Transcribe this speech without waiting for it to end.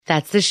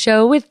That's the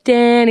show with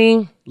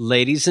Danny.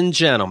 Ladies and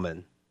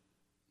gentlemen.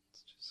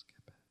 Let's just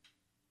skip it.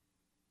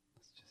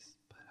 Let's just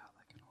put out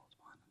like an old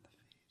one in the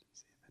feed and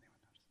see if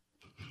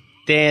anyone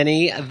knows.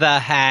 Danny the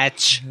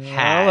Hatch.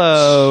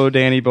 Hello,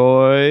 Danny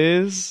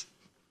boys.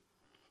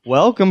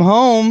 Welcome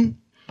home.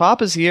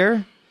 Papa's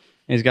here.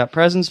 He's got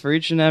presents for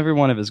each and every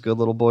one of his good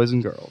little boys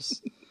and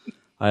girls.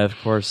 I, of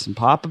course, am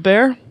Papa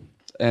Bear,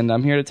 and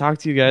I'm here to talk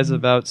to you guys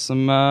about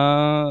some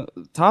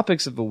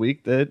topics of the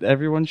week that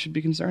everyone should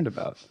be concerned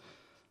about.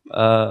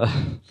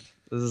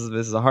 This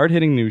is a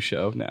hard-hitting news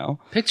show now.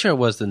 Picture it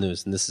was the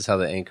news, and this is how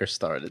the anchor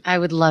started. I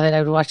would love it.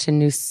 I would watch the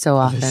news so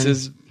often. This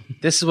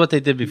is what they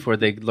did before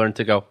they learned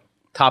to go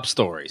top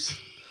stories.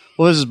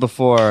 Well, this is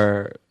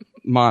before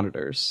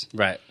monitors.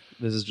 Right.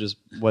 This is just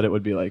what it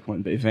would be like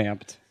when they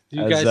vamped.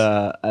 You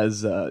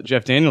As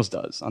Jeff Daniels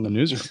does on the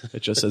newsroom.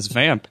 It just says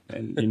vamp.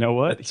 And you know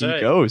what? He right.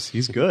 goes.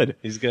 He's good.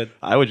 He's good.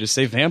 I would just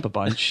say vamp a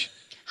bunch.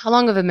 How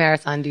long of a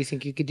marathon do you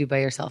think you could do by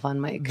yourself on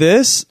mic?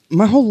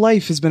 My whole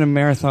life has been a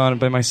marathon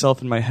by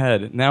myself in my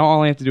head. Now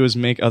all I have to do is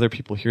make other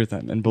people hear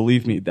them. And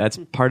believe me, that's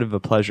part of the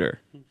pleasure.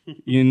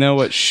 You know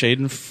what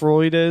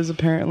Schadenfreude is,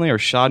 apparently? Or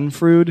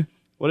Schadenfreude?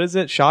 What is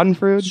it?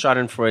 Schadenfreude?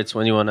 Schadenfreude's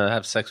when you want to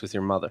have sex with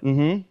your mother.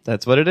 Mm-hmm.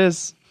 That's what it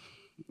is.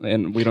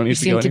 And we don't need You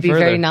to go any seem to be further.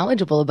 very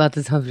knowledgeable about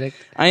the subject.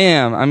 I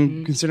am.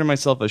 I'm considering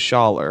myself a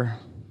shaller.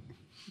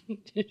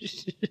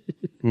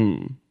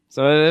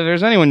 So if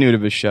there's anyone new to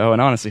this show,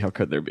 and honestly, how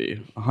could there be?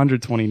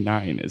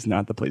 129 is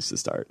not the place to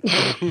start.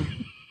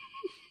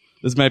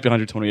 This might be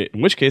 128,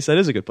 in which case that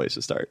is a good place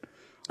to start.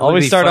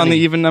 Always start on the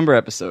even number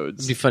episodes.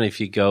 It'd be funny if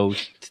you go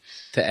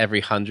to every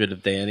 100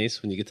 of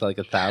Danny's. When you get to like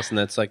 1,000,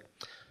 that's like,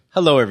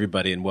 hello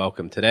everybody and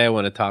welcome. Today I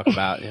want to talk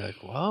about. And you're like,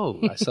 whoa!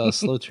 I saw a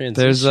slow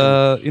transition.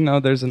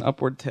 There's an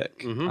upward tick.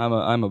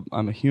 Mm-hmm.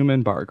 I'm a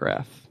human bar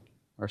graph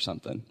or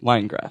something,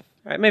 line graph.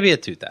 All right, maybe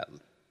at 2,000.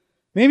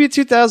 Maybe at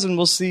 2,000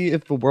 we'll see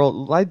if the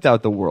world. I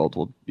doubt the world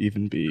will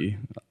even be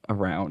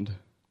around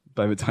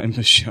by the time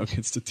the show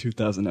gets to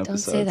 2,000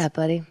 episodes. Don't say that,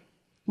 buddy.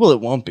 Well, it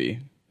won't be.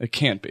 It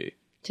can't be.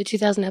 To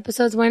 2,000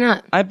 episodes? Why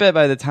not? I bet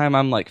by the time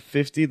I'm like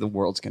 50, the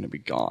world's going to be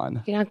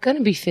gone. You're not going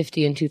to be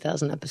 50 in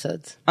 2,000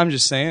 episodes. I'm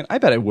just saying. I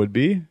bet I would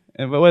be.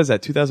 And what is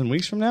that? 2,000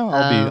 weeks from now?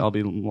 I'll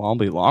be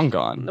long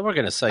gone. Then we're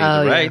gonna sell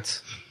you the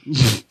rights.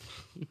 You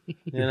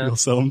know? You'll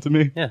sell them to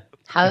me. Yeah.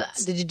 How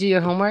did you do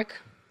your homework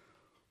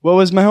What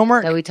was my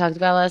homework? that we talked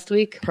about last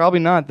week? Probably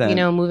not then. You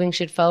know, moving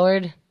shit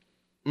forward.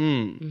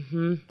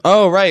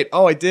 Oh, right.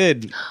 Oh, I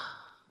did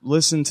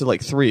listen to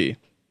like 3.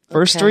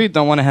 First Okay. 3,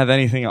 don't want to have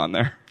anything on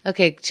there.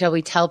 Okay, shall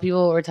we tell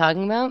people what we're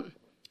talking about?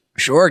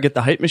 Sure, get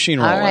the hype machine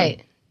rolling. All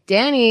right.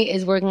 Danny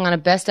is working on a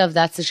best of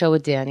That's the Show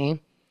with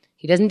Danny.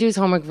 He doesn't do his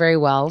homework very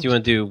well. Do you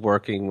want to do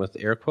working with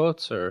air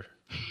quotes or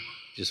you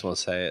just want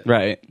to say it?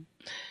 Right.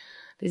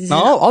 This is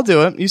No, I'll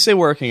do it. You say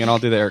working, and I'll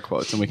do the air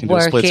quotes, and we can do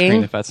a split Working.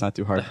 screen if that's not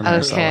too hard for me.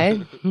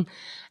 okay.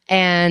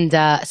 And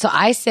so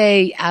I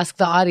say ask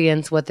the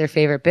audience what their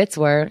favorite bits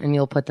were, and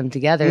you'll put them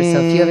together. So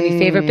if you have any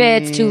favorite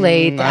bits, too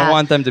late. I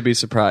want them to be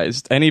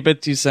surprised. Any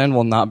bits you send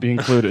will not be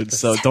included,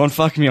 so don't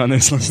fuck me on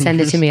this one.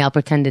 Send it to me. I'll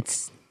pretend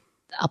it's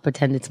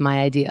my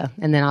idea,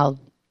 and then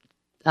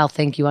I'll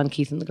thank you on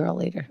Keith and the Girl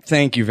later.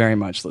 Thank you very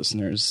much,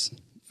 listeners,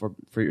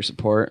 for your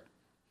support.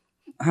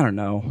 I don't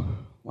know.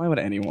 Why would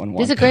anyone want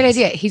This is a great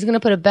idea. He's going to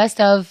put a best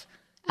of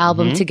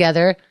album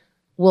together.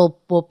 We'll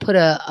put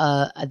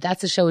a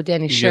That's a Show with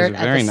Danny shirt are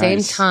at very the same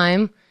nice.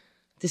 time.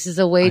 This is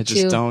a way I to.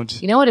 just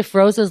don't. You know what? If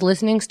Rosa's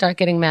listening, start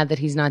getting mad that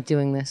he's not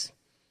doing this.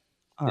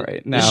 All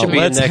right, now should be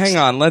let's the next- hang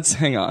on. Let's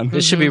hang on.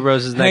 This should be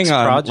Rose's next hang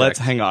on. project. Let's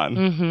hang on.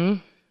 Mm-hmm.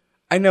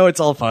 I know it's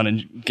all fun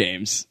and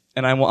games,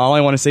 and all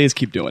I want to say is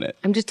keep doing it.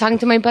 I'm just talking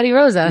to my buddy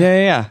Rosa.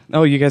 Yeah.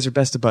 Oh, you guys are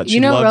best of buds. She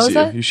You know loves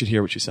Rosa? you. You should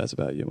hear what she says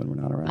about you when we're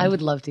not around. I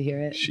would love to hear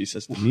it. She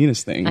says the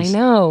meanest things. I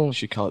know.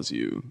 She calls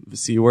you the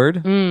C word,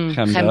 chemda,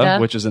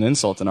 chemda. which is an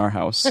insult in our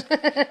house.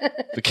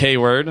 The K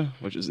word,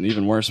 which is an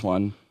even worse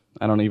one.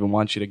 I don't even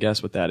want you to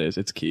guess what that is.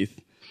 It's Keith.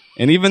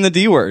 And even the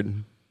D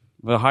word,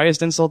 the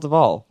highest insult of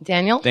all.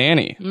 Daniel?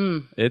 Danny.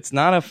 It's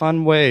not a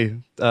fun way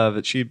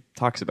that she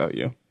talks about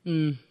you.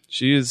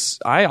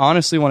 I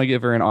honestly want to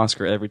give her an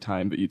Oscar every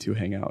time that you two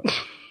hang out.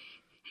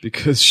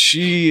 Because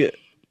she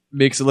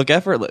makes it look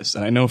effortless.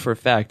 And I know for a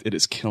fact it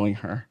is killing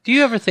her. Do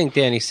you ever think,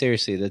 Danny,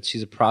 seriously, that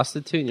she's a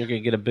prostitute and you're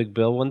going to get a big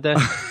bill one day?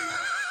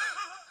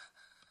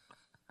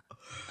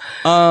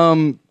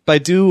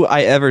 But do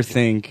I ever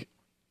think,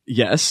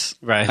 yes,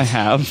 Right. I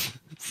have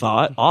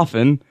thought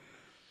often.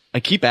 I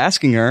keep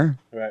asking her,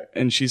 Right.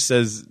 and she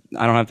says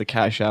I don't have to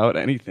cash out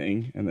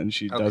anything, and then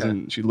she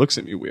doesn't. She looks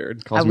at me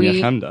weird, calls Are me we-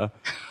 a femda.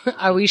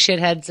 Are we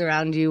shitheads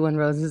around you when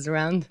Rosa's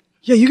around?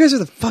 Yeah, you guys are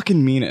the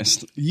fucking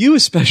meanest. You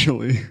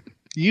especially.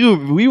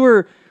 We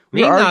were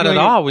Me, not arguing-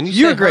 at all. When you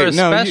you're say her great,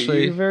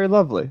 especially. you're very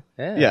lovely.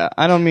 Yeah.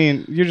 I don't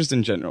mean you're just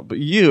in general, but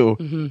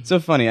you. So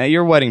funny at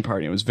your wedding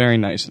party. It was very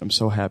nice, and I'm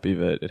so happy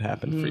that it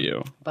happened for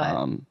you.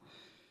 But-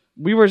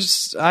 we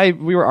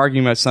were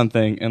arguing about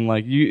something, and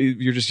like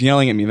you're just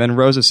yelling at me. Then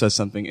Rosa says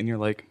something, and you're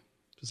like,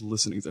 just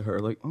listening to her,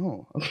 like,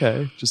 oh,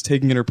 okay, just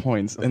taking in her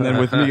points. And then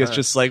with me, it's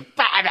just like,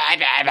 bah, bah,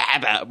 bah, bah,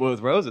 bah. But with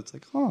Rose, it's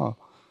like, oh.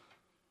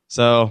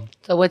 So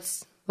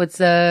what's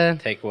the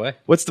Takeaway.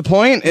 what's the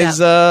point? Yeah.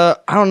 Is I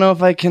don't know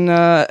if I can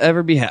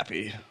ever be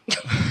happy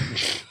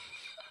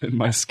in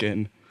my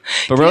skin.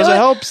 But You know Rosa what?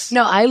 helps.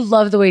 No, I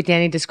love the way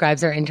Danny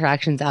describes our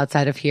interactions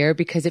outside of here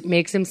because it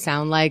makes him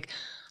sound like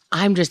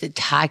I'm just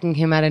attacking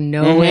him out of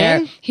nowhere.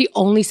 Mm-hmm. He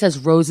only says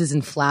roses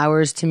and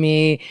flowers to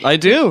me. I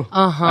do.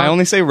 I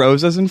only say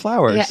roses and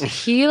flowers. Yeah,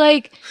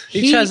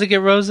 He tries to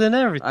get Rosa in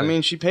everything. I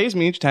mean, she pays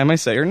me each time I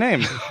say her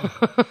name.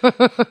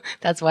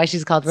 That's why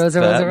she's called Rosa,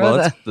 Rosa, Well,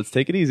 Rosa. let's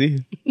take it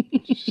easy.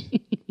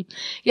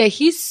 Yeah,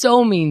 he's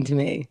so mean to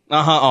me.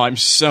 Oh, I'm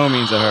so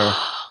mean to her.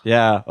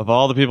 Yeah, of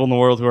all the people in the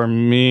world who are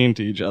mean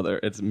to each other,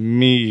 it's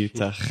me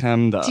to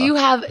Chemda. Do you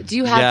have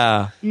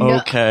Yeah, no,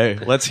 okay.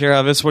 Let's hear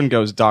how this one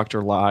goes,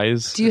 Dr.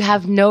 Lies. Do you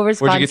have no Where'd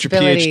you get your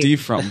responsibility PhD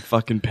from?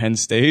 Fucking Penn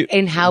State?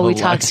 in how we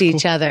Little talk lie to school.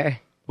 each other?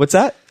 What's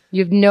that?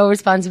 You have no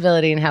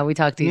responsibility in how we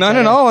talk to each other. None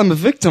at all. I'm a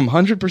victim,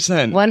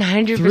 100%.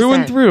 100%. Through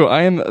and through,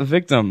 I am a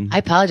victim. I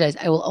apologize.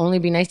 I will only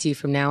be nice to you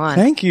from now on.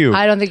 Thank you.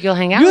 I don't think you'll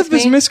hang out You with have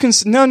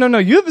this me. No.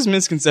 You have this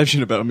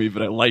misconception about me,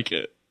 but I like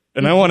it.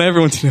 And I want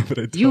everyone to know that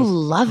I don't. You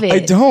love it. I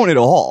don't at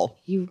all.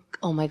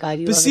 Oh my God,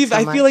 you But love see, it so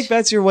I much. feel like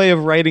that's your way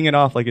of writing it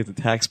off like it's a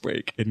tax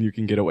break and you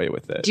can get away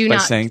with it. Do you by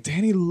not- saying,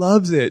 Danny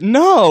loves it.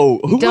 No!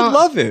 Who would Don't-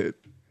 love it?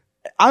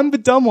 I'm the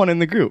dumb one in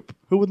the group.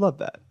 Who would love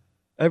that?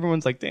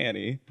 Everyone's like,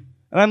 Danny.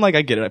 And I'm like,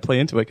 I get it. I play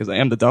into it because I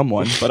am the dumb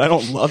one, but I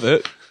don't love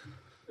it.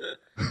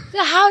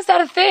 How is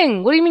that a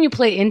thing? What do you mean you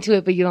play into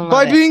it but you don't love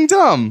By it? being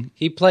dumb.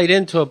 he played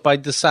into it by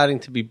deciding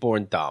to be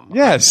born dumb.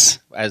 Yes.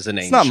 As an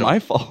It's angel. not my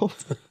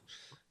fault.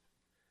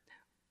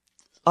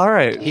 All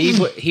right.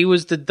 He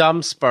was the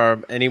dumb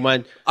sperm, and he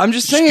went. I'm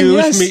just saying, "Excuse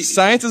yes, me."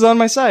 science is on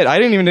my side. I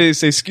didn't even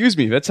say excuse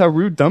me. That's how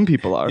rude dumb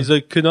people are. He's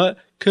like, "Can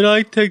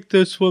I take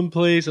this one,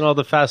 please?" And all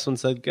the fast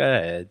ones said, "Go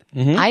ahead."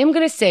 I am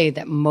going to say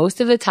that most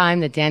of the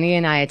time that Danny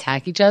and I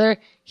attack each other,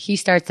 he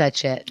starts that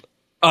shit.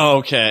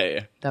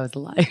 Okay. That was a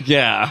lie.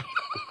 Yeah.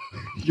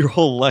 Your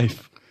whole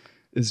life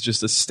is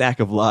just a stack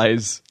of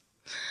lies.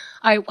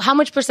 All right, how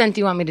much percent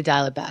do you want me to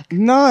dial it back?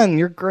 None.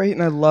 You're great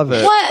and I love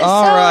it. What?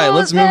 All So right,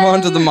 let's move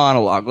on to then- the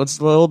monologue. This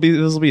will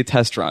be a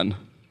test run.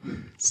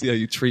 See how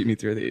you treat me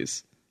through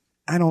these.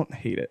 I don't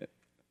hate it.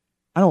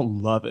 I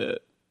don't love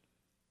it.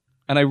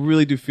 And I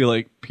really do feel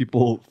like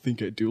people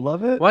think I do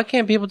love it. Why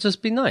can't people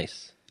just be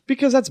nice?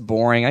 Because that's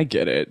boring. I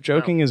get it.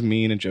 Joking is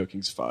mean and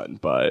joking's fun,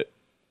 but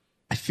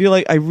I feel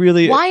like I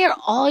really Why are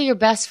all your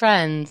best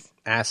friends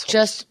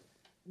Assholes.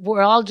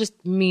 we're all just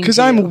mean because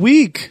to you? I'm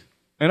weak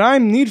and I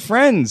need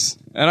friends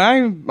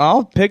and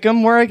I'll pick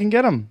them where I can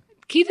get them.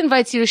 Keith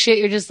invites you to shit,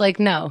 you're just like,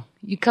 no.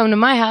 You come to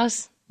my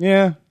house,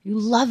 Yeah. you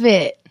love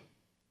it.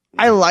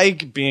 I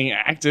like being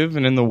active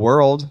and in the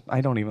world.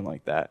 I don't even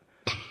like that.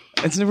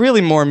 It's really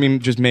more me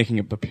just making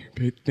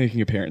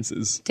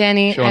appearances.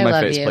 Danny, showing I my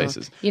love face you.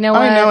 places. You know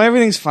what? I know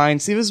everything's fine.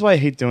 See, this is why I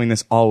hate doing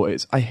this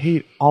always. I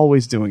hate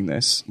always doing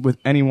this with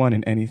anyone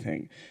and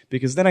anything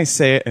because then I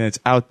say it and it's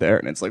out there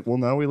and it's like, well,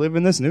 now we live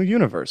in this new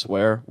universe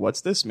where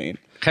what's this mean?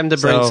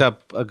 Chemda brings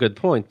up a good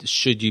point.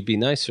 Should you be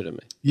nicer to me?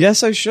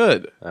 Yes, I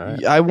should.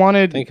 right. I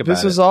wanted. Think about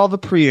This is it. all the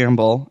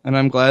preamble, and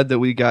I'm glad that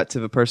we got to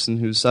the person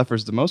who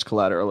suffers the most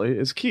collaterally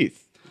is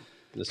Keith.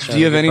 Let's Do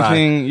you have try to get by.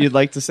 anything you'd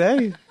like to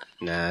say?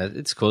 Nah,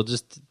 it's cool.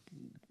 Just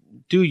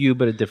do you,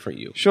 but a different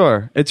you.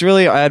 Sure. It's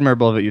really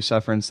admirable that you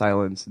suffer in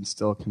silence and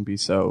still can be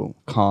so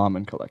calm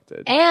and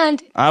collected.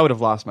 And I would have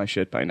lost my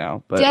shit by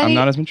now, but Danny- I'm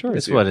not as mature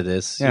It's as you. what it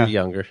is. Yeah. You're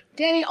younger.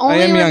 Danny I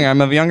only am younger.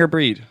 I'm of a younger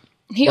breed.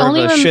 he We're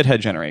only the rem-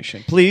 shithead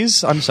generation.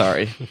 Please, I'm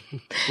sorry.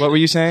 What were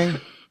you saying?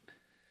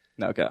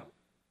 No, go.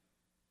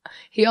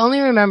 he only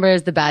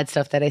remembers the bad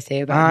stuff that I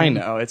say about I him.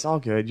 know. It's all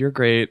good. You're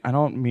great. I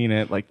don't mean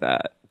it like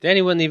that.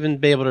 Danny wouldn't even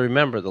be able to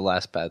remember the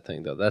last bad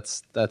thing, though.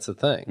 That's the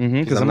thing.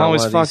 Because I'm not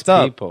always one of these fucked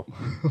up. people.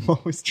 I'm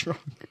always drunk.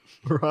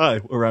 Or high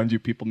around you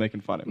people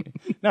making fun of me.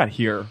 Not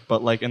here,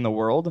 but like in the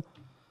world.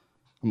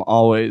 I'm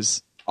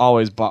always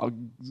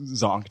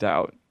zonked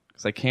out.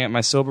 Because I can't,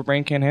 my sober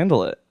brain can't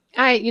handle it.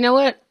 All right, you know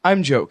what?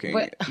 I'm joking.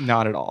 What?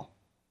 Not at all.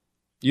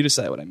 You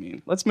decide what I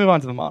mean. Let's move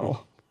on to the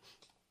model.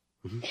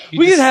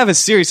 We can have a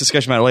serious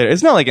discussion about it later.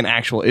 It's not like an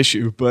actual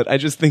issue, but I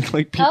just think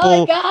like people Oh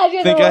my God,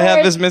 you're think the I have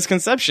worst. this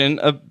misconception.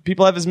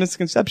 People have this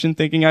misconception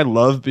thinking I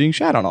love being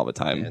shat on all the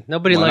time.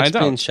 Nobody when likes I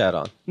don't. being shat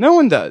on. No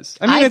one does.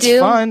 I mean, it's do.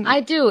 fun.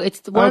 I do.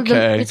 It's one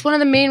Okay. it's one of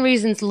the main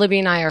reasons Libby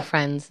and I are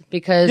friends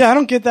because Yeah, I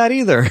don't get that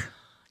either.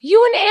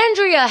 you and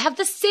Andrea have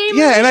the same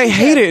Yeah, and I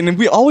relationship. hate it, and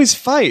we always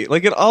fight.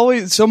 Like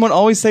someone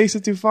always takes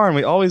it too far, and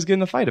we always get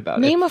in a fight about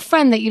it. Name a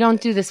friend that you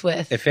don't do this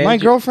with. If My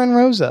Andrew- girlfriend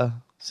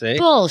Rosa. See?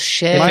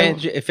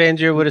 Bullshit. If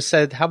Andrea would have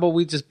said, "How about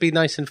we just be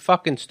nice and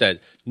fuck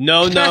instead?"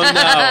 No.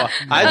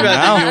 I'd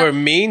rather you were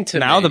mean to me.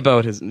 Now the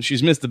boat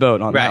she's missed the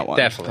boat on right, that one.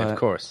 definitely, but of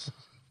course.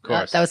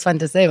 That was fun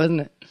to say,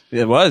 wasn't it?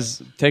 It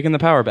was taking the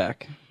power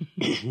back.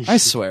 I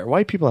swear,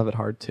 white people have it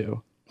hard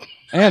too,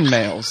 and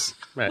males.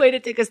 Right. Way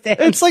to take a stand.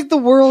 It's like the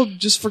world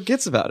just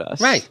forgets about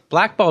us. Right.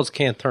 Black balls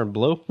can't turn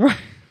blue. Right.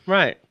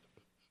 Right.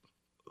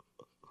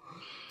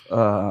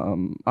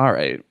 All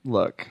right,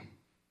 look.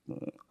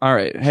 All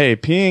right, hey,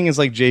 peeing is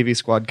like JV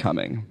squad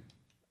coming.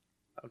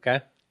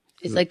 Okay.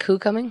 It's like who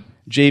coming?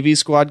 JV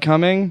squad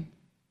coming.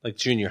 Like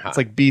junior high. It's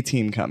like B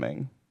team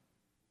coming.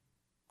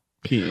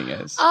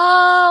 Peeing is.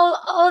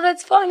 Oh,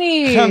 that's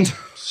funny.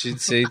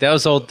 See, that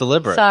was all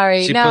deliberate.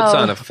 Sorry, she no. puts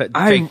on a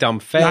fake dumb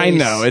face. I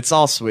know, it's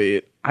all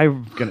sweet.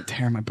 I'm gonna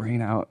tear my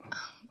brain out.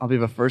 I'll be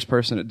the first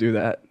person to do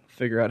that.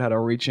 Figure out how to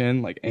reach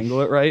in, like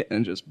angle it right,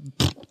 and just.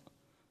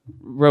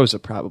 Rosa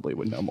probably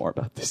would know more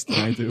about this than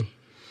I do.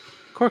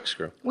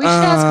 Corkscrew. We should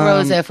ask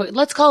Rosa.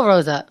 Let's call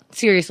Rosa.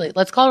 Seriously,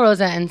 let's call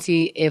Rosa and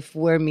see if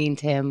we're mean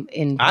to him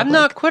in public. I'm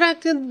not. Quit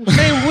acting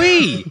saying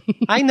we.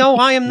 I know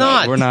I am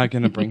not. We're not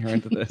gonna bring her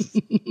into this.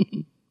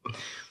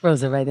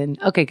 Rosa, right in.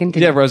 Okay,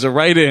 continue. Yeah, Rosa,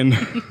 right in.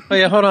 Oh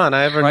yeah, hold on.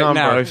 I have her Right number.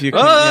 now, if you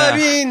can, I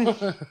yeah. mean,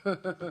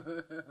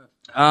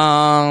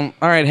 All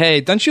right,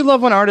 hey, don't you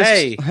love when artists?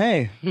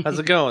 Hey. how's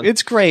it going?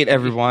 It's great,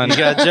 everyone. You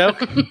got a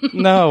joke?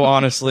 No,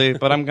 honestly,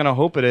 but I'm gonna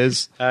hope it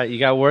is. You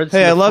got words?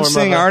 Hey, in I the love form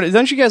seeing of a- artists.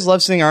 Don't you guys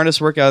love seeing artists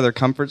work out of their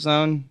comfort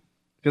zone?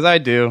 Because I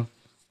do.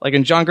 Like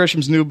in John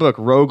Grisham's new book,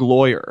 Rogue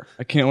Lawyer.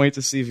 I can't wait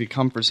to see the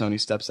comfort zone he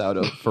steps out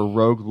of for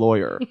Rogue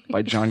Lawyer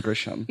by John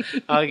Grisham.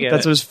 I'll get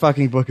That's it. what his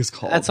fucking book is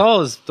called. That's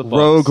all is the books.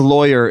 Rogue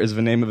Lawyer is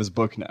the name of his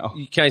book now.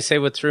 Can I say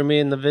what threw me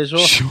in the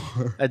visual?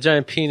 Sure. A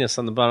giant penis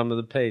on the bottom of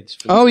the page.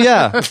 Oh,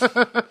 yeah.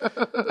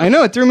 I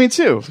know, it threw me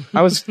too.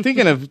 I was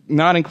thinking of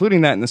not including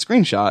that in the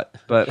screenshot,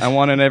 but I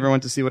wanted everyone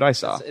to see what I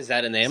saw. Is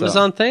that an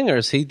Amazon thing, or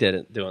is he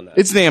doing that?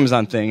 It's the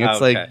Amazon thing. It's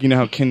Okay. like, you know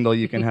how Kindle,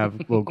 you can have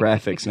little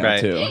graphics now right.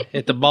 too.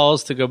 Hit the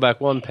balls to go back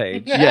one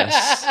page.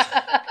 Yes.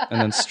 And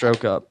then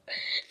stroke up.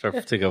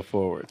 To go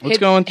forward. What's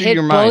going through hit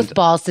your mind? both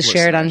balls to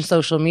share it on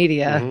social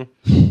media.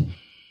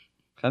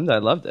 I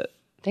loved it.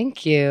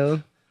 Thank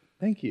you.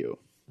 Thank you.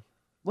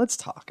 Let's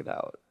talk it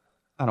out.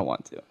 I don't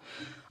want to.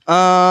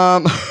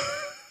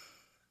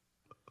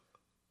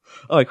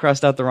 Oh, I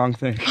crossed out the wrong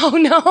thing. Oh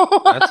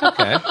no. That's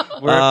okay.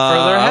 We're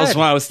further ahead.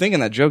 I was thinking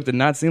that joke did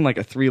not seem like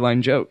a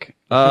 3-line joke.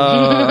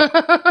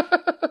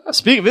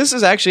 This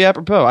is actually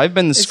apropos. I've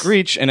been the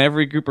Screech in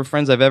every group of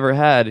friends I've ever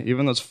had,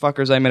 even those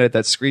fuckers I met at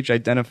that Screech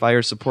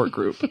identifier support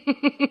group.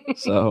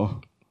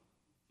 So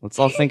let's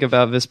all think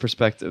about this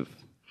perspective.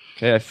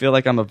 Okay, I feel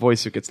like I'm a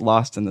voice who gets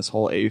lost in this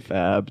whole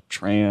AFAB,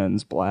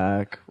 trans,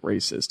 black,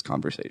 racist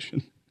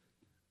conversation.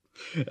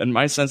 And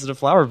my sensitive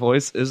flower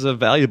voice is a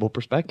valuable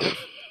perspective.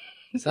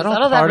 Is that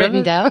all that part of written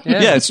it? down?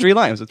 Yeah, it's 3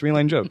 lines. It's a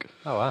 3-line joke.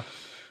 Oh,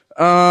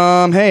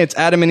 wow. Hey, it's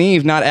Adam and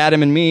Eve, not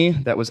Adam and me.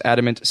 That was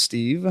Adamant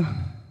Steve. All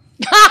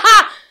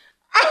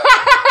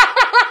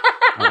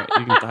right,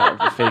 you can dial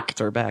the faked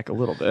her back a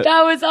little bit.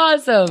 That was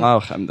awesome. Oh,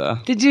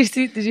 Hamda. Did you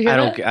hear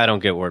that? I don't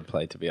get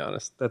wordplay, to be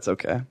honest. That's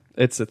okay.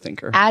 It's a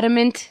thinker.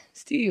 Adamant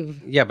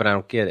Steve. Yeah, but I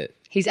don't get it.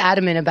 He's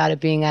adamant about it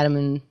being Adam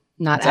and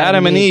not It's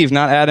Adam and Eve,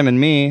 not Adam and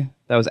me.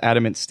 That was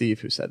Adamant Steve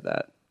who said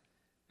that.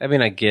 I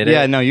mean, I get it.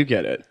 Yeah, no, you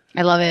get it.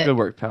 I love it. Good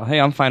work, pal.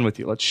 Hey, I'm fine with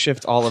you. Let's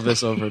shift all of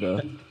this over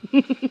to...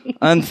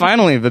 And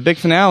finally, the big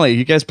finale.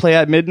 You guys play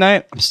at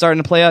midnight? I'm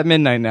starting to play at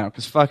midnight now,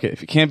 because fuck it.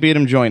 If you can't beat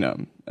them, join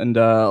them. And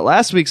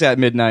last week's at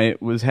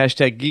midnight was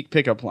hashtag geek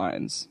pickup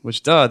lines,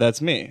 which,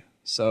 that's me.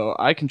 So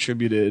I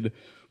contributed,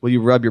 will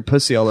you rub your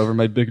pussy all over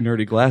my big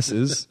nerdy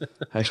glasses?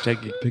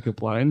 Hashtag geek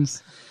pickup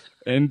lines.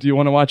 And do you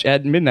want to watch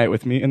at midnight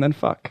with me? And then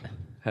fuck.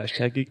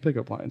 Hashtag geek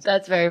pickup lines.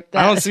 That's very.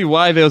 I don't see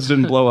why those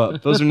didn't blow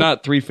up. Those are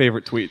not 3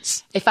 favorite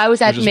tweets. If I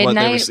was at Which is what they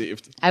midnight,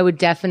 received. I would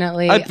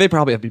definitely. They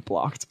probably have to be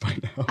blocked by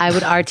now. I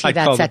would RT I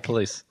that call the second.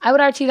 police. I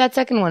would RT that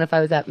second one if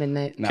I was at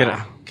midnight.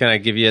 Nah. Can I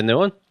give you a new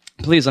one?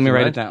 Please, let me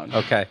write it down.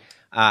 Okay.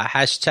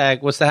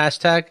 Hashtag, what's the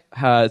hashtag?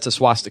 It's a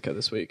swastika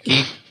this week.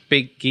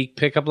 Big geek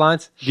pickup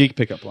lines? Geek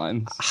pickup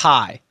lines.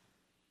 Hi.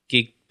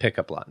 Geek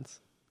pickup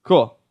lines.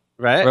 Cool.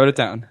 Right? Wrote it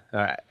down.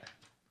 All right.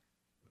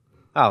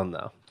 Oh,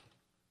 no.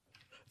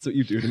 That's what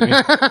you do to me.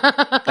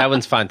 That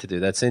one's fine to do.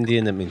 That's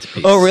Indian. That means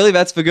peace. Oh, really?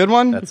 That's the good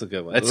one? That's a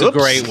good one. That's Oops. a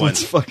great one.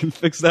 Let's fucking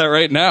fix that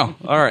right now.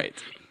 All right.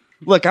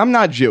 Look, I'm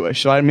not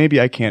Jewish, so maybe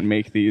I can't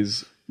make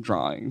these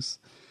drawings.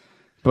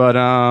 But,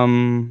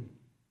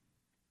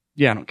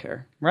 yeah, I don't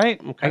care. Right?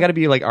 Okay. I got to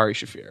be like Ari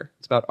Shafir.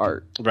 It's about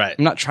art. Right.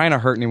 I'm not trying to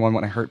hurt anyone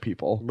when I hurt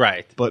people.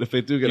 Right. But if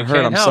they do get You hurt,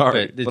 can't I'm help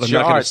sorry. it. It's But I'm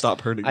your not going art. to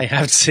stop hurting I you.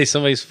 have to say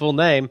somebody's full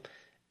name,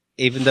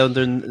 even though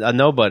they're a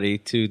nobody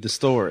to the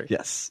story.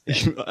 Yes.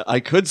 I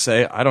could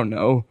say, I don't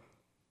know,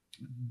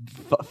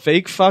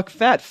 fake fuck,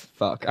 fat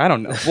fuck. I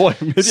don't know. Boy,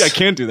 maybe I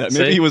can't do that.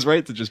 Maybe See? he was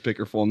right to just pick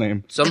her full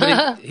name.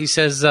 He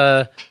says,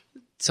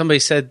 somebody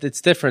said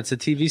it's different.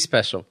 It's a TV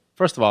special.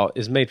 First of all,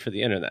 it's made for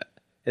the internet.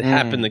 It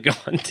happened to go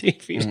on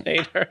TV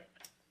later.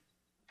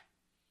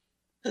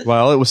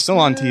 Well, it was still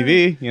on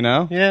TV, you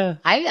know? Yeah.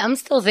 I'm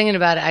still thinking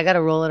about it. I got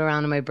to roll it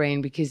around in my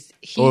brain because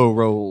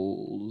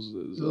rolls.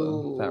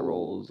 Fat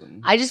rolls.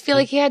 And... I just feel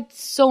like he had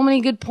so many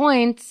good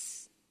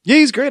points. Yeah,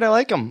 he's great. I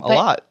like him a but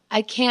lot.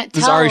 I can't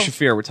This tell. is Ari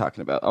Shafir we're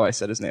talking about. Oh, I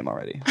said his name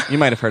already. You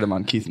might have heard him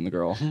on Keith and the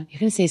Girl. You're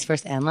going to say his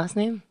first and last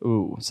name?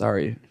 Ooh,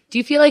 sorry. Do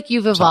you feel like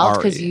you've evolved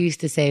Ari. because you used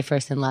to say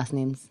first and last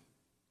names?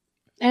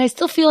 And I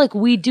still feel like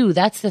we do.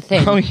 That's the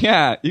thing. Oh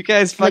yeah, you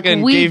guys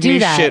fucking we gave do me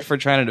that. shit for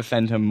trying to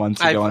defend him months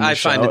ago on the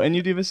show, find it- and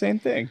you do the same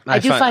thing. I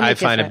do find it I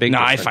find a different. big No,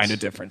 I difference. find a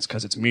difference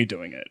because it's me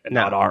doing it and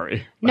No. not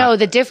Ari. No,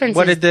 the difference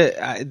What is did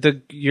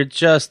the you're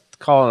just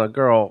calling a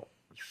girl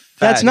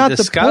fat That's and not the point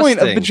of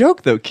disgusting. the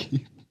joke, though,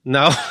 Keith.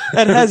 No.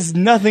 That has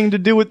nothing to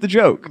do with the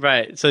joke.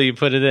 Right. So you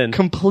put it in.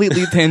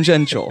 Completely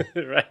tangential.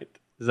 Right.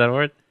 Is that a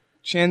word?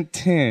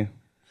 Chantin.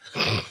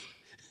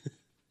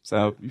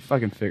 So you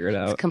fucking figure it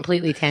out.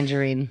 completely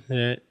tangerine.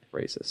 Right.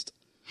 Racist.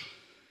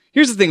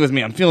 Here's the thing with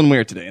me. I'm feeling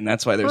weird today, and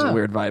that's why there's a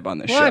weird vibe on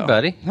this Why, show.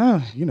 buddy?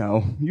 Oh, you've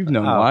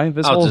known why.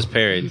 This I'll whole, just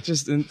parry.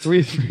 Just in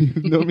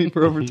you've known me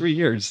for over 3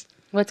 years.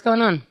 What's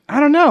going on? I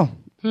don't know.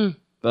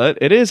 But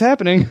it is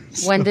happening.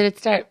 When did it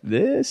start?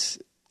 This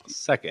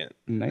Second.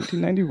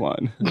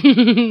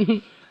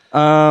 1991.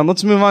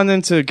 Let's move on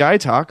then to guy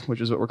talk,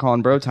 which is what we're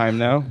calling bro time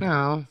now.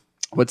 Oh.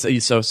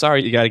 So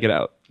sorry, you got to get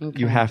out.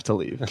 You have to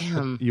leave.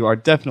 Damn. You are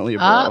definitely a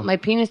bro. Oh, my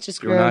penis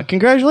just You're grew. not.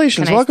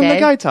 Congratulations. Can I Welcome to stay?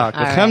 Guy Talk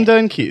with All right. Chemda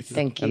and Keith.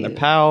 Thank And the you.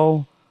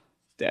 pal,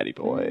 Daddy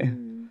Boy.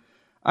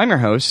 I'm your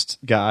host,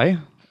 Guy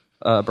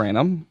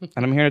Branham,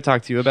 and I'm here to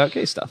talk to you about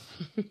gay stuff.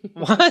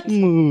 What?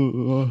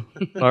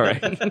 All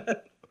right.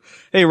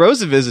 Hey,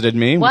 Rosa visited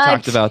me. What? We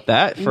talked about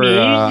that for.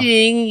 When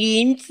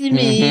you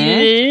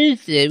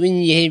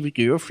have a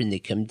girlfriend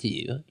that come to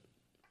you.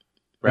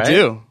 Right? I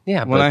do. Yeah.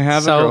 When but I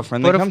have a so-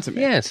 girlfriend, they what if- come to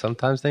me. Yeah,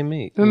 sometimes they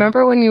meet.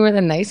 Remember when you were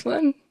the nice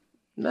one?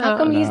 How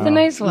come he's the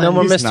nice one? No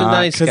more He's Mr. not,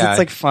 Nice Guy. Because it's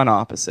like fun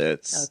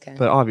opposites. Okay.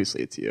 But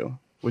obviously it's you,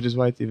 which is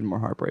why it's even more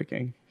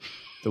heartbreaking.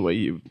 The way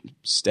you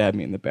stabbed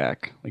me in the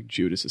back, like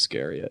Judas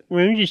Iscariot.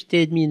 Why don't you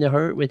stab me in the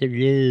heart with a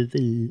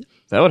rose?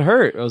 That would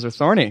hurt. Those are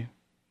thorny.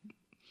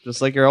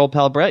 Just like your old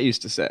pal Brett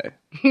used to say.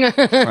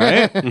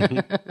 Right?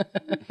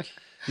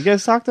 You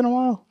guys talked in a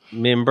while?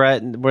 Me and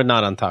Brett, we're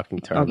not on talking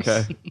terms.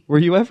 Okay. Were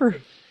you ever?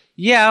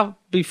 Yeah,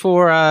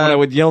 before When I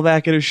would yell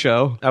back at his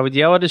show, I would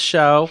yell at a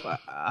show,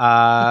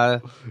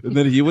 and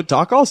then he would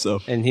talk also.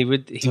 and he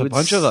would To a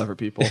bunch of other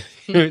people.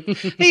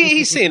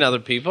 he's seen other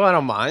people. I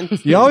don't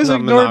mind. You always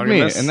I'm ignored me.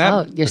 monogamous. And that.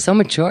 Oh, you're so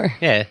mature.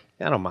 Yeah,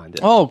 I don't mind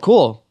it. Oh,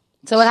 cool.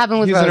 So what happened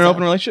with He's Rosa? in an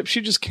open relationship.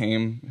 She just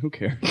came. Who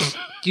cares?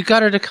 You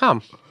got her to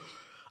come.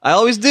 I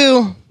always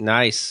do.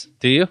 Nice.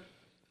 Do you?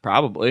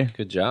 Probably.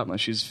 Good job. Unless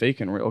she's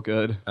faking real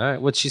good. All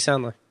right. What's she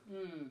sound like?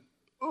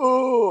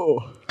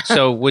 Oh.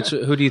 So,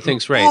 who do you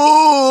think's right?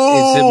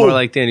 Is it more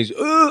like Danny's,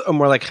 or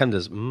more like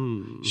Chemda's?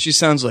 She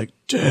sounds like,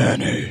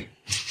 Danny,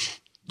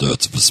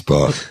 that's the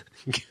spot.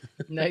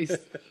 Nice.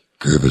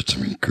 Give it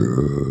to me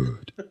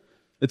good.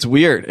 It's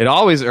weird. It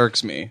always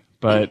irks me,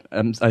 but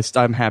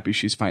I'm happy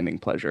she's finding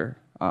pleasure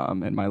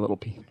in my little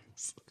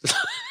penis.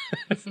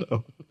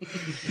 So,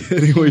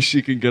 any way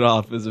she can get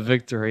off is a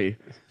victory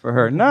for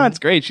her. No, it's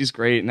great. She's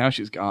great. Now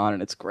she's gone,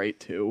 and it's great,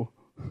 too.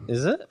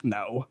 Is it?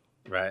 No.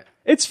 Right.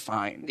 It's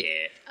fine.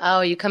 Oh,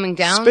 are you coming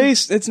down?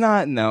 Space, it's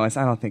not, no, it's,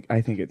 I don't think,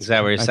 I think it's. Is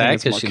that where you're I think sad?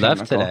 it's Because more she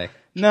left chemical. today.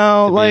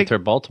 No, With like, her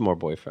Baltimore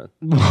boyfriend.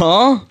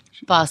 huh?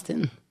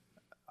 Boston.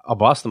 A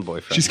Boston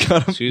boyfriend.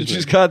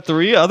 She's got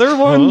 3 other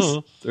ones?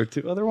 Oh. Or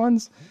 2 other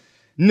ones?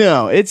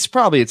 No, it's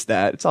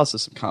that. It's also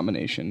some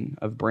combination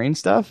of brain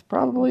stuff,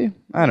 probably.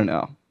 I don't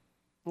know.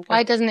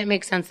 Why doesn't it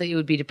make sense that you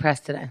would be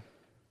depressed today?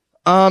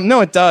 No,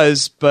 it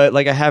does, but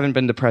like I haven't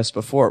been depressed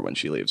before when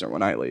she leaves or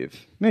when I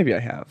leave. Maybe I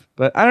have,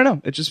 but I don't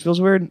know. It just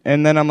feels weird.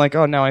 And then I'm like,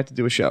 oh, now I have to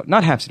do a show.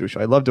 Not have to do a show.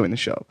 I love doing the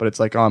show, but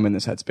it's like, oh, I'm in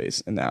this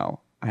headspace, and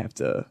now I have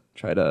to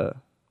try to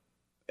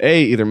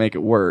either make it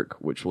work,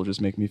 which will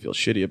just make me feel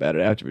shitty about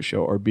it after the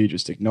show, or B,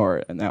 just ignore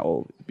it, and that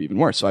will be even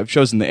worse. So I've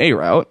chosen the A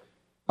route,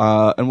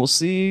 and we'll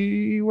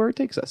see where it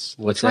takes us.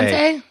 What's Which one's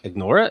A? A?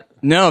 Ignore it?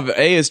 No, the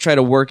A is try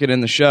to work it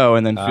in the show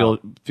and then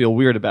feel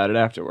weird about it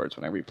afterwards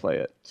when I replay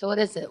it. So what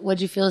is it?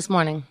 What'd you feel this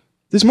morning?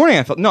 This morning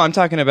I felt, no, I'm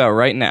talking about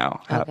right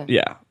now. Okay.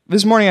 Yeah.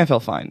 This morning I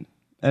felt fine.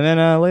 And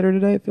then later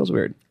today it feels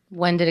weird.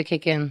 When did it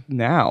kick in?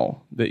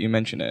 Now that you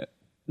mention it.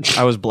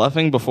 I was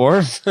bluffing before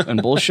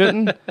and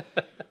bullshitting.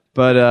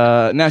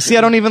 But now, see,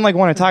 I don't even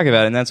want to talk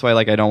about it, and that's why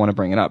I don't want to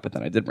bring it up. But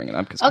then I did bring it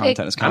up because Okay.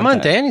 content is I'm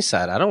content. on Danny's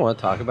side. I don't want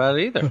to talk about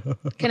it either.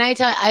 Can I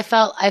tell?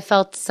 I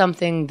felt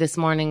something this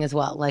morning as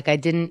well. Like I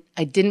didn't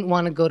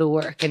want to go to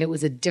work, and it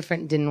was a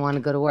different didn't want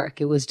to go to work.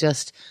 It was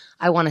just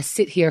I want to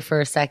sit here for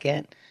a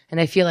second,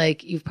 and I feel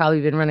like you've probably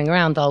been running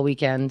around all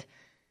weekend.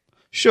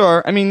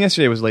 Sure. I mean,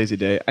 yesterday was lazy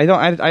day. I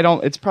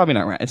don't. It's probably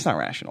not. It's not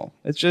rational.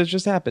 It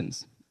just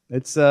happens.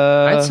 It's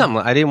I had something.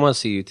 I didn't want to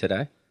see you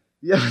today.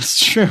 Yeah,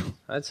 it's true.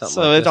 I had something.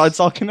 So like this. it's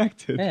all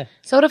connected. Yeah.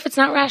 So what if it's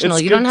not rational?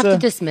 It's You don't good have to to-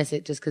 dismiss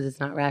it just because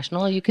it's not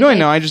rational. You can. No, I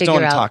know. I just don't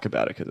figure want to out- talk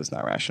about it because it's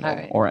not rational All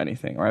right. or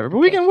anything. Or whatever. But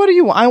we can. What do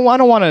you? I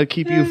don't want to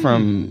keep you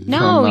from.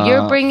 No, from,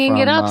 you're bringing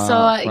it up,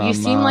 so you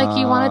from, seem like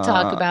you want to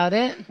talk about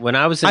it. When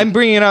I was in, I'm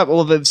bringing it up.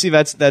 Well, see,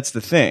 that's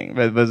the thing.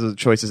 The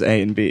choice is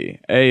A and B.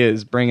 A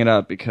is bring it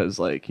up because,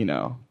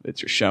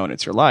 it's your show and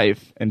it's your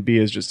life, and B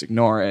is just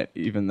ignore it,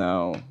 even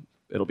though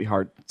it'll be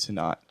hard to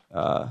not.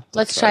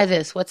 Let's try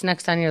this. What's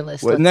next on your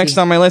list? Well, Let's next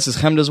see. on my list is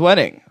Chemda's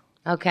wedding,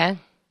 Okay.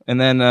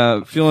 and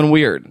then feeling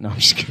weird. No, I'm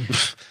just kidding.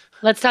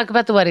 Let's talk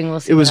about the wedding. We'll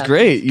see. It was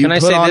great. You Can I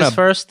put say on this a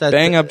first? That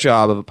bang up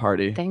job of a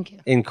party. Thank you.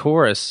 in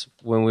chorus,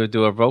 when we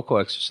do a vocal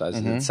exercise,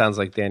 it sounds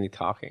like Danny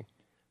talking.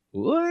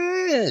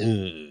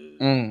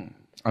 That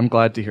I'm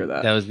glad to hear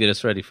that. would get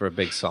us ready for a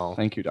big song.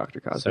 Thank you, Dr.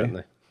 Cosby.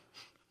 Certainly.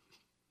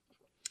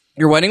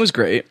 Your wedding was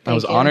great. I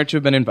was you. honored to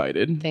have been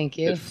invited. Thank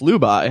you. It flew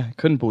by. I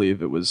couldn't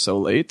believe it was so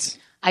late.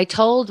 I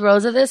told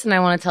Rosa this, and I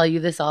want to tell you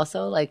this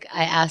also. Like,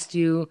 I asked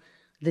you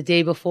the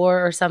day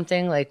before or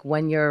something, like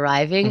when you're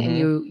arriving, and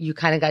you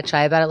kind of got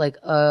shy about it, like,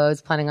 I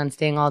was planning on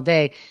staying all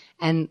day.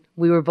 And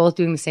we were both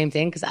doing the same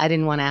thing because I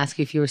didn't want to ask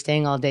you if you were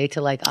staying all day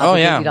to like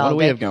obligate you to all what do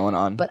we day. have going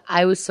on? But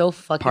I was so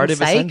fucking Part of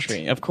a psyched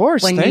century. Of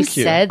course, when thank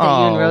you said that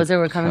you and Rosa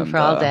were coming for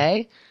all Kemba.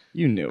 day.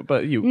 You knew,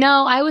 but you...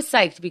 No, I was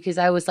psyched because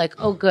I was like,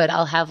 oh, good.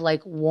 I'll have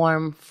like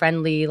warm,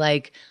 friendly,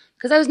 like,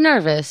 because I was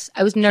nervous.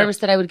 I was nervous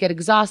that I would get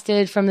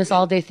exhausted from this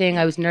all day thing.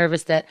 I was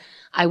nervous that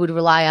I would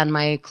rely on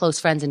my close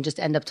friends and just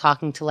end up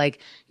talking to like,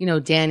 you know,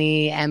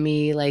 Danny,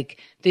 Emmy, like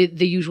the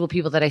usual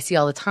people that I see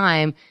all the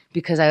time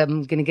because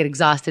I'm going to get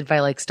exhausted by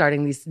like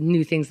starting these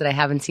new things that I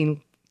haven't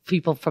seen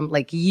people from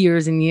like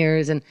years and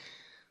years. And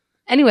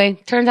anyway,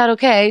 turned out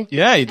okay.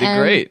 Yeah, you did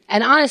great.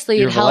 And honestly,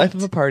 You're it the life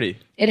helped. of a party.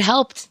 It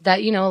helped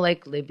that, you know,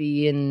 like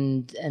Libby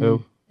and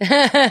Who?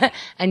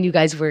 and you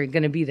guys were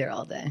going to be there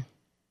all day.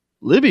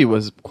 Libby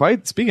was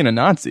quite... Speaking of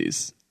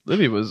Nazis,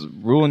 Libby was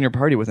ruling your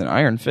party with an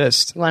iron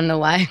fist. You want to know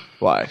why?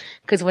 Why?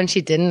 Because when she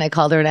didn't, I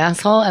called her an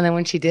asshole. And then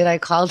when she did, I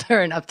called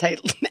her an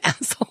uptight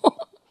asshole.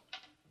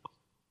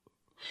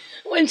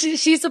 When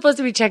she's supposed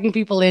to be checking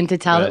people in to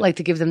tell Right. like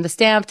to give them the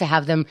stamp, to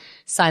have them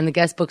sign the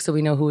guest book so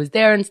we know who was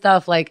there and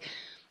stuff. Like,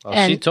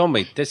 She told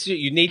me, this.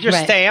 You need your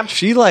Right. stamp.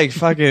 She like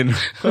fucking...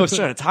 I was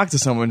trying to talk to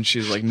someone.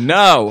 She's like,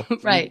 no.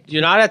 right.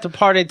 You're not at the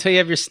party until you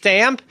have your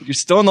stamp. You're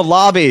still in the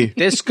lobby.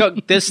 This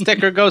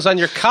sticker goes on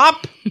your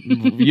cup.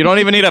 You don't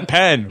even need a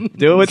pen.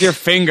 Do it with your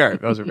finger.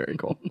 Those are very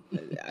cool.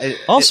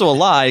 Also a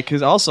lie,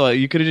 because also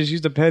you could have just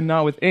used a pen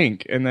not with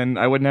ink, and then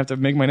I wouldn't have to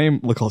make my name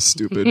look all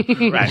stupid.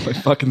 Right. My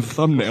fucking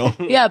thumbnail.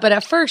 Yeah, but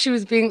at first she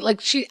was being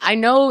like, I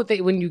know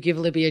that when you give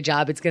Libby a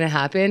job, it's going to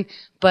happen,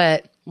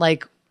 but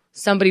like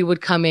somebody would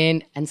come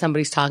in and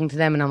somebody's talking to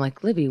them and I'm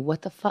like, Libby,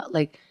 what the fuck?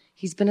 Like,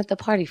 he's been at the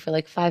party for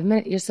like 5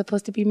 minutes. You're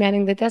supposed to be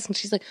manning the desk. And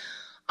she's like,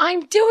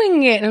 I'm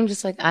doing it. And I'm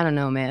just like, I don't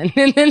know, man.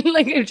 And then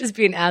like, it would just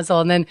be an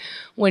asshole. And then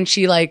when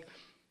she like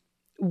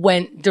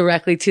went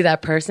directly to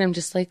that person, I'm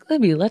just like,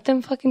 Libby, let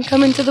them fucking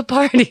come into the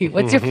party.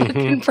 What's your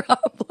fucking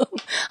problem?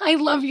 I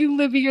love you,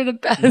 Libby. You're the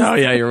best. Oh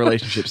yeah, your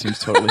relationship seems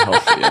totally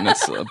healthy, and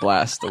it's a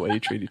blast the way you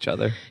treat each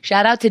other.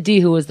 Shout out to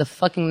Dee, who was the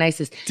fucking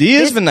nicest. Dee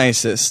is the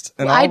nicest,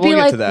 and I'd we'll be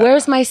get like, to that.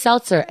 where's my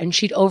seltzer? And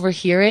she'd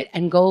overhear it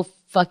and go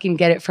fucking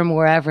get it from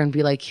wherever and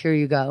be like, here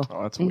you go.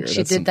 Oh, that's And weird. She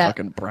That's did some that.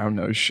 fucking brown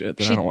nose shit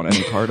that I don't want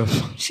any part of.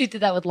 She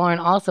did that with Lauren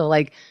also.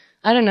 Like,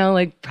 I don't know,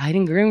 like bride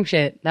and groom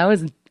shit. That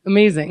was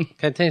amazing.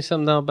 Can I tell you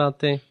something though about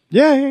Dee?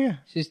 Yeah.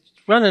 She's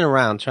running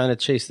around trying to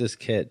chase this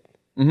kid.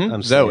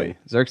 I'm Zoe, saying.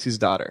 Xerxes'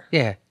 daughter.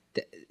 Yeah.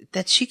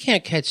 That she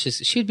can't catch this.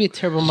 She'd be a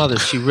terrible mother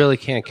if she really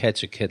can't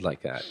catch a kid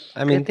like that.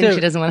 I mean, I think she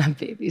doesn't want to have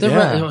babies.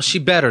 well, she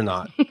better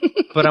not.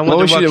 But I wonder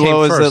What what, came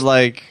was first. it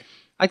like?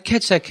 I'd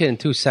catch that kid in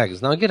 2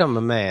 seconds. Now, I get him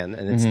a man,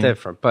 and it's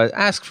different. But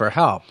ask for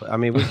help. I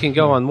mean, we can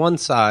go on one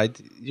side.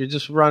 You're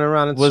just running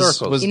around in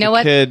circles. Was You the know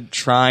what? kid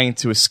trying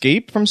to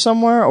escape from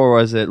somewhere, or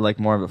was it like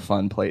more of a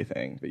fun play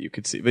thing that you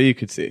could see? But you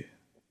could see.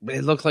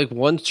 It looked like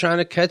one's trying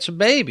to catch a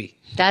baby.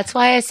 That's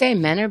why I say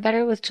men are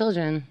better with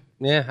children.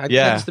 Yeah, I'd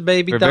Yeah, catch the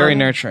baby. they're down. very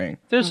nurturing.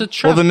 There's a Well,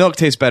 trap. the milk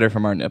tastes better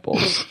from our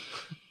nipples,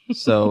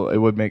 so it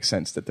would make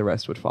sense that the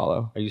rest would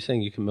follow. Are you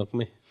saying you can milk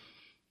me?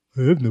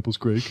 I have nipples,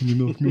 Greg. Can you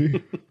milk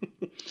me?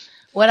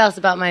 What else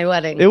about my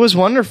wedding? It was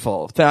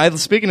wonderful.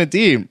 Speaking of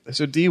Dee,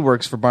 so Dee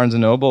works for Barnes &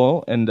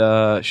 Noble,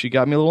 and she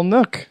got me a little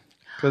nook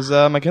because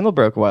my Kindle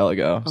broke a while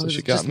ago. So It was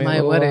she got just me a my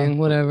little, wedding,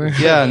 whatever.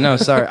 Yeah, no,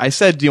 sorry. I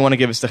said, do you want to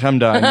give us to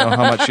Chemda? I know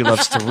how much she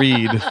loves to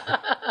read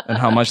and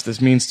how much this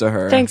means to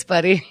her. Thanks,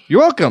 buddy. You're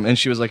welcome. And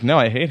she was like, no,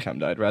 I hate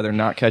Chemda. I'd rather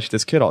not catch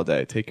this kid all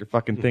day. Take your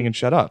fucking thing and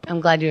shut up.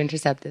 I'm glad you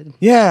intercepted.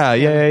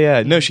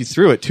 Yeah. No, she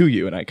threw it to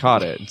you, and I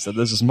caught it and said,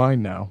 this is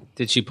mine now.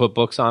 Did she put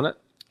books on it?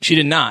 She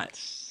did not.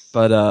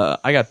 But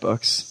I got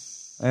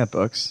books. I got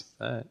books.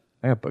 All right.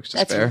 I got books to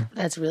spare.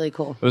 That's really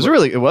cool. It was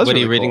really What are really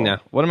you reading cool.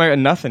 now? What am I?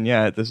 Nothing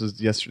yet. This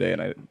was yesterday,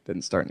 and I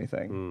didn't start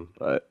anything.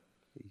 But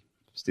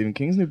Stephen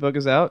King's new book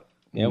is out.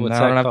 Yeah, what's now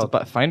that I don't have to called?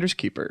 buy Finders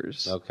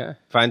Keepers. Okay.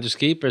 Finders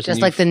Keepers. Just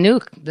and like the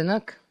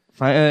nook.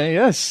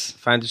 Yes,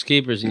 Finders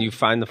Keepers, and you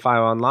find the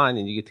file online,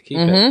 and you get to keep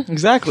it.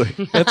 exactly.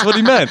 That's what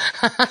he meant.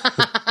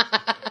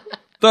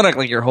 Don't act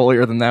like you're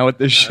holier than thou with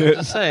this shit.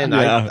 Just saying,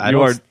 Yeah, I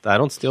you are.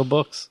 don't steal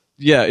books.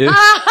 Yeah,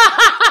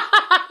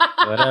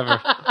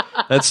 Whatever.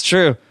 that's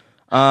true.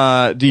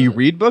 Do you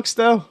read books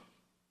though?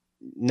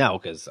 No,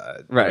 because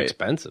they're Right.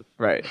 expensive.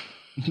 Right,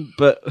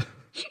 but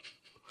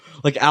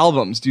like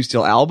albums. Do you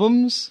steal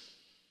albums?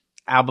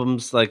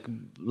 albums, like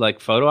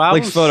photo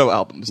albums? Like photo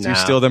albums. Do you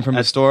steal them from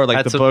the store?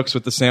 Like the books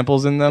with the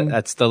samples in them?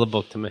 That's still a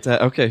book to me.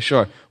 Okay,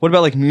 sure. What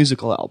about like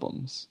musical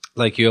albums?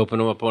 Like you open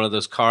up one of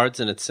those cards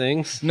and it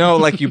sings? No,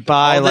 like you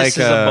buy All this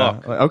is a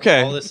book.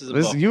 Okay. All this is a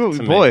book You,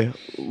 to boy,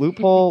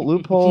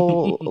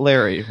 loophole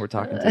Larry we're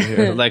talking to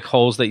here. Like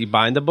holes that you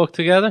bind a book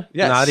together?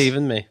 Yes. Not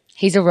even me.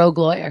 He's a rogue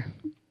lawyer.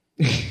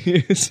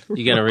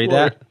 You gonna read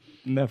that?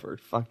 Never.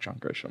 Fuck John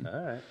Grisham.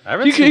 All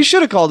right. He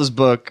should have called his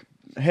book,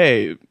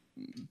 hey,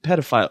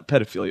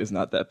 pedophilia is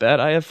not that bad.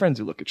 I have friends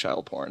who look at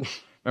child porn.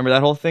 Remember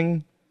that whole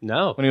thing?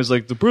 No. When he was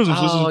like, the prison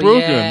system's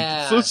broken.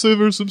 Yeah. So let's say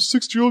there's some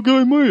 60-year-old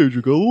guy my age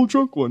who got a little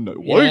drunk one night.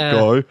 White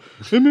guy.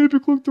 And maybe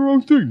clicked the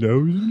wrong thing.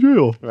 Now he's in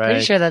jail. Right.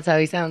 Pretty sure that's how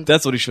he sounds.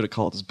 That's what he should have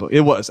called his book.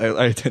 It was.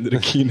 I attended a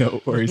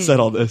keynote where he said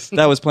all this.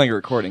 That was playing a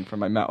recording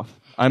from my mouth.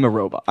 I'm a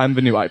robot. I'm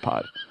the new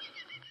iPod.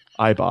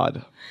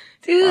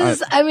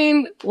 Dude, I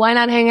mean, why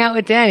not hang out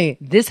with Danny?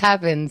 This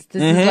happens.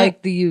 This is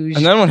like the usual.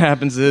 And then what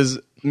happens is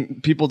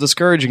people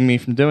discouraging me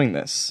from doing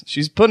this.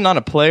 She's putting on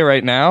a play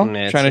right now,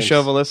 trying to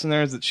show the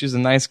listeners that she's a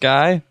nice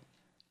guy.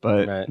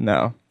 But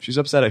no, she's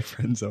upset I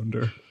friend zoned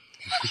her.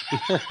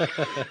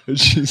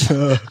 She's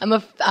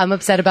I'm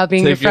upset about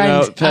being your friend.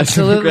 Out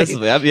Absolutely.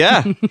 aggressively.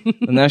 Yeah.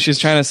 And now she's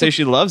trying to say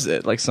she loves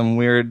it, like some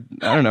weird,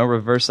 I don't know,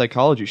 reverse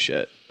psychology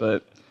shit.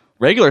 But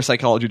regular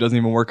psychology doesn't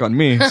even work on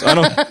me. So I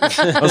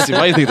don't see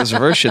why you think this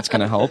reverse shit's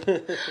going to help.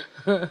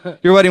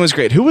 Your wedding was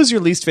great. Who was your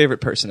least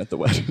favorite person at the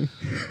wedding?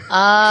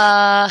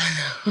 I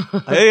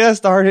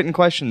asked the hard-hitting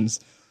questions.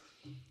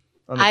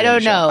 I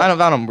don't know. I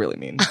don't really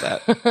mean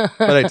that,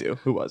 but I do.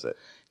 Who was it?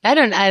 I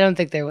don't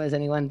think there was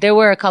anyone. There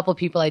were a couple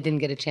people I didn't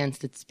get a chance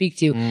to speak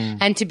to.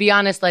 And to be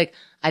honest, like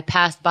I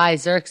passed by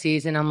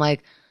Xerxes and I'm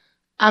like,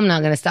 I'm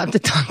not going to stop to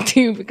talk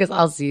to you because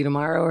I'll see you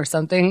tomorrow or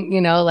something,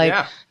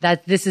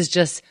 that this is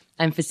just,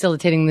 I'm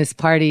facilitating this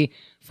party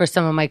for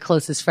some of my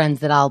closest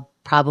friends that I'll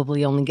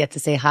probably only get to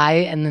say hi.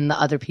 And then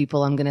the other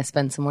people I'm going to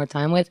spend some more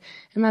time with.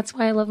 And that's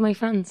why I love my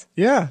friends.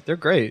 Yeah, they're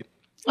great.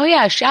 Oh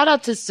yeah. Shout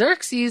out to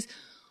Xerxes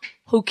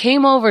who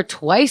came over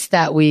twice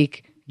that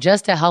week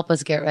just to help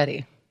us get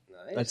ready.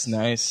 That's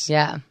nice.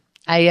 Yeah.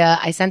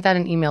 I sent out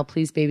an email,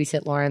 please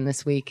babysit Lauren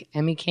this week.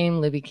 Emmy came,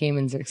 Libby came,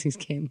 and Xerxes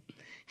came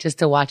just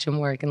to watch him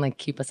work and like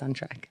keep us on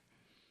track.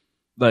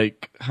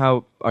 Like,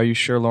 how are you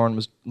sure Lauren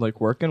was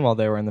like working while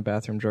they were in the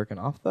bathroom jerking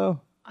off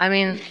though? I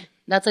mean,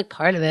 that's like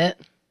part of it.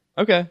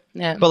 Okay.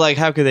 Yeah. But like,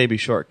 how could they be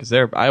short? Because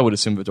I would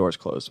assume the door's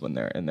closed when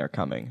they're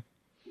coming.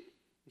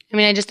 I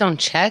mean, I just don't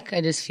check. I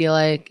just feel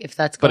like if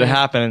that's But going it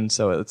happened,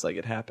 so it's like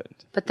it happened.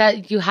 But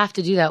that you have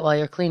to do that while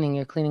you're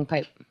cleaning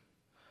pipe.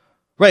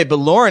 Right, but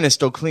Lauren is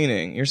still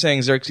cleaning. You're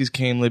saying Xerxes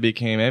came, Libby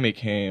came, Emmy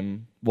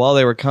came. While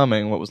they were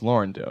coming, what was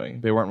Lauren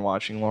doing? They weren't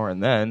watching Lauren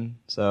then,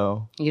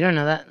 so... You don't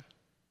know that.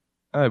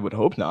 I would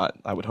hope not.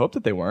 I would hope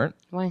that they weren't.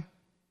 Why?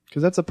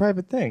 Because that's a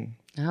private thing.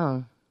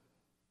 Oh.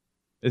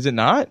 Is it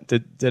not?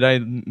 Did I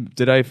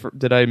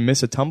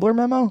miss a Tumblr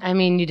memo? I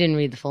mean, you didn't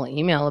read the full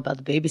email about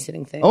the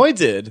babysitting thing. Oh, I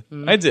did.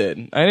 I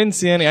did. I didn't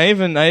see any. I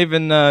even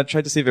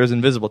tried to see if there was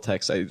invisible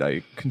text.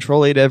 I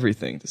Control-8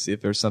 everything to see if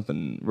there's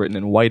something written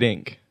in white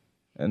ink.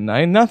 And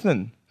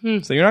nothing.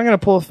 So you're not going to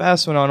pull a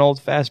fast one on old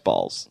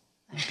fastballs.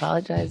 I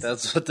apologize.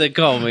 That's what they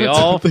call me.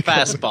 All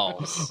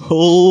fastballs.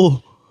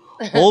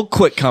 Old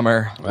quick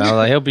comer. Well,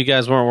 I hope you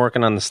guys weren't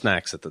working on the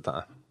snacks at the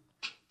time.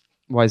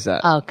 Why is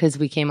that? Oh, because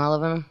we came all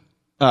over them?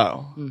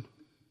 Oh.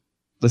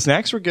 The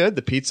snacks were good.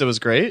 The pizza was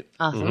great.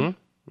 Awesome.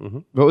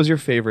 What was your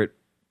favorite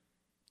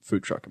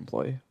food truck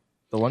employee?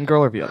 The one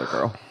girl or the other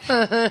girl?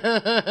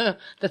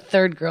 The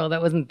third girl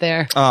that wasn't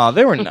there. Oh,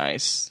 they were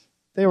nice.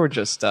 They were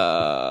just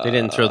They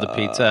didn't throw the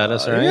pizza at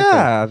us or anything?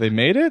 Yeah, they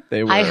made it.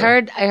 They were. I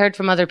heard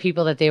from other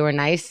people that they were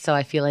nice, so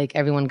I feel like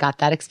everyone got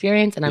that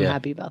experience, and I'm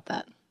happy about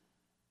that.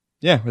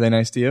 Yeah, were they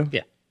nice to you?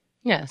 Yeah.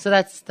 Yeah, so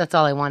that's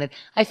all I wanted.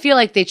 I feel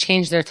like they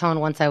changed their tone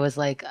once I was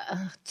like,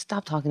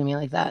 stop talking to me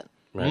like that.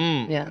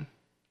 Right. Yeah.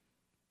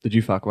 Did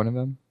you fuck one of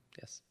them?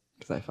 Yes.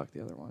 Because I fucked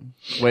the other one.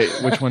 Wait,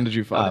 which one did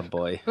you Oh, fuck?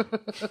 boy.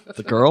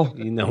 The girl?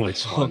 You know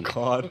which one. Oh,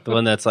 God. The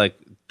one that's like,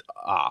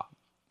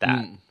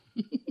 that.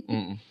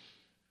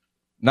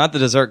 Not the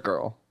dessert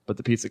girl, but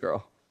the pizza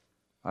girl.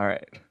 All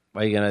right.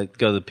 Why are you going to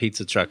go to the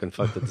pizza truck and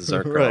fuck the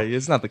dessert girl? Right,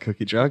 it's not the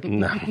cookie truck.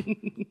 No.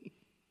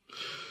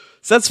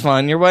 So that's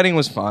fun. Your wedding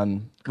was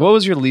fun. What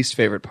was your least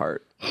favorite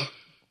part?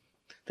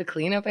 The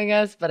cleanup, I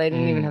guess, but I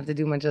didn't even have to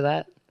do much of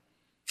that.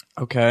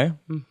 Okay.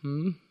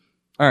 All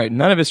right,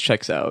 none of this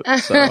checks out,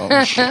 so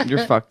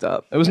you're fucked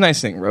up. It was nice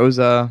seeing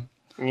Rosa.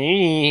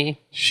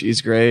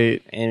 She's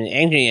great. And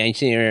actually, I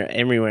see her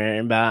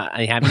everywhere, but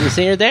I happen to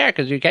see her there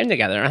because we came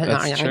together.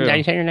 That's true. Did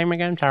I say your name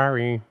again?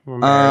 Sorry.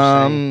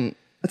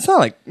 It's not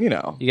like, You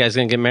guys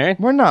gonna get married?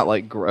 we're not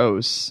like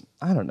gross.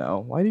 I don't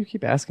know. Why do you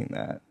keep asking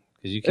that?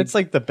 Because you, It's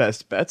like the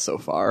best bet so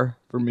far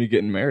for me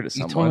getting married to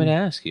someone. told me to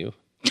ask you.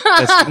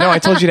 No, I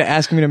told you to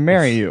ask me to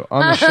marry you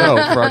on the show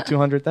for our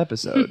 200th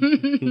episode.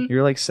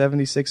 You're like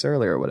 76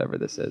 earlier or whatever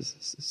this is.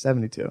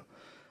 72.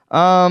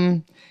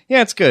 Yeah,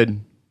 it's good.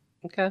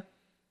 Okay.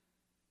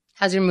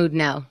 How's your mood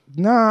now?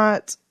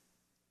 Not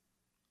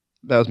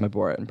That was my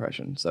Borat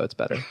impression, so it's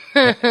better.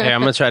 Hey,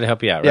 I'm going to try to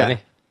help you out. Yeah.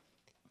 Ready?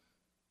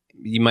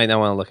 You might not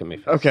want to look at me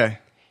first. Okay.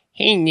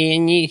 Hey,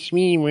 Nanny, it's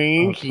me, Oh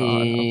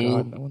Ramsey.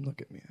 God, no one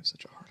look at me. I have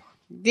such a hard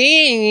on.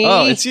 Danny.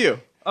 Oh, it's you.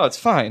 Oh, it's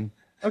fine.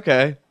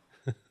 Okay.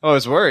 Oh, I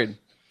was worried.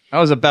 I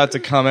was about to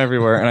come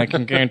everywhere, and I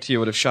can guarantee you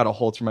would have shot a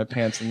hole through my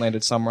pants and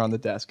landed somewhere on the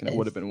desk, and it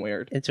would have been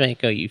weird. That's right,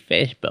 go you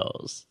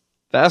fastballs.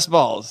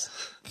 Fastballs.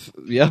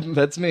 Yep,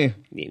 that's me.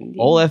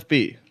 Ol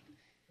FB.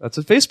 That's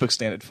what Facebook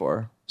standed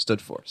for.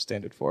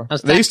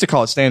 They used to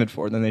call it standard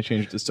for, then they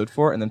changed it to stood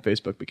for, and then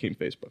Facebook became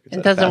Facebook.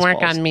 It doesn't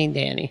work on me,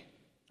 Danny.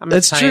 I'm a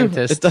That's true.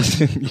 scientist. It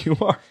doesn't. You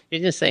are.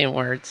 You're just saying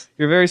words.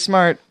 You're very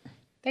smart.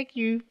 Thank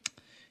you.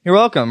 You're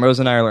welcome. Rose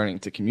and I are learning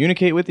to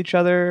communicate with each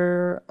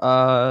other.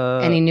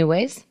 Any new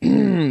ways?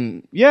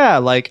 Yeah,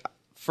 like,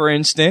 for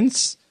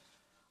instance,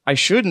 I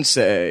shouldn't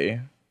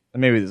say,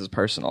 and maybe this is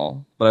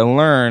personal, but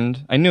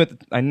I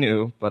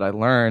knew, but I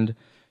learned,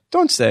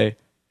 don't say,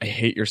 I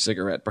hate your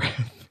cigarette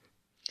breath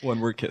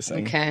when we're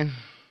kissing. Okay.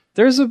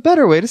 There's a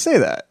better way to say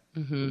that.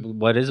 Mm-hmm.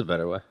 What is a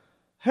better way?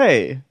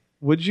 Hey,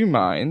 would you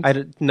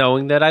mind?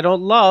 Knowing that I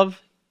don't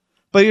love.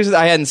 But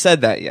I hadn't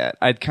said that yet.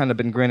 I'd kind of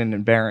been grinning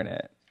and bearing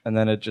it, and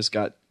then it just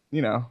got,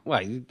 Well,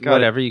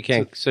 whatever, you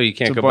can't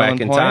go back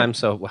in time,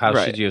 so how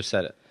should you have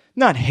said it?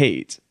 Not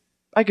hate.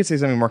 I could say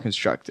something more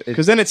constructive.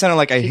 Because then it sounded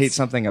like I hate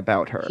something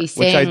about her, He's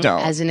which saying, I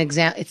don't. as an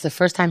example, it's the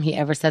first time he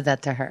ever said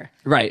that to her.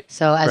 Right.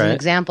 So as an Right.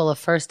 example of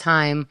first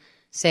time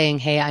saying,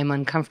 hey, I'm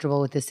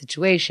uncomfortable with this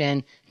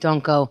situation,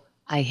 don't go,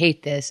 I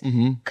hate this,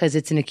 because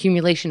it's an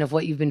accumulation of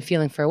what you've been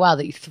feeling for a while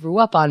that you threw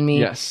up on me.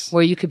 Yes.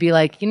 Where you could be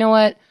like, you know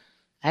what?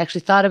 I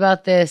actually thought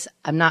about this.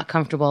 I'm not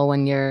comfortable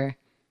when you're,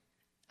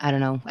 I don't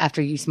know,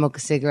 after you smoke a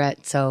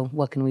cigarette. So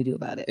what can we do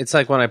about it? It's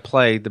like when I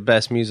play the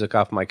best music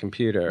off my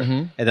computer,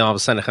 and then all of a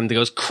sudden Hamdi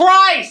goes,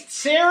 Christ,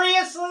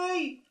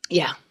 seriously?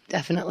 Yeah,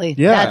 definitely.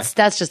 Yeah.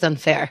 That's just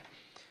unfair.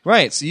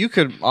 Right. So you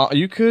could,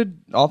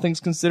 all things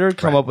considered,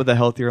 come up with a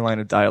healthier line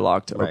of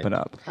dialogue to open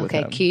up. With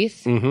Okay, him.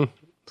 Keith,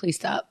 please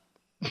stop.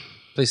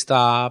 Please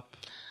stop.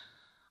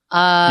 You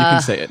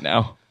can say it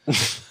now.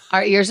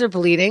 Our ears are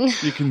bleeding.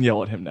 You can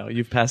yell at him now.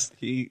 You've passed.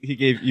 You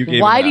gave.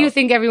 Why him do you out.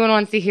 think everyone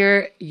wants to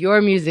hear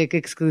your music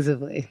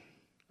exclusively?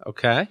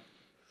 Okay.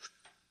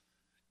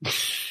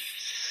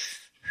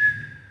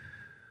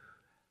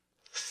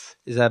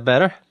 Is that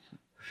better?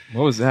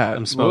 What was that? I'm What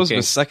was smoking.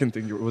 the second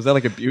thing? Was that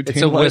like a butane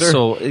It's a lighter?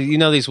 whistle. You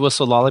know these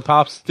whistle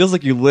lollipops? Feels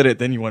like you lit it,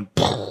 then you went.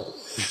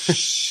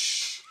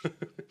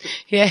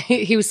 Yeah,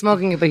 he was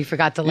smoking it, but he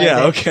forgot to light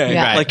Yeah. it. Okay.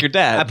 Yeah. Like your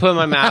dad. I put it in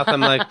my mouth. I'm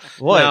like,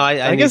 What? No,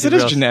 I need guess the it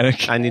is real-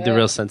 genetic. I need the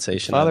real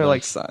sensation. Father of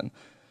like son.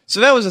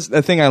 So that was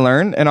a thing I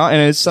learned, and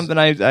it's something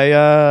I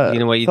You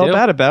know what you felt do?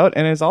 bad about,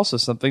 and it's also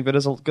something that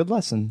is a good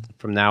lesson.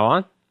 From now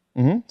on,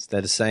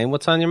 instead of saying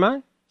what's on your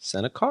mind,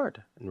 send a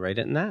card and write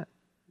it in that.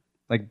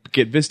 Like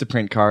get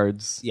Vistaprint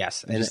cards.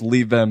 Yes, And just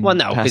leave them. Well,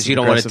 no, because you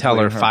don't want to tell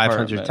her passive-aggressively in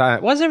 500 apartment.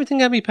 times. Why is everything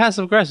got to be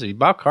passive aggressive? You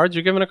bought cards,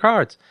 you're giving her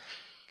cards.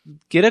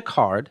 Get a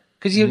card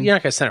because you're not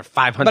going to send her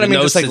 500 But I mean,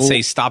 notes just like that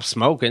say stop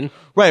smoking.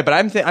 Right, but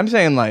I'm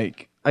saying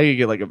like I could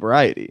get like a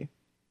variety.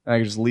 And I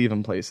could just leave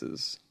them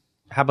places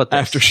How about this?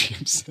 after she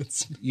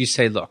upsets me. You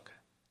say, look,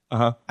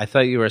 Uh-huh. I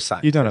thought you were a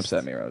scientist. You don't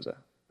upset me, Rosa.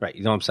 Right,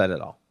 you don't upset at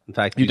all. In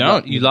fact, You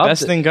don't. You love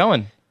best thing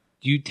going.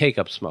 You take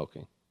up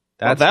smoking.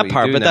 Well, That's that what you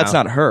part, do but that's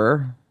now. not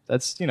her.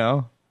 That's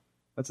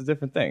that's a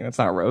different thing. That's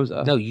not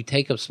Rosa. No, you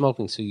take up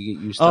smoking so you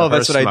get used to Oh, her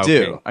that's what I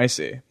do. smoking. I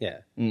see. Yeah.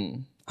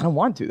 I don't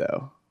want to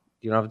though.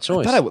 You don't have a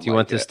choice. I thought I would Do you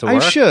want like this it. to work?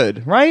 I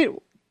should, right?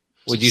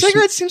 Would you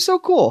Cigarettes seem so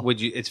cool. Would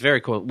you? It's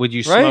very cool. Would you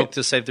Right? smoke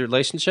to save the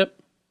relationship?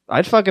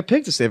 I'd fuck a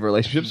pig to save a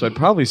relationship, so I'd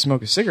probably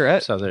smoke a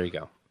cigarette. So there you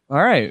go.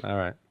 All right. All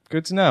right.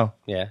 Good to know.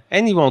 Yeah,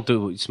 and you won't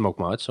smoke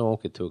much, so it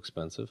won't get too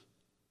expensive.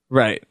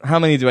 Right. How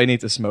many do I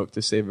need to smoke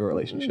to save a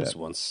relationship? Just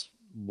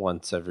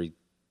once every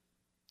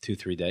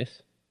 2-3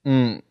 days.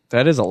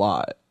 That is a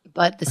lot.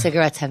 But the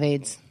cigarettes have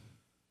AIDS.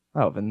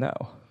 Oh, then no.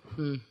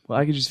 Well,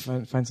 I could just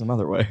find some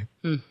other way.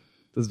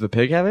 Does the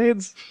pig have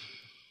AIDS?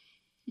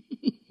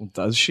 Well,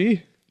 does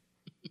she?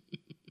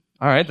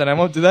 All right, then I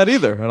won't do that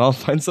either, and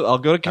I'll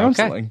go to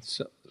counseling. Okay.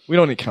 So We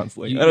don't need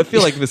counseling. I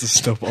feel like this is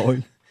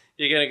snowballing.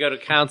 you're gonna go to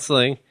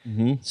counseling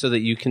so that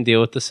you can deal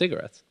with the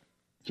cigarettes.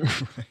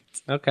 Right.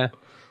 Okay.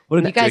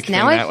 What a You guys, dick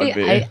now thing I that would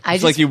feel- be. I It's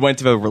just- like you went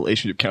to a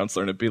relationship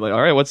counselor and it'd be like,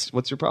 all right, what's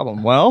your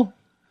problem? Well,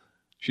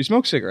 she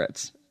smokes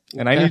cigarettes,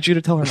 and I need you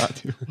to tell her not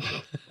to.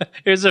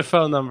 Here's her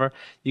phone number.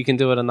 You can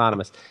do it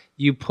anonymous.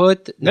 You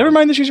put Never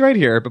mind that she's right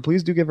here, but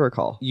please do give her a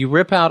call. You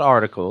rip out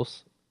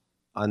articles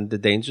on the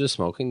dangers of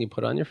smoking. You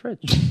put it on your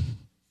fridge.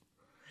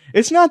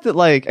 It's not that,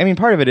 like, I mean,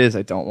 part of it is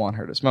I don't want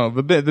her to smoke.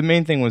 But the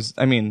main thing was,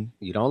 I mean,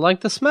 You don't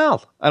like the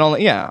smell. I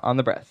don't, on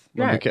the breath,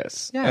 when we Right.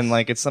 kiss. Yes. And,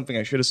 like, it's something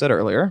I should have said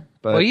earlier,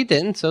 but Well, you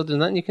didn't, so there's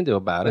nothing you can do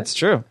about it. it's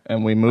true.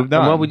 And we moved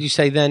on. And what would you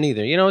say then?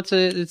 Either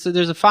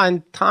there's a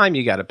fine time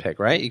you got to pick,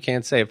 right? You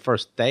can't say a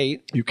first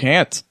date. You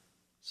can't.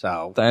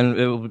 So Then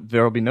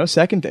there will be no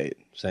second date.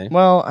 see,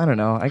 Well, I don't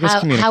know. I guess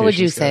communication. How would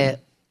you say it?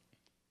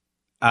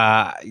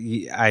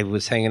 I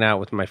was hanging out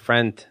with my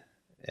friend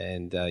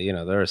And,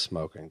 they're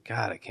smoking.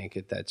 God, I can't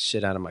get that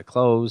shit out of my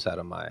clothes, out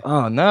of my...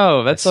 Oh,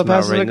 no. That's so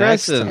smell right passive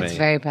next to aggressive. me. It's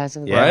very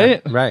passive Yeah,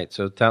 aggressive. Right?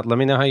 So let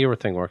me know how your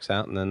thing works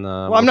out, and then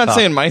Well, I'm not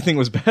saying my thing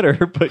was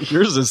better, but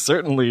yours is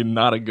certainly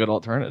not a good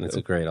alternative. It's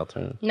a great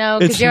alternative. No,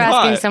 because It's you're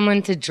asking not.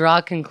 someone to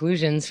draw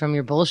conclusions from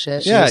your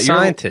bullshit. Yeah, She's a you're-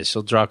 scientist.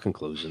 She'll draw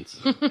conclusions.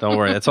 Don't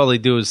worry. That's all they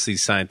do is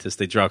these scientists.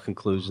 They draw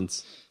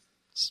conclusions.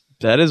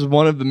 That is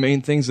one of the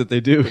main things that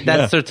they do.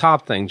 That's their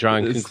top thing,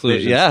 drawing It's-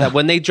 conclusions. yeah. That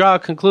when they draw a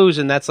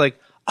conclusion, that's like,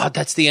 oh,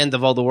 that's the end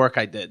of all the work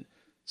I did.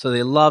 So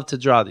they love to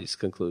draw these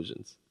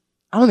conclusions.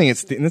 I don't think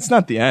it's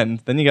not the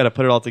end. Then you got to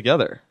put it all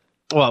together.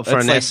 Well, for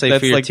That's an like, essay that's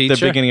for your like teacher?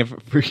 the beginning of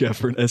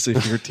for an essay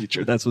for your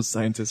teacher. That's what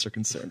scientists are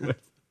concerned with.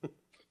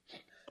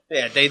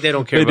 Yeah, they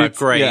don't care They do- about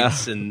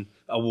grades and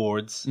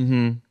awards.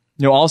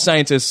 All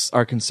scientists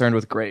are concerned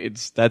with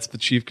grades. That's the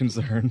chief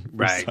concern for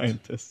Right.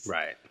 scientists.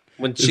 Right.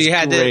 When It's she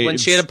had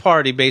grades. a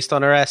party based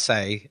on her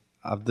essay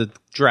of the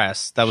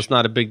dress, that was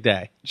not a big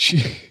day.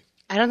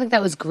 I don't think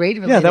that was grade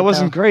related. Yeah, that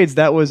wasn't though. grades.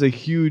 That was a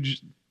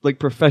huge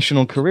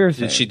professional career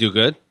thing. Did she do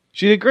good?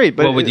 She did great,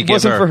 but What would you it give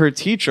wasn't her? for her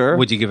teacher.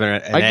 Would you give her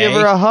an I give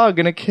her a hug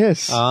and a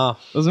kiss. Oh.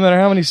 Doesn't matter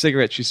how many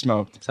cigarettes she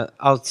smoked.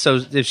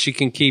 So if she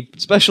can keep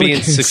Special being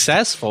occasions.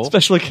 successful,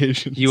 Special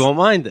occasions. you won't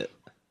mind it.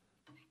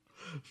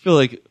 feel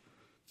like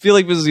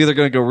this is either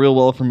going to go real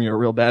well for me or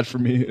real bad for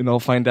me, and I'll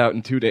find out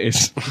in 2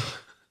 days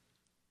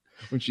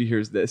when she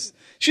hears this.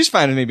 She's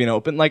fine with me being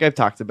open, like I've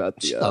talked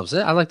about. She loves it.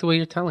 I like the way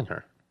you're telling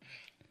her.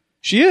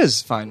 She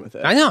is fine with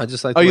it. I know. I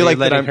just like Oh, the way you you're like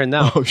that letting I'm- her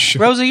know. Oh,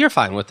 sure. Rosa, you're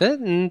fine with it.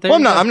 And there Well,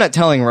 you go. I'm not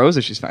telling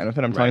Rosa she's fine with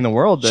it. I'm telling the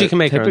world that She can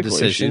make her own typically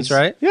decisions, she's-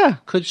 right? Yeah,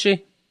 Could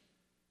she?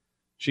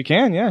 she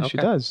can. Yeah, she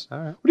Okay. does. All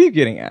right. What are you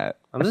getting at?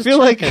 I'm I just feel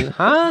checking. like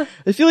Huh?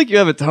 I feel like you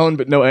have a tone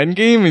but no end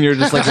game, and you're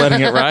just like letting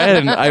it ride.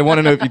 And I want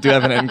to know if you do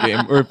have an end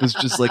game, or if it's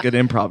just like an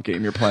improv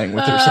game you're playing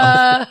with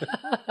yourself.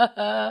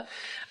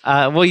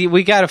 Well,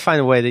 we got to find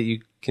a way that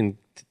you can.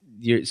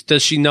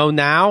 Does she know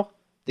now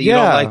that you Yeah,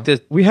 don't like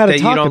the? we had to that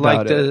talk you don't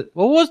about like it.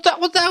 Well,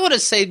 that would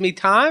have saved me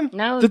time.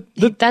 No,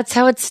 The- that's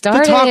how it The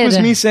started. talk was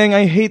me saying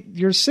I hate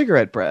your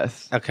cigarette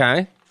breath,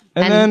 Okay.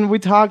 and then we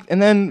talked,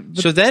 and then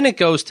So then it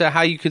goes to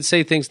how you could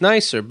say things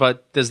nicer,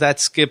 but does that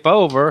skip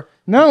over?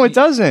 no, it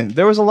doesn't.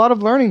 There was a lot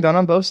of learning done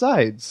on both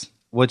sides.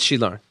 What'd she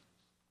learn?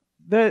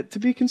 That to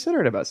be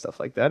considerate about stuff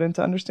like that and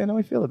to understand how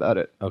I feel about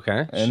it.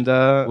 Okay. And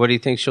What do you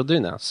think she'll do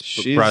now?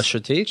 Brush her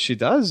teeth? She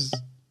does.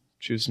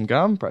 Chew some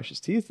gum, brush his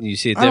teeth. You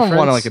see a I don't want to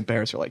difference? like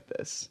embarrass her like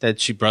this.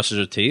 That she brushes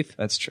her teeth?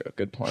 That's true.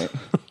 Good point.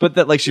 But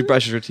that like she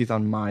brushes her teeth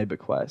on my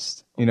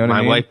bequest. You know what I My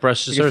mean? wife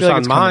brushes Like, I hers feel like on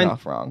it's coming mine.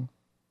 off wrong.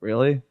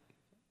 Really?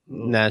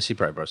 Nah, she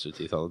probably brushes her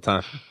teeth all the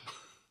time.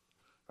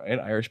 Right?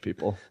 Irish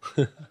people.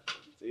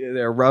 Yeah,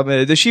 they're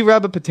rubbing. Does she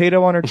rub a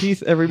potato on her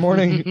teeth every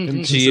morning?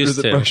 And She used considers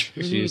it to.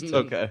 brushing? She used to.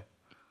 Okay.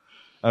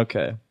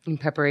 Okay. in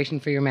preparation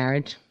for your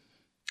marriage.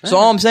 So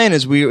all I'm saying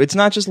is it's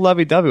not just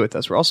lovey-dovey with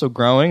us. We're also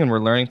growing and we're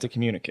learning to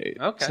communicate.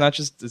 Okay.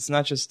 It's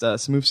not just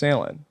smooth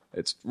sailing.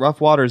 It's rough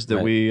waters that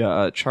Right. we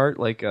chart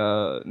like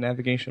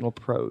navigational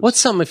pros. What's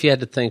something if you had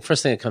to think,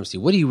 first thing that comes to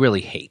you, what do you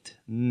really hate?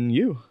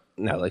 You?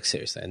 No, like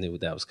seriously, I knew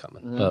that was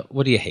coming. But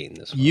what do you hate in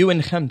this world? You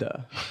and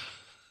Chemda.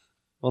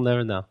 We'll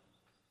never know.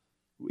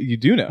 You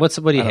do know. What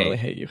do you I don't hate? really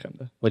hate you,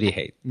 Chemda. What do you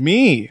hate?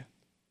 Me.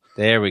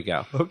 There we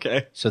go.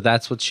 Okay. So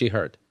that's what she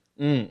heard.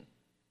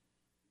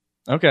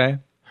 Okay.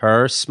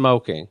 Her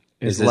smoking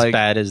It's is like- as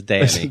bad as As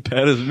Danny.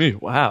 bad as me.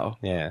 Wow.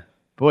 Yeah,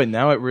 Boy,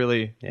 now it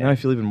really. Yeah. Now I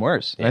feel even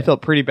worse. Yeah. I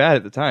felt pretty bad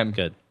at the time.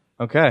 good.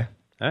 Okay.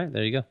 All right,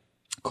 there you go.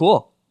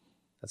 Cool.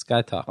 That's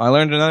guy talk. I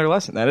learned another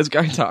lesson. That is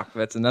Guy Talk.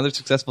 That's another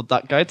successful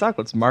Guy Talk.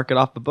 Let's mark it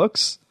off the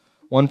books.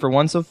 1 for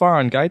 1 so far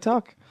on Guy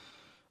Talk.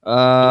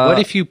 What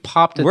if you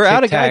popped a we're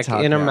out of Tic Guy Tac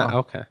Talk in her now. mouth?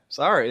 Okay.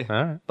 Sorry.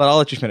 All right. But I'll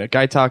let you finish.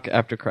 Guy Talk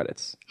after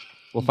credits.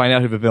 We'll find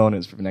out who the villain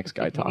is for the next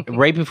Guy Talk.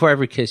 Right before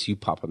every kiss, you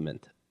pop a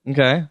mint.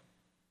 Okay.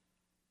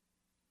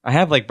 I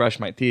have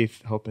brushed my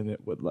teeth, hoping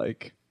it would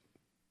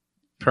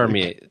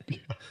Permeate.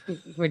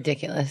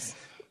 Ridiculous.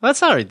 That's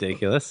not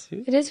ridiculous.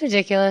 It is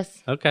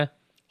ridiculous. Okay.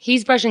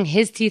 He's brushing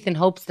his teeth in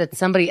hopes that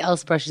somebody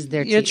else brushes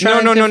their You're teeth.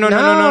 trying No.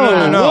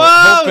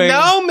 Whoa, Hoping-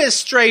 no, Miss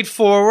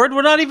Straightforward.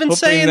 We're not even Hoping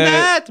saying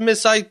that- that.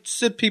 Miss, I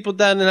sit people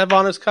down and have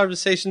honest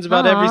conversations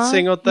about every Aw,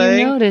 single thing.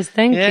 You noticed.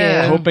 Thank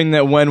Yeah. you. Hoping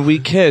that when we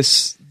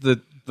kiss,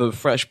 the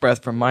fresh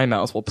breath from my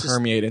mouth will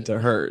permeate into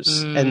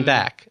hers And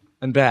back.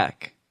 and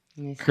back,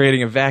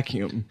 creating a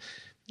vacuum.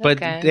 But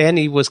Okay.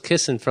 Danny was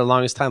kissing for the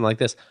longest time like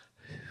this.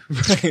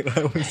 Right.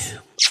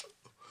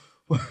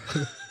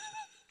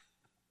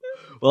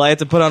 Well, I had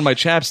to put on my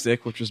chapstick,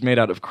 which was made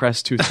out of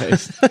Crest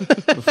toothpaste,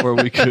 before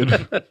we could.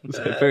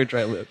 Very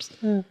dry lips.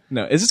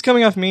 No, is this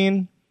coming off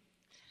mean?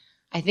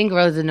 I think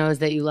Rosa knows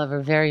that you love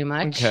her very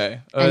much. Okay.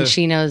 And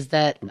she knows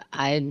that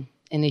I,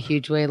 in a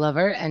huge way, love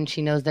her. And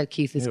she knows that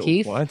Keith is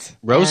Keith. What?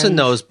 Rosa And-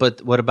 knows,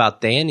 but what about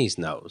Danny's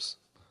nose?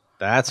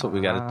 That's what we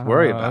got to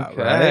worry about,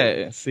 right?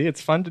 Okay. See, it's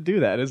fun to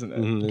do that, isn't it?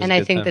 It's And a I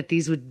good think time. that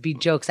these would be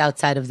jokes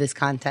outside of this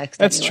context.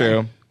 That's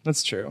anyway. true.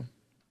 That's true.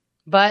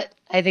 But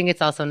I think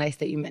it's also nice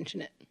that you mention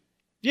it.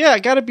 Yeah, I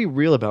got to be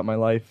real about my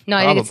life. No,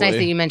 I think it's nice probably.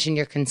 that you mention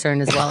your concern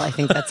as well. I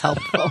think that's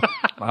helpful.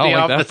 I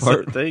don't like that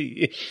part.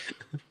 Thing.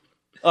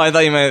 Oh, I thought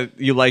you meant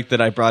you liked that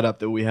I brought up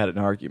that we had an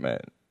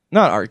argument.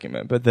 Not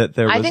argument, but that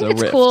there was a rift. I think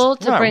it's cool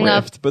to bring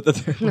up. But that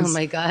there was Oh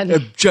my god! a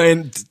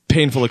giant,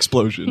 painful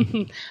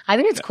explosion. I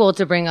think it's cool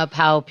to bring up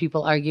how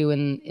people argue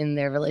in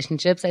their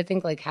relationships. I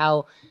think like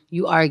how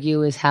you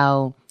argue is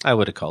how I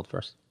would have called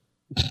first.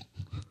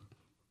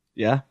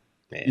 Yeah,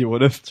 Man, you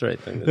would have. That's the right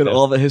thing to In do.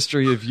 all the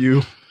history of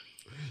you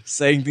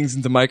saying things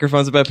into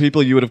microphones about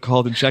people, you would have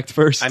called and checked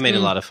first. I made a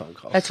lot of phone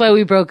calls. That's why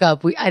we broke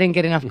up. I didn't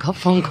get enough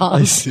phone I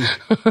calls. see.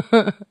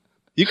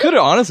 You could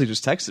have honestly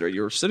just texted her.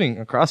 You were sitting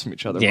across from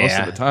each other most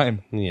of the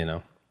time. You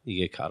know, you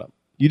get caught up.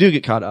 You do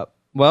get caught up.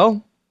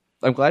 Well,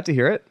 I'm glad to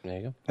hear it. There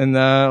you And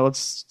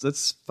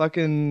let's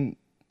fucking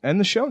end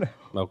the show now.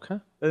 go. Okay.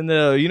 And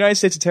the United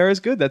States of Terror is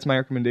good. That's my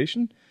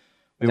recommendation.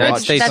 We United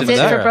watched States That's of it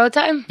Terror. for bro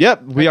time.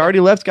 Yep, we already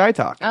left Guy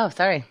Talk. Oh,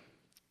 sorry.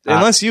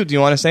 Unless do you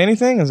want to say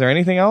anything? Is there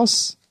anything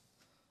else?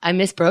 I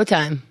miss bro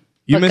time.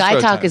 You But miss guy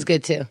bro talk time. is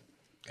good too.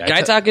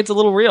 Guy Talk gets a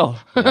little real.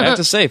 I have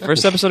to say,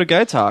 first episode of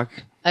Guy Talk,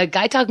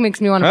 Guy talk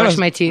makes me want to brush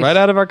my teeth. right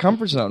out of our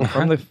comfort zone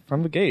from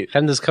the gate.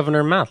 Having this covering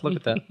her mouth. Look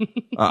at that.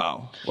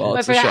 Oh, well, I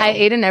it's a forgot show. I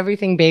ate an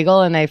everything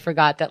bagel and I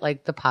forgot that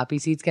like the poppy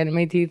seeds get in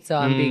my teeth, so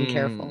I'm being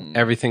careful.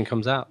 Everything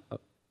comes out.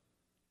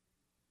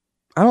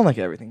 I don't like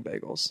everything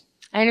bagels.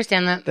 I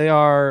understand that. They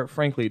are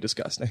frankly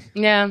disgusting.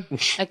 Yeah,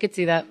 I could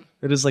see that.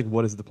 It is like,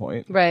 what is the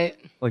point? Right.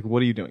 Like,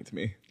 what are you doing to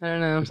me? I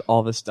don't know. There's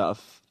all this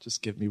stuff.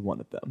 Just give me one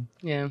of them.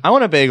 Yeah. I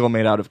want a bagel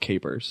made out of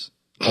capers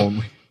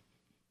only.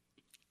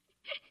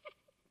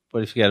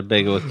 But if you got a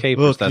bagel with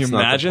capers, Ugh, can that's you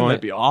not imagine? the That'd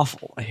point. be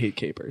awful. I hate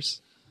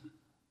capers.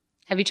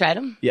 Have you tried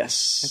them?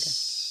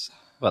 Yes.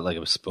 What, like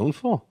a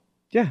spoonful?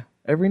 Yeah,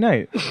 every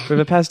night for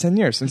the past 10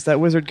 years since that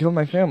wizard killed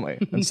my family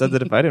and said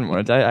that if I didn't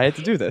want to die, I had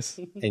to do this.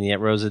 And yet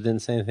Rosa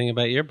didn't say anything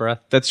about your breath.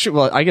 That's true.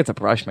 Well, I get to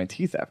brush my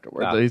teeth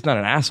afterward. Ah. But he's not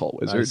an asshole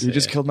wizard. see. He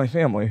just killed my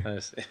family. I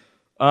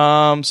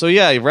see. So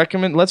yeah,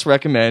 let's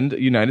recommend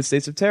United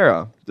States of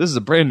Terror. This is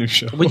a brand new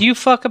show. Would you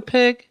fuck a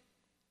pig?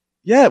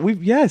 Yeah,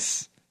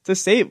 yes. To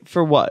say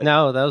for what?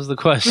 No, that was the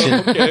question.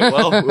 Okay,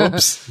 well,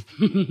 oops.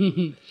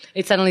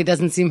 It suddenly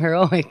doesn't seem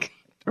heroic.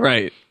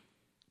 Right.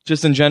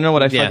 Just in general,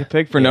 would I Yeah. fuck a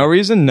pig for no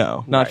reason?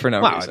 No, not for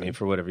no Well, reason. I mean,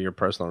 for whatever your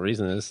personal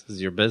reason is, this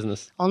is your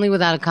business. Only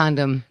without a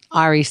condom,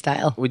 Ari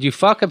style. Would you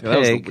fuck a That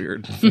was a pig?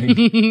 weird thing.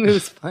 It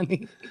was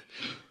funny.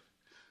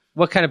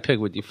 What kind of pig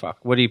would you fuck?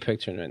 What are you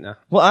picturing right now?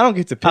 Well, I don't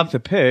get to pick the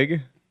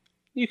pig.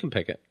 You can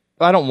pick it.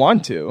 I don't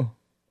want to.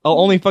 I'll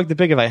only fuck the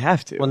pig if I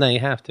have to. Well, now you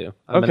have to.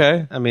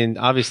 Okay. I mean,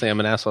 obviously, I'm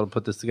an asshole to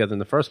put this together in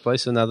the first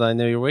place. So now that I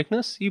know your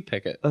weakness, you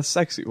pick it. A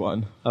sexy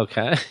one.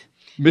 Okay.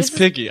 Miss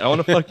Piggy. I want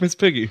to fuck Miss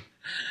Piggy.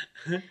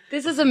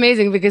 This is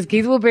amazing because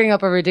Keith will bring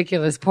up a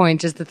ridiculous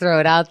point just to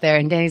throw it out there.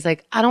 And Danny's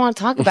like, I don't want to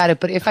talk about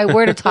it, but if I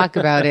were to talk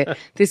about it,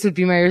 this would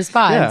be my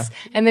response.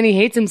 Yeah. And then he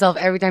hates himself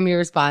every time he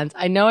responds.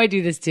 I know I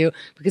do this too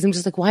because I'm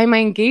just like, why am I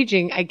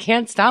engaging? I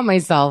can't stop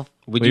myself.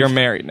 Would Well, you're you?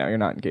 married now. You're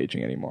not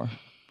engaging anymore.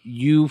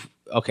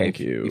 Okay. Thank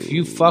you. If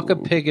you fuck a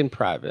pig in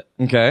private,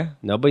 Okay.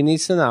 nobody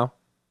needs to know.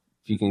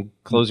 If you can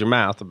close your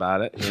mouth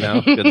about it,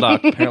 good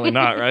luck. Apparently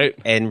not, right?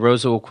 And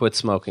Rosa will quit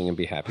smoking and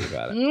be happy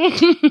about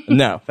it.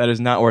 No, that is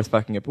not worth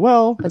fucking up.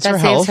 Well, But it's that her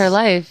saves health. her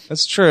life.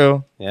 That's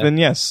true. Yeah. Then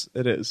yes,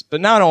 it is.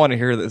 But now I don't want to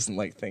hear this and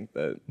like think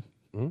that.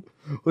 What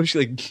if she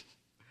like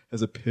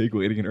has a pig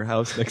waiting in her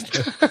house next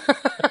to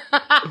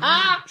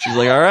her? She's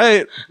like, all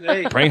right,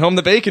 bring home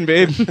the bacon,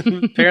 babe.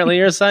 Apparently,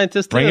 you're a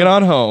scientist. Bring too. it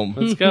on home.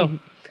 Let's go.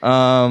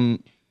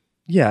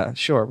 Yeah,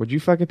 sure. Would you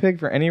fuck a pig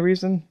for any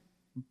reason?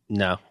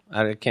 No,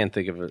 I can't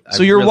think of it.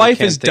 So your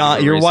wife is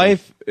your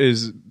wife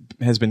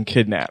has been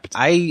kidnapped.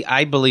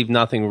 I believe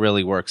nothing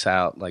really works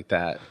out like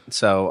that.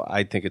 So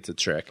I think it's a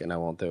trick, and I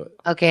won't do it.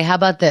 Okay, how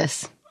about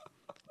this?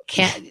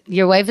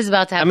 Your wife is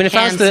about to have if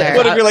I was cancer. to-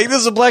 What if you're like,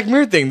 this is a Black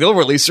Mirror thing? They'll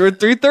release her at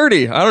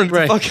 3:30. I don't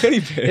Right. fuck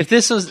any pig. If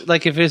this was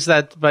like if it's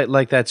that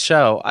like that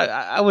show,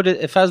 I would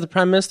if I was the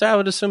prime minister, I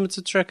would assume it's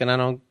a trick, and I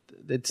don't.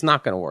 It's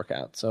not going to work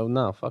out. So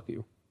no, fuck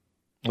you.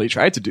 Well, he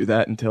tried to do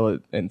that until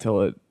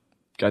it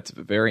got to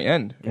the very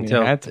end. And he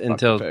had to fuck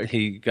Until the pig.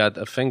 he got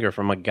a finger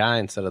from a guy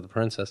instead of the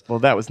princess. Well,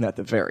 that was not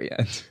the very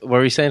end. What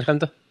were you saying,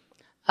 Khanda?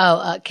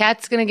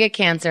 Kat's going to get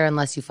cancer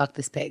unless you fuck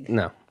this pig.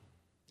 No,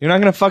 You're not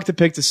going to fuck the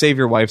pig to save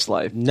your wife's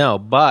life. no,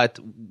 but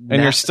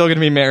And you're still going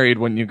to be married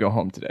when you go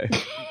home today.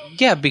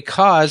 yeah,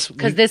 because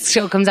Because this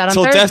show comes out on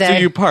Till Thursday. death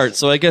do you part.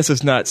 So I guess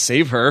it's not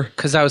save her.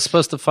 I was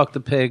supposed to fuck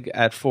the pig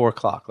at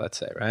 4:00, let's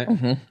say, right?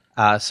 Mm-hmm.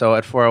 So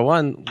at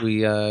 4:01, we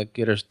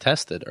get her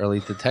tested.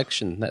 Early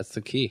detection. That's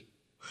the key.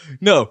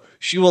 No,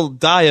 she will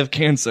die of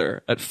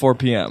cancer at 4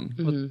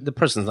 p.m. The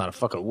person's not a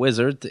fucking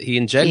wizard. He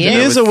injected He He her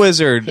is with- a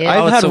wizard. Yeah.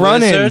 I've Oh, it's had a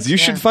run-ins. wizard? You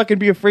should fucking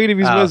be afraid of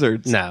these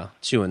wizards. No,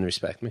 she wouldn't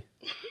respect me.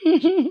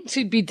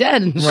 She'd be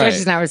dead. I'm sure Right.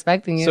 she's not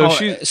respecting you.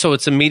 So So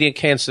it's immediate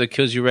cancer that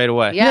kills you right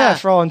away. Yeah. Yeah,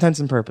 for all intents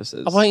and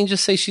purposes. Why don't you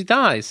just say she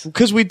dies?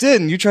 Because we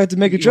did, and you tried to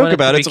make a You joke want it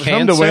to about be it, so Hamda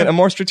cancer? went a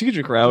more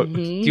strategic route.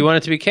 Do you want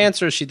it to be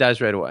cancer or she dies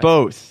right away?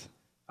 Both.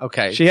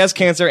 Okay. She has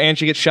cancer, and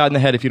she gets shot in the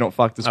head if you don't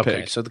fuck this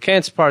Okay, pig. so the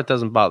cancer part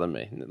doesn't bother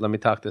me. Let me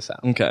talk this out.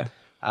 Okay.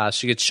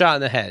 She gets shot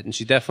in the head, and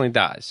she definitely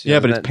dies. Yeah,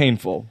 but it's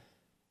painful.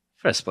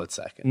 For a split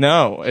second.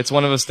 No, it's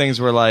one of those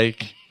things where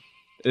like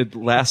it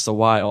lasts a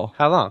while.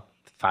 How long?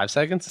 5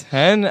 seconds?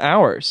 10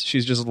 hours.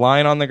 She's just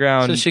lying on the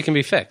ground. So she can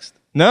be fixed.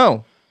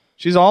 No,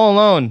 she's all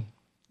alone.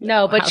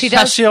 No, but she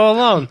How's does. she all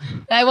alone?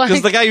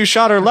 Because the guy who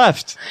shot her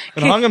left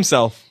and hung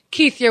himself.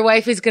 Keith, your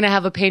wife is going to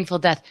have a painful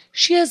death.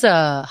 She has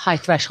a high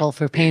threshold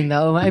for pain,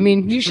 though. I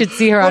mean, you should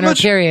see her on her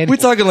period. We're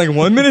talking like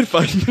 1 minute,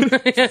 5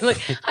 minutes.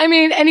 Like, I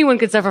mean, anyone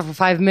could suffer for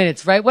 5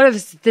 minutes, right? What are the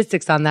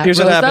statistics on that? Here's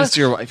what Rosa? happens to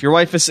your wife. Your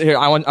wife is here.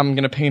 I'm going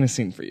to paint a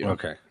scene for you.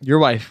 Okay. Your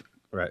wife.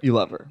 Right. You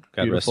love her.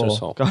 God rest her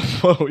soul. God,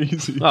 whoa,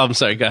 easy. Oh, I'm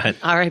sorry. Go ahead.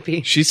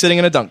 R.I.P. She's sitting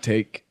in a dunk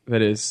tank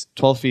that is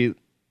 12 feet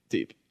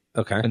deep.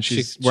 Okay. And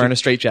she's wearing a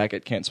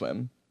straitjacket, can't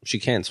swim. She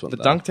can swim. The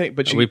though. dunk tank,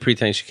 but Are we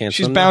pretending she can't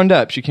she's swim? bound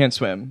up. She can't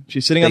swim.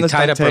 She's sitting on They this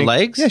tied dunk up her tank.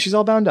 legs? Yeah, she's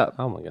all bound up.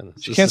 Oh my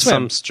goodness. She can't swim.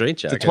 Some straight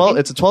jacket.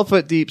 It's a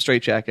 12-foot deep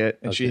straitjacket,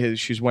 and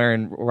she's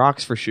wearing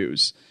rocks for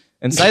shoes.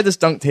 Inside this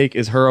dunk tank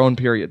is her own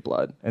period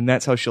blood, and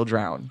that's how she'll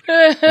drown.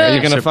 Are you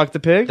going to fuck the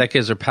pig? That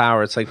gives her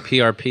power. It's like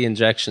PRP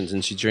injections,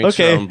 and she drinks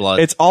her own blood.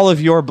 It's all of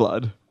your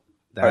blood.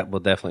 That will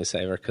definitely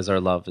save her because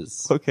our love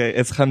is. Okay,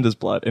 it's Chemda's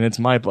blood, and it's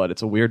my blood.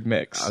 It's a weird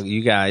mix.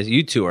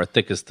 You two are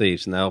thick as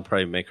thieves, and that'll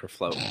probably make her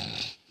float.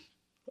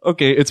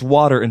 Okay, it's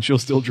water, and she'll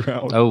still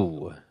drown.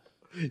 Oh.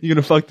 You going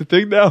to fuck the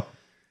pig now?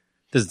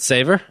 Does it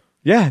save her?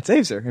 Yeah, it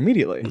saves her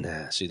immediately.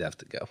 Nah, she'd have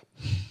to go.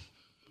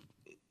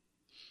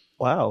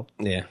 Wow.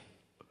 Yeah.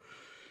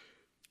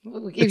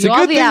 We give It's you a all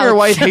good the thing outs. your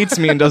wife hates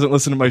me and doesn't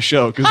listen to my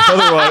show, because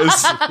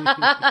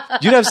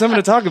otherwise you'd have something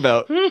to talk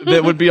about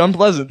that would be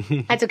unpleasant.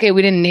 That's okay.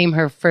 We didn't name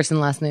her first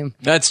and last name.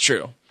 That's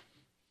true.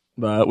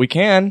 But we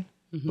can.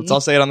 Let's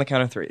all say it on the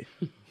count of 3.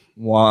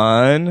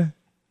 1,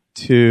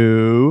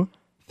 2,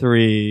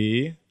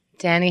 3.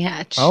 Danny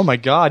Hatch. Oh my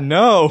God,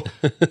 no.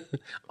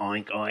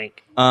 Oink,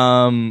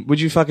 oink. Would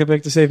you fuck a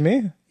pig to save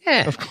me?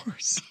 Yeah. Of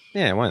course.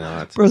 Yeah, why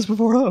not? Bros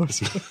before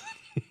hoes.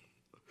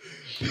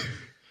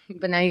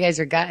 But now you guys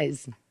are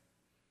guys.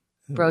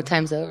 Bro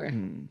time's over.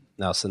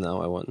 No, so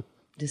no, I wouldn't.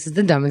 This is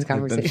the dumbest Been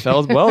conversation.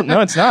 felled. Well,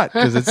 no, it's not,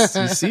 because it's,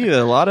 you see,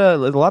 a lot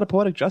of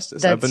poetic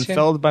justice. I've That's been true.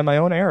 felled by my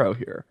own arrow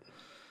here.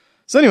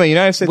 So anyway,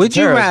 United States Would of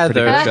you Terror is a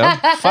pretty rather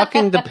good show.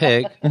 fucking the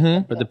pig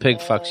or the pig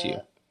fucks you?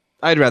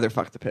 I'd rather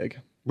fuck the pig.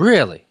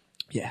 Really?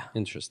 Yeah,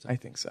 Interesting. I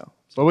think so.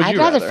 What would I'd you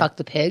rather fuck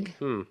the pig.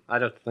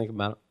 I'd have to think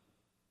about it.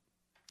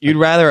 You'd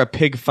rather a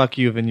pig fuck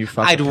you than you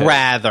fuck I'd a pig.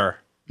 rather.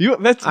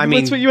 That's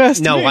what you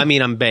asked No, me. I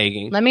mean I'm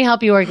begging. Let me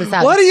help you work this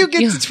out. Why do you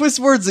get to twist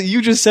words that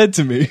you just said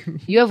to me?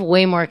 You have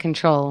way more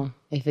control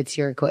if it's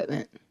your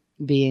equipment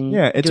being.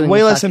 Yeah, it's doing way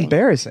the less fucking.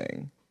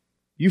 embarrassing.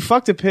 You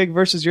fucked a pig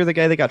versus you're the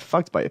guy that got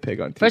fucked by a pig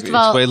on TV. First of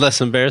all, Way less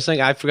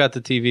embarrassing. I forgot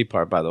the TV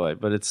part, by the way,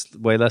 but it's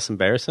way less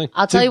embarrassing.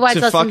 I'll tell you why it's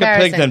to less fuck a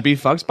embarrassing. pig than be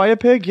fucked by a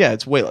pig? Yeah,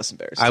 it's way less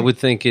embarrassing. I would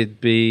think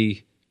it'd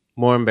be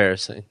more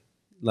embarrassing.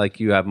 Like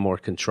you have more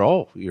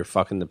control. You're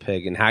fucking the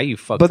pig, and how you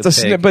fuck but the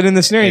pig. but in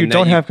the scenario, you and that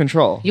don't have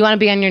control. You want to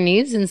be on your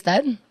knees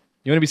instead?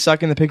 You want to be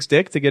sucking the pig's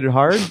dick to get it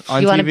hard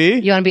on You want TV?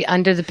 to? You want to be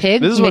under the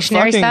pig, This is what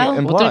missionary fucking style?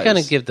 implies. Well, they're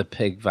gonna give the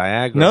pig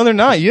Viagra. No, they're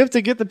not. You have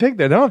to get the pig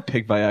there. They don't have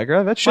pig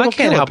Viagra. That shit Well, I will can't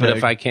kill a help it pig.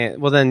 if I can't.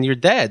 Well, then you're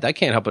dead. I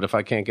can't help it if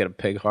I can't get a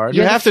pig hard.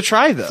 You have to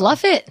try though.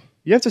 Fluff it.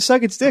 You have to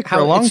suck its dick for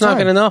How, a long it's time. not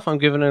going to know if I'm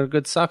giving it a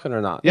good sucking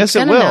or not. Yes, it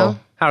gonna will. know.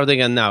 How are they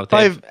going to know?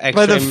 They have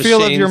By the X-ray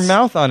feel of your machines?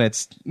 mouth on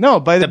it.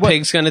 No, by The what-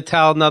 pig's going to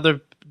tell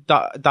another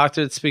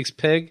doctor that speaks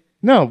pig.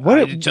 No, what?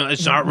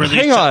 It's not really.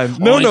 Hang on.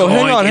 No, Oink, no,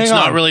 hang oink. on, hang It's on.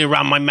 not really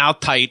around my mouth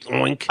tight.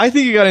 Oink. I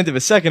think you got into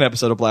the second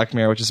episode of Black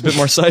Mirror, which is a bit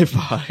more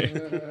sci-fi.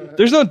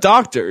 There's no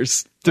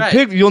doctors. The Right.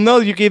 pig, you'll know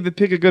you gave the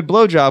pig a good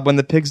blowjob when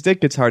the pig's dick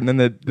gets hard, and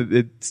then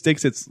it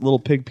sticks its little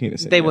pig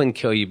penis in They you. wouldn't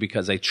kill you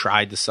because they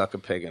tried to suck a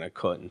pig and it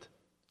couldn't.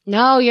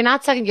 No, you're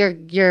not sucking.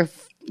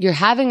 You're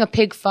having a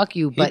pig fuck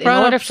you, but in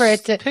brought order up for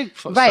it to pig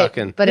right,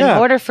 sucking. but Yeah. in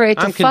order for it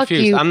to I'm fuck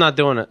confused. you, I'm not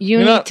doing it. you You're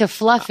need not- to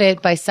fluff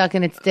it by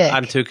sucking its dick.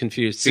 I'm too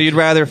confused. So you'd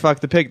rather fuck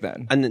the pig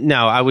then?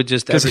 No, I would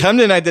just. Because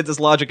Hemden and I did this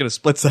logic in a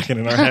split second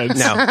in our heads.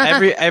 No,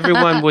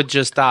 everyone would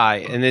just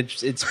die, and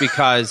it's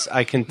because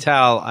I can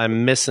tell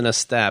I'm missing a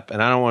step,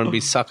 and I don't want to be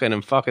sucking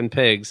and fucking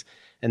pigs.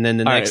 And then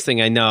the All next right.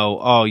 thing I know,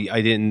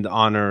 I didn't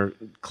honor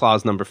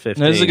clause number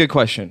 15. Now, this is a good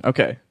question.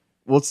 Okay.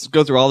 Let's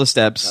go through all the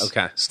steps.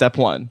 Okay. Step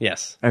 1.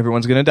 Yes.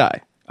 Everyone's going to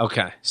die.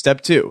 Okay.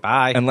 Step 2.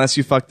 Bye. Unless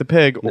you fuck the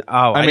pig.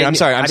 I I'm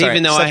sorry. didn't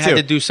even know I Step had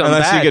 2. to do something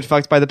Unless bad. you get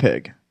fucked by the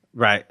pig.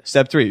 Right.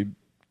 Step 3.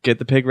 Get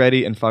the pig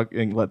ready and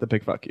let the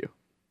pig fuck you.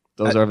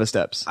 Those are the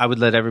steps. I would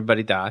let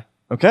everybody die,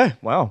 Okay.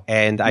 Wow.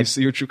 and I I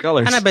see your true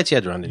colors. and I bet you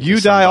I'd run into you die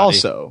somebody.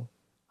 also.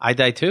 I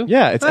die too.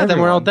 Yeah, it's then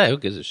we're all everyone. dead. Who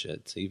gives a shit?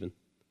 It's even.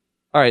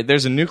 All right.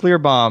 There's a nuclear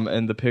bomb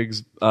and the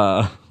pig's.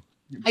 Are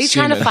you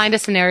trying to semen. find a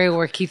scenario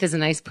where Keith is a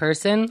nice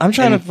person? I'm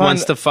trying And to find.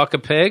 wants to fuck a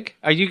pig.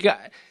 Are you guys?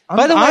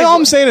 By the way, all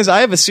I'm saying is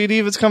I have a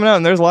CD that's coming out,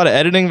 and there's a lot of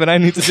editing that I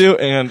need to do,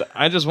 and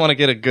I just want to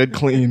get a good,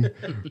 clean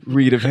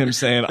read of him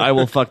saying, "I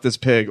will fuck this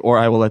pig," or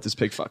 "I will let this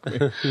pig fuck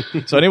me."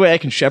 So anyway, I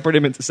can shepherd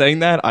him into saying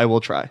that. I will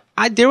try.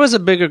 there was a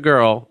bigger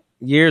girl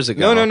years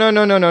ago.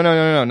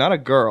 No, not a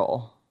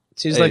girl.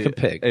 She's like a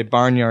pig. a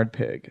barnyard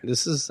pig.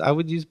 I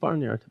would use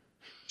barnyard.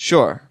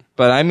 Sure,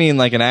 but I mean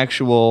like an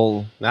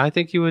actual I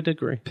think you would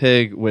agree.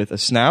 pig with a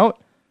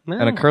snout,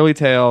 and a curly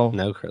tail.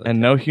 No curly and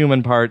no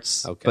human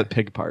parts, Okay. but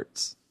pig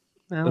parts.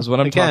 No, That's what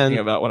I'm again, talking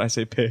about when I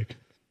say pig.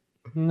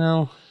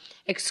 No.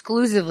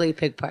 Exclusively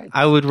pig parts.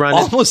 I would run it.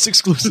 Almost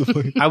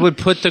exclusively. I would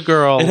put the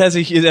girl. It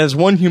has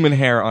one human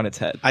hair on its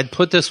head. I'd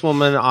put this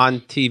woman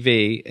on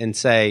TV and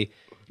say,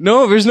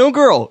 No, there's no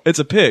girl. It's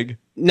a pig.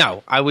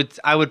 no, I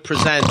would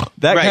present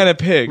That right, kind of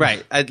pig.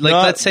 Right. Like,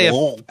 Not- let's say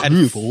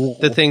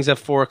the thing's at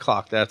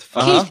 4:00. That's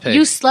Keith, pig.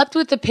 you slept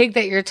with the pig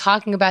that you're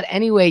talking about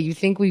anyway. You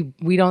think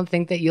we don't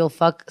think that you'll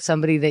fuck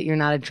somebody that you're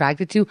not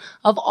attracted to?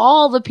 Of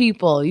all the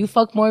people, you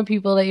fuck more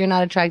people that you're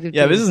not attracted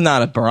Yeah, to. this is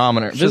not a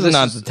barometer. This is this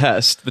not is- the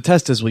test. The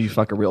test is will you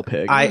fuck a real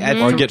pig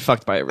or get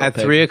fucked by a real At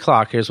pig.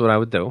 3:00, here's what I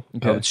would do.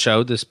 Okay. I would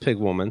show this pig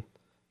woman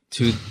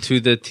to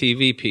the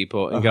TV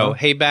people and go,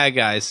 "Hey, bad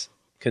guys,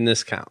 can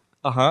this count?"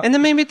 Uh-huh. And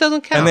then maybe it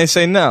doesn't count. And they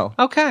say no.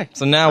 okay.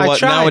 So now I what?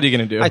 tried. Now what are you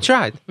going to do? I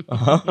tried.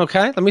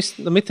 Okay. Let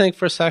me think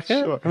for a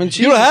second. I mean,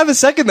 You don't have a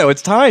second though.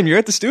 It's time. You're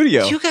at the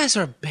studio. You guys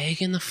are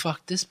begging to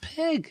fuck this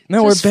pig.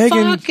 No, Just we're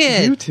begging fuck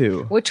it. you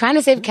two. We're trying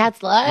to save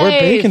Cat's life. We're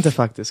begging to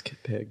fuck this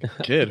pig.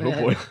 Kid, oh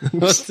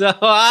boy. So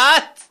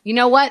what? You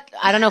know what?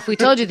 I don't know if we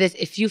told you this.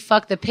 If you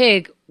fuck the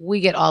pig,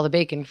 we get all the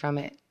bacon from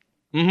it.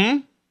 Mm-hmm.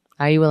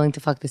 Are you willing to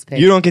fuck this pig?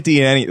 You don't get to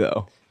eat any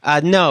though.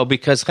 No,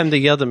 because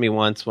Hemda yelled at me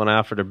once when I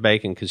offered her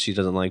bacon because she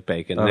doesn't like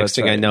bacon. Oh, Next that's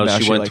thing I right. know, Now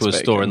she she went likes to a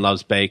store bacon. and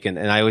loves bacon,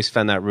 and I always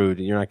found that rude.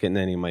 You're not getting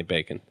any of my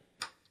bacon.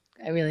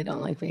 I really don't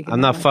like bacon.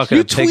 I'm that not much. fucking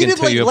You a pig tweeted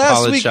until like you last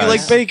apologize. week you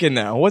like bacon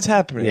now. What's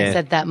happening? Yeah. I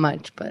said that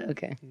much, but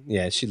okay.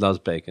 Yeah, she loves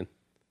bacon.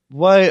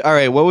 What? All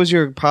right. What was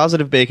your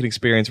positive bacon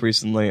experience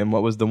recently, and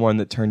what was the one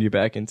that turned you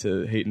back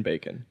into hating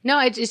bacon? No,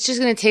 it's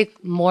just going to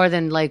take more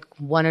than like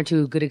one or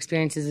two good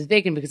experiences with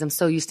bacon because I'm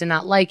so used to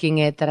not liking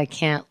it that I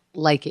can't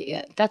like it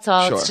yet. That's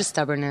all. Sure. It's just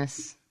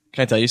stubbornness.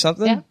 Can I tell you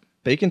something? Yeah.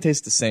 Bacon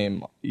tastes the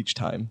same each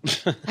time.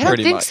 I don't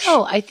think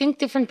so. I think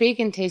different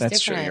bacon tastes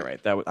That's true.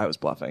 different. You're right. I was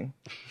bluffing.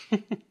 All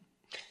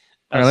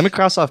right. Let me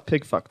cross off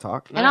pig fuck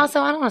talk. And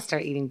also, I don't want to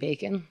start eating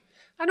bacon.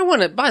 I don't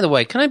want to. By the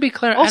way, can I be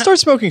clear? I'll start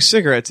smoking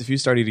cigarettes if you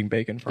start eating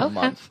bacon for a Okay.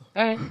 month.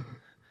 All right.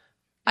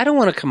 I don't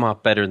want to come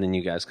off better than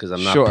you guys because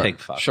I'm not Sure, pig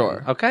fucking.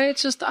 sure. Okay,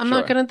 it's just I'm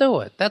not Sure. going to do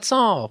it. That's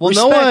all. Well,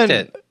 Respect no one.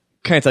 it.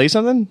 Can I tell you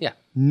something? Yeah.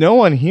 No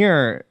one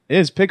here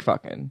is pig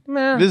fucking.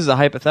 Nah. This is a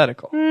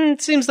hypothetical.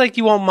 It seems like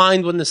you won't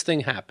mind when this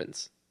thing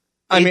happens.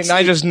 I mean,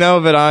 I just know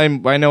that I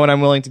know what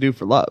I'm willing to do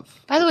for love.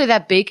 By the way,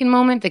 that bacon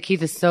moment that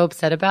Keith is so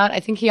upset about, I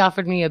think he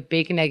offered me a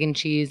bacon, egg, and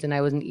cheese, and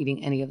I wasn't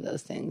eating any of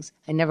those things.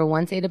 I never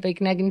once ate a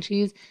bacon, egg, and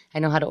cheese. I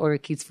know how to order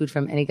Keith's food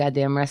from any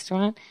goddamn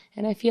restaurant,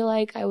 and I feel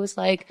like I was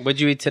like What'd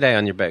you eat today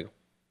on your bagel?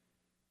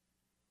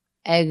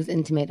 eggs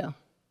and tomato.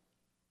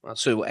 Well,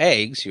 so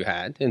eggs you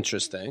had.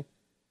 Interesting.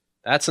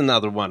 That's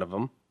another one of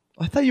them.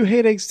 I thought you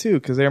hate eggs too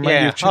because they remind you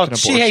Yeah. of chicken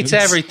abortions. She hates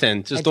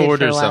everything. Just I did for a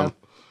orders while. them.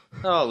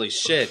 Holy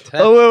shit.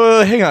 Oh,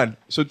 wait, hang on.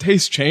 So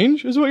tastes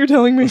change is what you're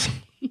telling me?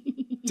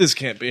 This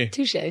can't be.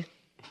 Touche.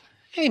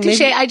 Hey, Touche.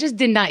 maybe I just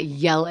did not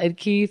yell at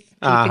Keith. He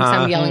thinks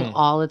I'm yelling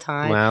all the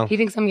time. Well. He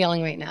thinks I'm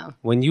yelling right now.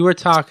 when you were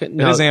talking,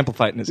 It is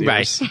amplified in his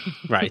ears.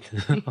 right.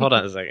 Hold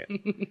on a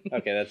second.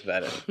 Okay, that's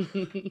better.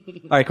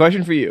 All right,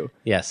 question for you.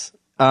 Yes.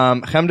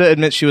 Chemda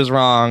admits she was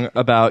wrong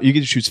about, you get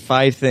to choose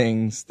 5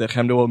 things that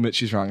Chemda will admit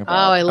she's wrong Oh,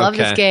 about. I love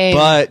Okay. this game.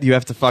 But you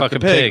have to fuck Fuck the a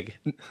pig.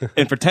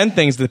 And for 10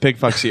 things, the pig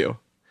fucks you.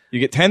 You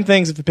get 10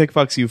 things if the pig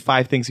fucks you,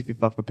 5 things if you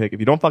fuck the pig. If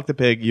you don't fuck the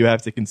pig, you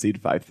have to concede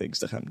 5 things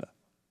to Chemda.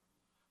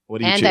 What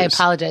do you And choose? I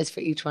apologize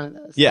for each one of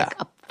those. Yeah.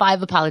 Like,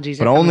 5 apologies.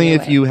 But are coming only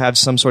your if way. you have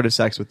some sort of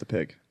sex with the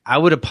pig. I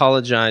would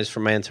apologize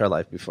for my entire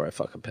life before I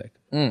fuck a pig.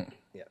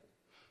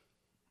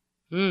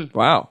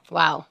 Wow.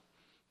 Wow.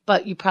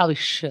 But you probably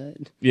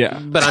should. Yeah.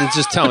 But I'm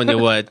just telling you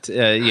what,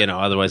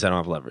 otherwise I don't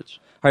have leverage.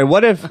 All right,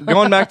 what if,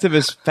 going back to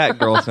this fat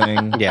girl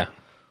thing, Yeah.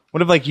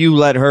 what if, like, you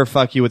let her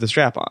fuck you with a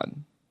strap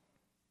on?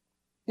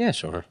 Yeah,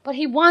 sure. But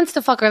he wants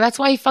to fuck her. That's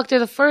why he fucked her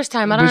the first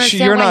time. I don't But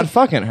understand you're why. not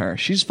fucking her.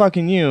 She's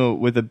fucking you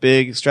with a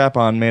big strap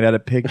on made out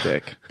of pig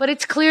dick. But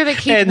it's clear that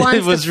Keith And it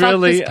wants was to fuck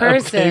really this a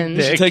person.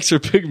 big She dick. takes her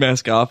pig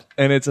mask off,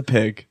 and it's a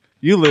pig.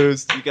 You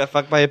lose. You got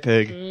fucked by a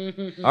pig.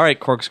 Mm-hmm. All right,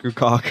 corkscrew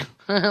cock.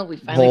 We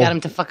finally got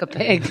him to fuck a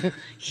pig.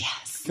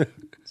 Yes.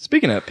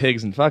 Speaking of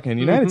pigs and fucking,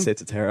 United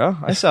States of Terror.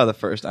 I saw the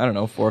first,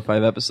 4 or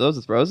 5 episodes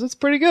with Rose. It's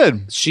pretty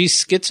good. She's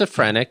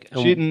schizophrenic.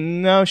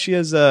 And She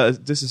has a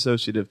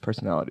dissociative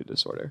personality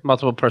disorder.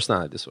 multiple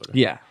personality disorder.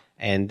 Yeah.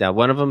 And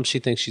one of them, she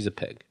thinks she's a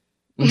pig.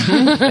 And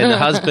the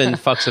husband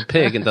fucks a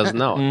pig and doesn't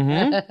know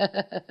it.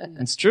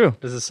 It's true.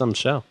 This is some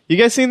show. You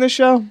guys seen this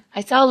show?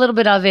 I saw a little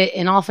bit of it.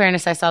 In all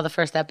fairness, I saw the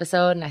first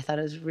episode and I thought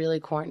it was really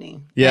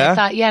corny. Yeah?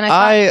 And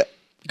I thought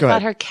Go thought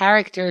ahead. her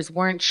characters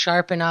weren't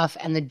sharp enough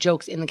and the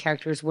jokes in the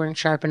characters weren't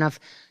sharp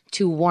enough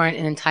to warrant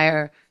an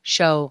entire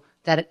show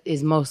that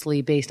is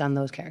mostly based on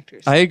those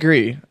characters. I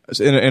agree.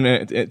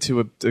 To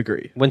a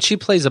degree. When she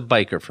plays a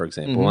biker, for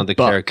example, one of the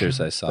Buck. characters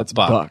I saw, That's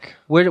Buck.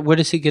 Where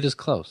does he get his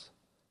clothes?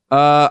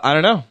 I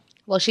don't know.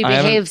 Well, she I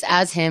haven't- behaves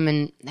as him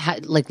and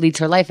leads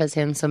her life as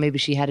him, so maybe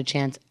she had a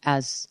chance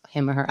as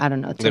him or her. I don't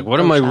know. to Like, what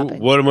go am I? shopping.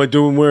 What am I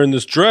doing wearing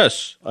this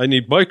dress? I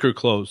need biker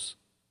clothes.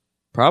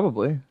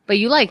 Probably. But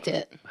you liked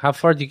it. How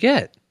far do you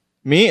get?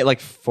 Me, like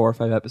 4 or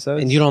 5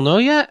 episodes. And you don't know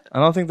yet? I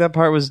don't think that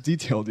part was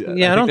detailed yet.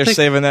 Yeah, I I don't think they're think-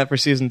 saving that for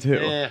season 2.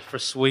 Yeah, for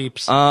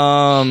sweeps.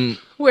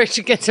 Where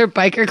she gets her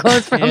biker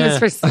clothes from Yeah. is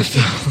for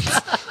Susan.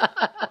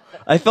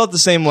 I felt the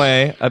same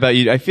way about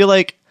you. I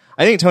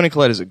think Toni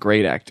Collette is a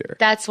great actor.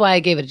 That's why I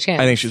gave it a chance.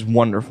 I think she's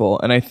wonderful,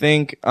 and I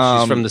think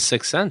She's from The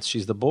Sixth Sense.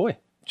 She's the boy.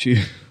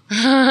 she.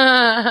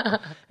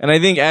 And I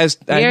think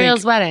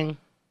Muriel's Wedding,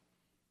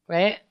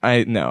 right?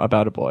 I know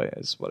About a Boy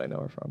is what I know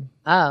her from.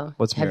 Oh,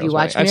 What's have Muriel's you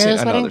watched Wedding?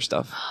 Muriel's I know Wedding? other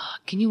stuff.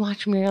 Can you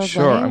watch Muriel's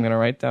Sure, Wedding? I'm going to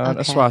write down a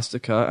Okay.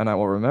 swastika, and I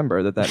will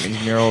remember that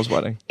means Muriel's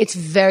Wedding. It's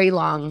very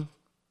long,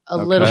 a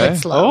little Okay. bit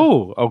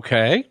slow. Oh,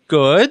 okay.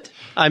 Good.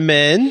 I'm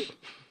in.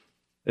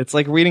 It's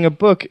like reading a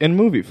book in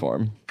movie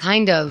form.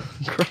 Kind of.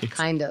 Great.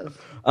 Kind of.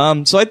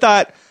 So I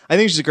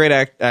think she's a great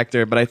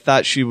actor, but I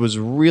thought she was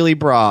really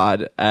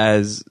broad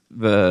as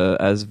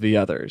the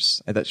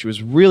others. I thought she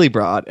was really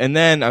broad. And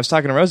then I was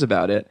talking to Rose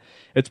about it.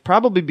 It's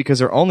probably because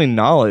her only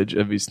knowledge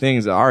of these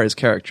things are his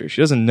character. She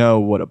doesn't know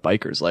what a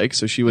biker's like,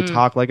 so she would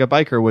talk like a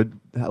biker would,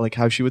 like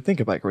how she would think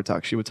a biker would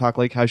talk. She would talk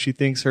like how she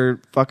thinks her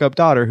fuck up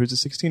daughter, who's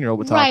a 16-year-old,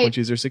 would talk Right. when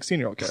she's her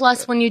 16-year-old character.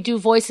 Plus, when you do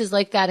voices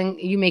like that and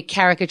you make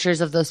caricatures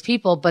of those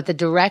people, but the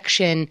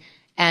direction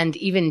and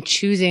even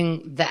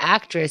choosing the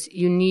actress,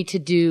 you need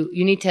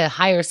to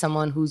hire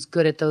someone who's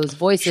good at those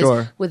voices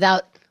Sure.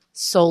 without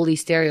solely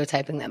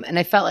stereotyping them. And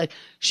I felt like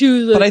she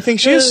was like, But I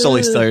think she is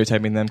solely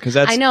stereotyping them because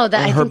that's I know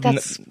that. I her think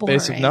that's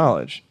basic boring.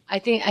 knowledge. I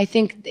think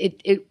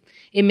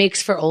it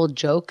makes for old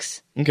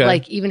jokes. Okay.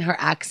 Like even her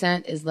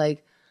accent is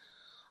like,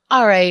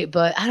 all right,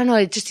 but I don't know.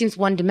 It just seems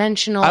one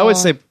dimensional. I would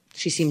say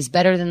she seems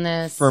better than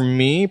this. For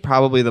me,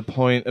 probably the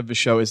point of the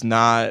show is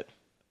not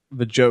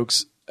the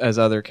jokes as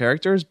other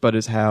characters, but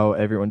is how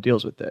everyone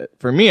deals with it.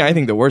 For me, I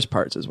think the worst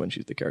parts is when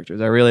she's the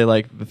characters. I really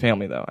like the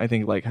family, though. I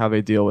think like how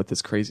they deal with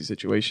this crazy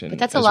situation. But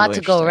that's a is lot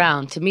really to go interesting.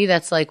 around. To me,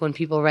 that's like when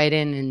people write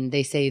in and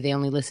they say they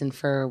only listen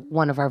for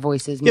one of our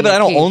voices. Yeah, me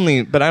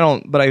but or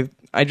Keith.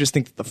 I just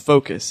think that the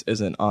focus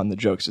isn't on the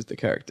jokes, it's the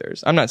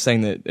characters. I'm not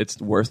saying that it's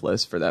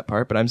worthless for that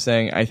part, but I'm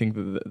saying I think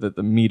that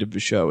the meat of the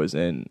show is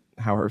in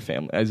how her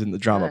family, as in the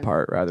drama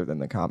part rather than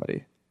the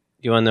comedy.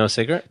 You want to know a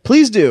secret?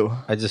 Please do.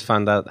 I just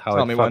found out how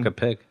Tell I me fuck one. a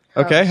pig.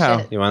 Okay, Oh, how?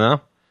 shit. You want to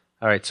know?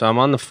 All right, so I'm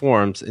on the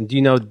forums, and do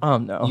you know? Oh,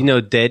 no. You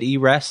know Dead E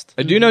Rest?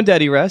 I do know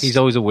Daddy Rest. He's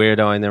always a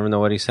weirdo. I never know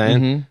what he's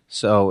saying.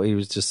 So he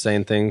was just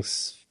saying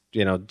things,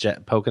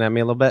 poking at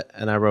me a little bit,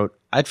 and I wrote,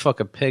 "I'd fuck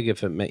a pig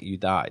if it meant you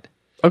died."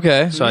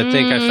 okay. So I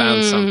think I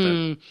found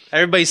something.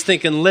 Everybody's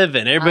thinking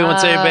living. Everybody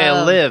wants everybody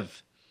to live.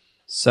 Get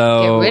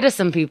So rid of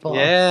some people.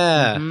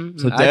 Yeah.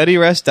 So Daddy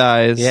Rest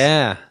dies.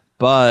 Yeah.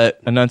 But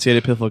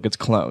Enunciated Piffle gets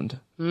cloned.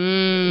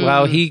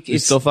 Well,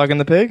 He's still fucking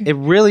the pig? it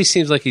really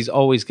seems like he's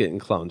always getting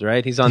cloned,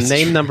 right? He's on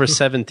name number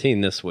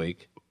 17 this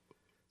week.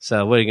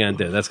 So what are you going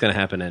to do? That's going to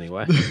happen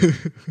anyway.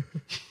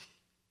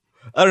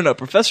 I don't know.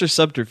 Professor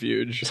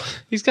Subterfuge.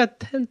 He's got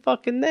 10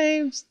 fucking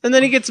names. And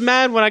then he gets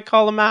mad when I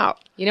call him out.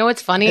 You know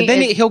what's funny? And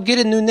then is- he'll get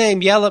a new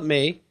name, yell at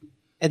me,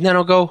 and then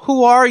I'll go,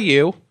 "Who are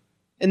you?"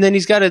 And then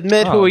he's got to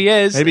admit who he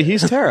is. Maybe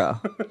he's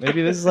Tara.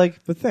 Maybe this is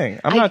like the thing.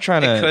 I'm not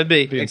trying to could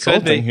be. It could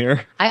insulting be.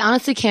 here. I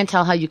honestly can't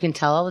tell how you can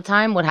tell all the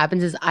time. What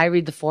happens is I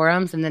read the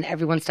forums and then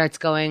everyone starts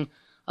going,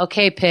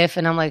 okay, Piff.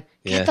 And I'm like,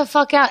 get Yeah. the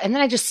fuck out. And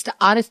then I just,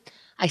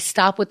 I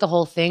stop with the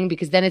whole thing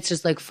because then it's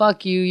just like,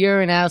 fuck you, you're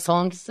an asshole.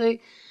 I'm just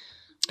like,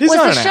 He's was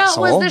not the an show,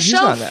 asshole. was the He's show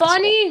not an asshole.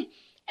 funny?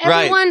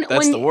 Everyone, Right.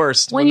 That's when- the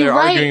worst. When you they're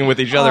write- arguing with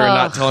each other and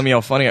not telling me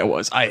how funny I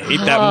was. I hate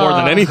that more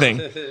than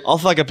anything. I'll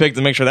fuck a pig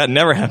to make sure that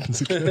never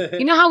happens again.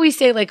 You know how we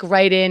say like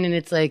write in and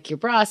it's like your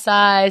bra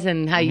size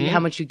and how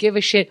much you give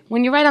a shit.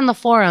 When you write on the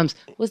forums,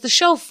 was the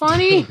show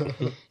funny?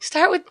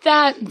 Start with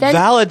that. Then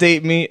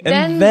Validate me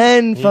and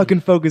then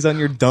fucking focus on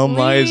your dumb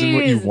lies and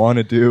what you Please. want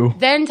to do.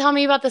 Then tell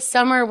me about the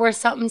summer where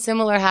something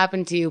similar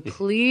happened to you.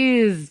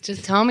 Please,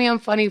 just tell me I'm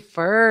funny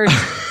first.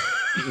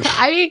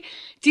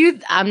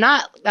 I'm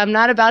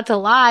not about to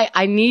lie.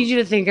 I need you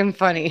to think I'm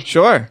funny.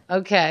 Sure.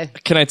 Okay.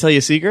 Can I tell you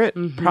a secret?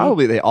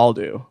 Probably they all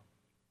do.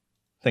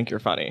 Think you're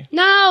funny.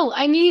 No,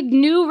 I need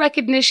new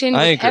recognition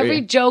I with agree.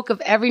 every joke of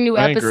every new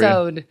I agree.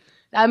 episode.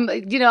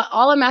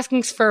 All I'm asking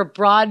is for a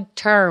broad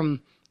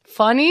term.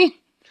 Funny?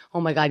 Oh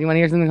my God, you want to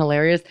hear something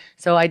hilarious?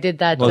 So I did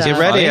that. Well, Get Funny?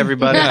 ready,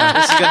 everybody.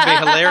 This is going to be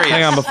hilarious.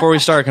 Hang on, before we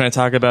start, can I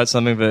talk about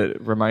something that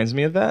reminds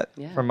me of that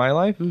from my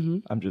life?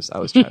 I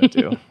was trying to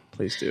do.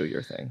 Please do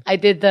your thing. I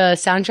did the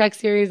soundtrack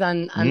series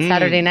on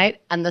Saturday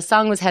night, and the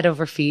song was Head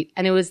Over Feet,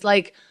 and it was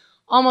like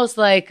almost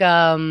like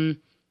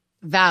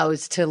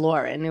vows to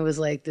Lauren. It was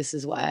like, this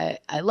is why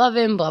I love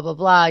him, blah blah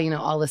blah,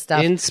 all this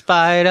stuff. In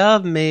spite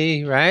of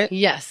me, right?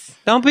 Yes.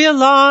 Don't be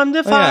alarmed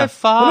if I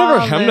fall.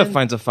 Whenever Hemna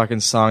finds a fucking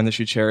song that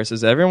she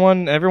cherishes,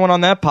 everyone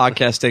on that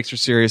podcast takes her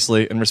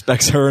seriously and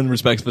respects her and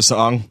respects the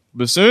song.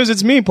 But as soon as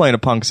it's me playing a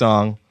punk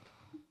song,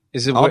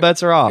 all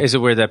bets are off. Is it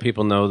weird that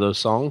people know those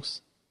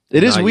songs?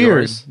 It is Not weird.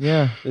 yours?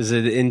 Yeah. Is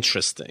it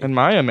interesting? In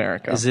my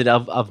America. Is it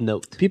of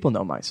note? People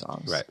know my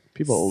songs. Right.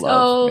 People So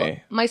love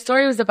me. my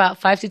story was about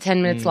 5 to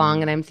 10 minutes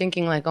long, and I'm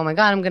thinking like, oh my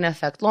God, I'm gonna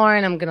affect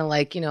Lauren. I'm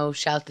gonna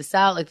shout this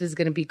out. Like this is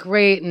gonna be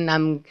great, and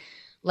I'm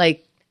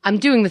like, I'm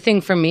doing the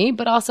thing for me,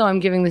 but also I'm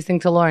giving this thing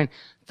to Lauren.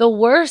 The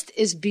worst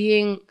is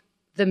being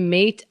the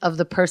mate of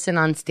the person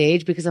on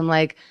stage because I'm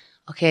like,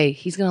 okay,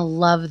 he's going to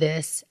love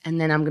this. And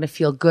then I'm going to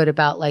feel good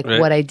about like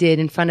what I did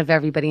in front of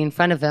everybody in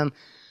front of him.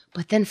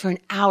 But then for an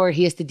hour,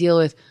 he has to deal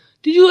with,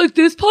 did you like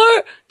this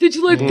part? Did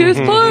you like this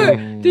part?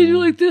 Did you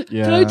like this?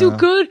 Yeah. Did I do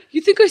good?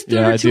 You think I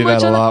stuttered too much? I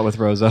do that a lot with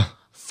Rosa.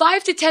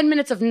 5 to 10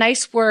 minutes of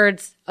nice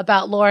words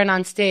about Lauren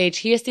on stage.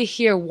 He has to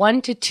hear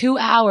 1 to 2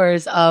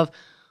 hours of,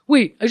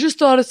 wait, I just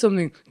thought of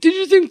something. Did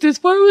you think this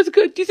part was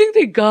good? Do you think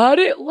they got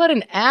it? What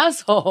an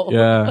asshole.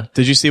 Yeah.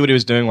 Did you see what he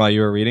was doing while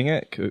you were reading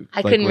it?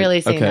 I couldn't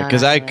really see. Okay,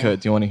 because no, I no. could.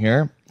 Do you want to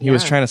hear? He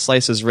was trying to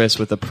slice his wrist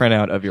with a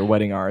printout of your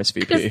wedding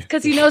RSVP.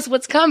 Because he knows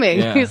what's coming.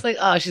 Yeah. He's like,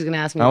 oh, she's going to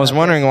ask me. I was about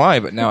wondering why,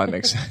 but now it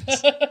makes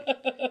sense.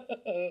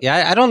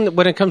 Yeah, I don't.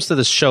 When it comes to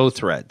the show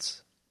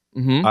threads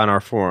on our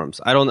forums,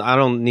 I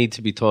don't need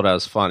to be told I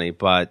was funny,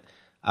 but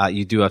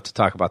you do have to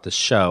talk about the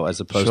show as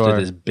opposed to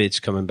this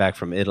bitch coming back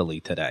from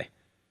Italy today.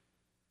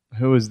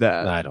 Who is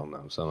that? I don't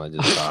know. So I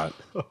just thought.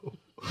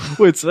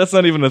 Wait, so that's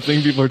not even a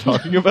thing people are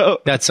talking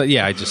about? That's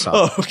yeah. I just saw.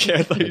 Oh, okay.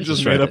 I thought you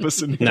just made up a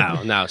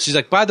scenario. No. She's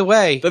like, by the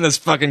way, Then this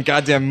fucking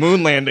goddamn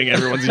moon landing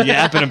everyone's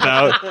yapping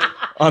about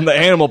on the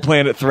Animal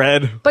Planet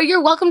thread. But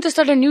you're welcome to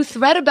start a new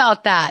thread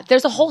about that.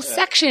 There's a whole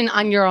section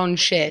on your own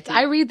shit.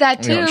 I read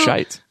that too. Your own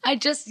shite. I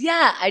just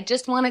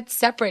want it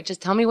separate.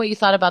 Just tell me what you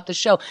thought about the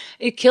show.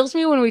 It kills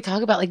me when we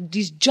talk about like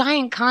these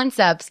giant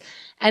concepts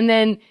and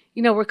then,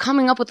 you know, we're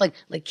coming up with like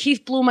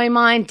Keith blew my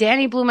mind,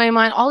 Danny blew my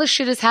mind, all this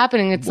shit is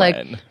happening. It's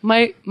like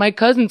my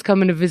cousin's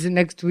coming to visit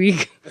next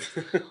week.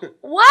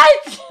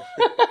 What?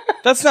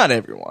 That's not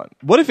everyone.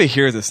 What if they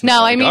hear this? No,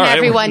 now? I mean All right,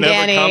 everyone, we're never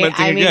Danny.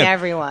 commenting I mean again.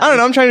 everyone. I don't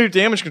know. I'm trying to do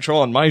damage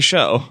control on my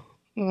show.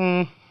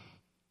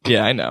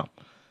 Yeah, I know.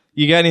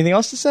 You got anything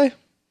else to say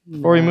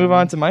before we move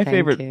on to my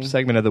favorite you.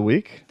 segment of the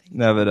week?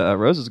 Now that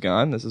Rose is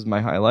gone, this is my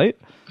highlight.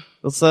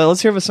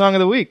 Let's hear the song of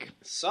the week.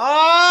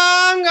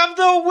 song of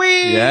the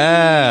week.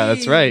 Yeah,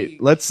 that's right.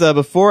 Let's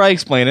before I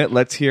explain it,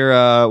 let's hear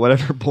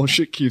whatever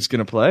bullshit Keith's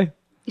gonna play.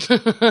 Fuck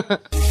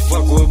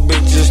with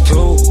bitches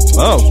too.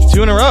 Oh,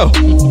 2 in a row.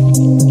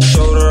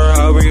 Showed her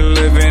how we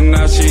living,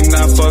 now she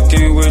not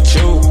fucking with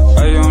you.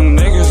 Hey, young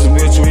niggas,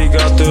 bitch, we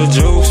got the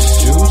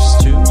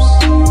juice.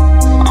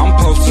 I'm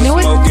posted.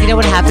 You know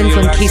what happens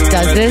when Keith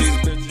does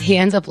this? He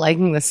ends up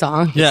liking the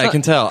song. Yeah, I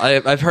can tell.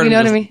 I've heard. You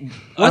know him what I just- mean?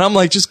 And I'm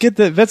like, just get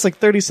that's like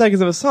 30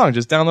 seconds of a song.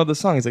 Just download the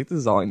song. He's like, this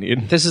is all I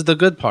need. This is the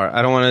good part.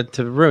 I don't want it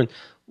to ruin.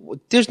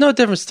 There's no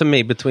difference to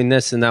me between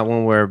this and that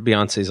one where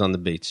Beyonce's on the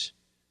beach.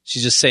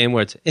 She's just saying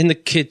words in the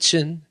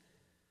kitchen,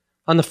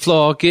 on the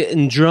floor,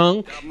 getting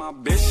drunk. My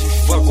bitch,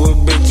 fuck with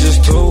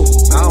bitches too.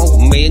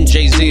 Oh, me and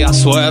Jay-Z are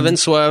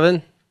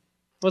swerving.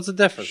 What's the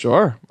difference?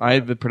 Sure.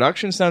 The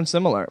production sounds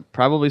similar.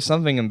 Probably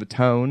something in the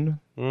tone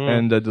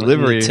and the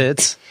delivery. The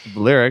tits. The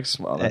lyrics.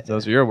 Well,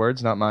 those are your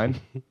words, not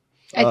mine.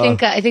 I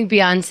think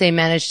Beyonce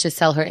managed to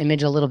sell her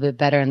image a little bit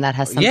better, and that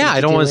has something. Yeah, to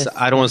I don't do want with.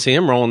 to. I don't want to see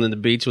him rolling in the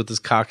beach with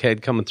his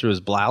cockhead coming through his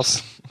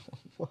blouse.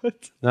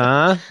 What?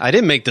 I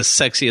didn't make the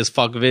sexy as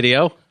fuck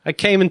video. I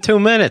came in 2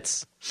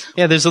 minutes.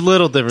 Yeah, there's a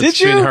little difference Did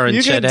you? between her and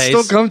You Chet can Hayes.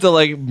 still come to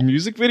like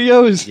music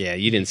videos? Yeah,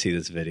 you didn't see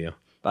this video.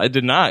 I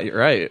did not. You're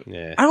right.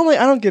 Yeah. I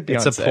don't get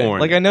Beyonce. It's a porn.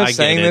 Like I know get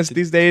saying it. this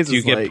these days. Do you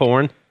is get like,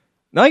 porn?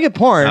 No, I get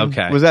porn.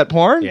 Okay. Was that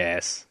porn?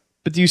 Yes.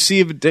 But do you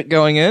see a dick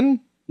going in?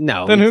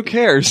 No. Then who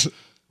cares?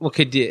 Well,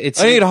 could you? It's.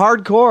 I need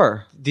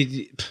hardcore. Did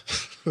you?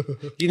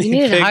 You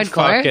needed big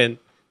hardcore? fucking-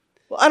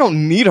 Well, I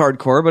don't need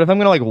hardcore, but if I'm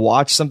gonna like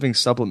watch something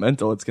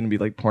supplemental, it's gonna be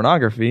like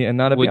pornography and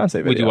not a Beyonce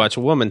video. Would you watch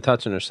a woman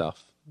touching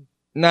herself?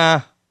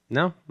 Nah.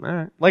 No. All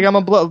right. Like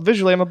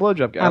visually, I'm a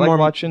blowjob guy. I like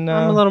watching.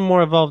 I'm a little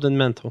more evolved and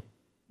mental.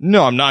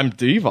 No, I'm not. I'm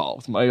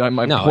devolved. My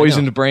No, I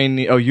poisoned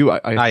brain. Oh, you.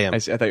 I am. I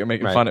thought you were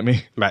making Right. fun of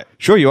me. Right.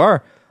 Sure, you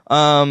are.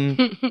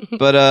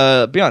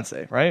 But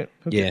Beyonce, right?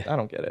 Yeah. I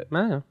don't get it.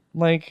 I know.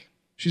 Like,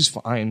 she's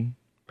fine.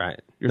 Right.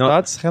 Your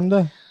thoughts,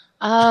 Hemda?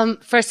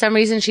 For some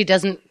reason, she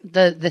doesn't.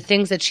 The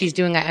things that she's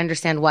doing, I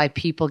understand why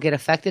people get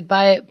affected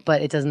by it,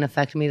 but it doesn't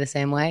affect me the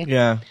same way.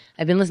 Yeah.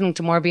 I've been listening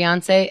to more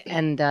Beyonce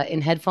and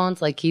in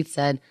headphones, like Keith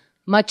said,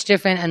 much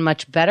different and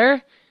much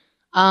better.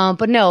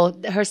 But no,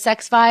 her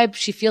sex vibe,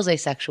 she feels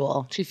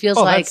asexual. She feels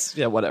like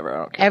yeah, whatever. I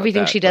don't care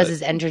everything about that, she does but-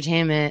 is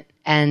entertainment,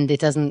 and it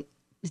doesn't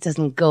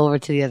go over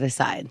to the other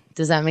side.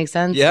 Does that make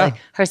sense? Yeah. Like,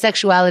 her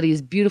sexuality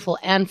is beautiful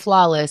and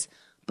flawless,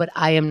 but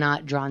I am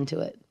not drawn to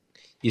it.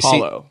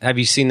 Hollow. Have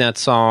you seen that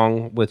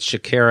song with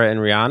Shakira and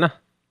Rihanna?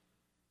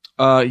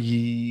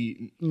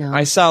 No.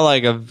 I saw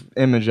like a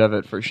image of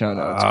it for show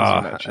notes. 'cause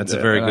you mentioned that's a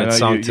it. very And good I know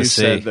song you to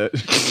said see.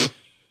 that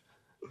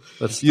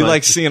That's you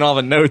like seeing all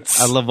the notes,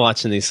 I love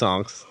watching these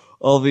songs.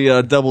 all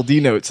the double D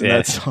notes in Yeah.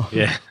 that song.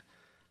 Yeah.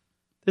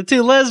 The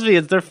two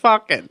lesbians, they're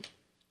fucking.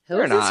 Who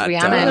is this? not,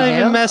 Rihanna They're not and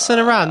even who? messing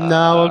around.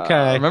 No,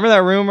 okay. Remember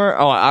that rumor?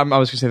 Oh, I was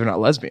going to say they're not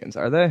lesbians,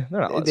 are they?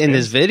 They're not lesbians. In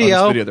this video?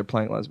 On this video, they're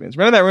playing lesbians.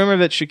 Remember that rumor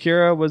that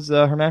Shakira was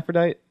a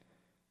hermaphrodite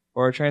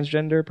or a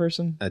transgender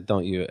person?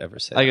 Don't you ever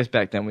say I that. guess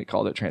back then we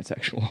called it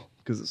transsexual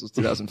because this was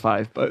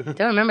 2005. But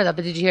Don't remember that,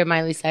 but did you hear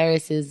Miley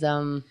Cyrus is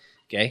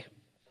Gay?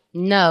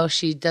 No,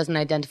 she doesn't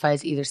identify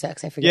as either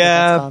sex. I forget what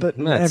Yeah, that's called.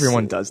 but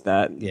everyone does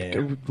that.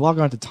 Yeah. Log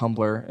on to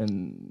Tumblr,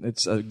 and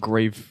it's a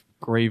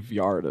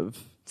graveyard of...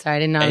 Sorry, I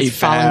didn't know I was AFAB.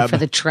 falling for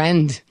the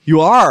trend.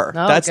 You are.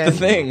 Oh, That's okay. the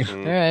thing. All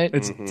right.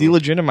 It's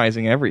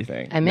delegitimizing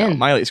everything. I'm in.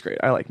 Miley's great.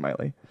 I like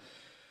Miley.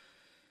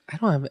 I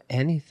don't have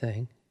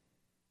anything.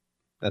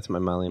 That's my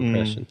Miley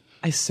impression.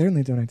 I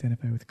certainly don't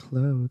identify with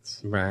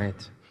clothes. Right.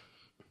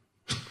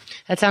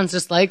 That sounds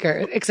just like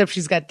her, except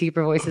she's got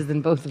deeper voices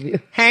than both of you.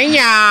 Hey,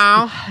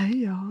 y'all. Hey,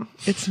 y'all.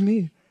 It's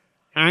me.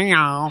 Hey,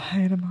 y'all.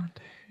 Hannah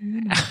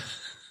Montana.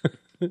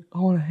 I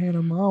want to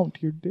Hannah Mount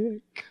your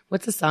dick.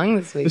 What's the song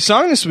this week? The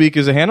song this week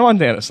is a Hannah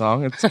Montana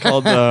song. It's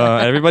called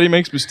Everybody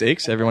Makes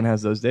Mistakes. Everyone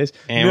has those days.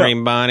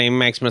 Everybody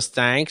makes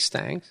mistakes.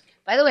 Thanks.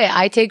 By the way,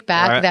 I take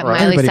back that Miley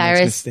Everybody makes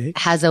Cyrus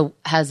mistakes.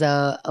 has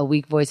a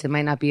weak voice and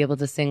might not be able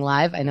to sing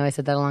live. I know I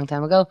said that a long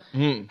time ago.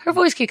 Her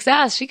voice kicks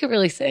ass. She could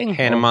really sing.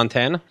 Hannah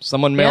Montana.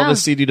 Someone mailed Yeah. a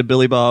CD to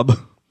Billy Bob.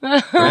 Or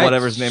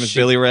whatever his name is,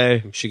 Billy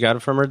Ray. She got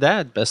it from her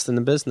dad. Best in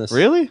the business.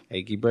 Really?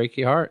 Achy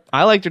breaky heart.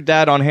 I liked her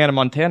dad on Hannah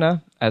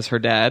Montana as her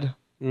dad.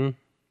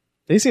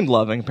 They seemed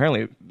loving.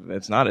 Apparently,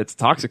 it's not. It's a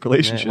toxic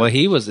relationship. Well,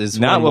 he was his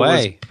not one what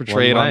way. was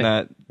portrayed One on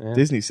way. that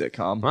Disney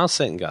sitcom. Well,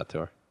 Satan got to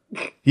her.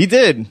 He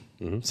did.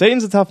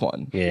 Satan's a tough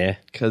one. Yeah.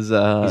 Because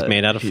He's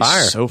made out of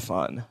fire. So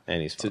fun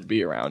And he's to fun.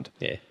 be around.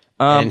 Yeah.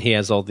 And he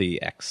has all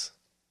the X.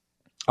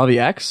 Oh, the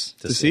X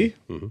to see?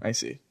 I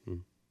see.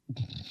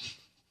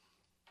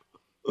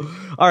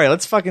 All right,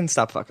 let's fucking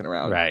stop fucking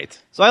around. Right.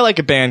 So I like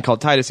a band called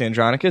Titus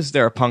Andronicus.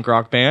 They're a punk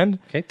rock band.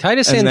 Okay.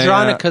 Titus And they,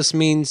 Andronicus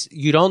means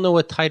you don't know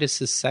what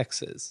Titus's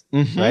sex is.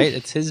 Right?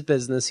 It's his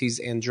business. He's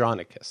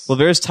Andronicus. Well,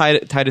 there's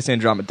Titus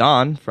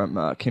Andromedon from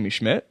Kimmy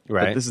Schmidt.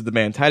 Right. But this is the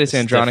band Titus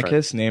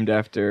Andronicus, named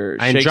after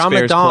Shakespeare's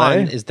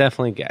Andromedon play. is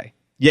definitely gay.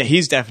 Yeah,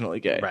 he's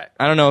definitely gay. Right.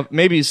 I don't know.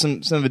 Maybe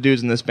some of the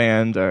dudes in this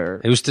band are...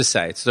 Who's to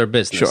say? It's their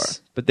business.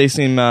 Sure. But they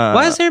seem...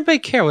 Why does everybody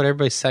care what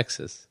everybody's sex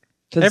is?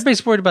 'Cause-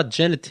 Everybody's worried about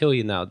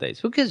genitalia nowadays.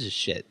 Who gives a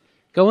shit?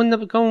 Go in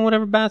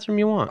whatever bathroom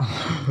you want.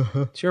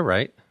 It's your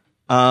right.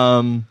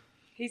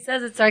 He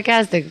says it's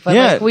sarcastic, but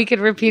Yeah. like, we could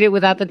repeat it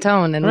without the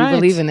tone, and Right. we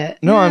believe in it.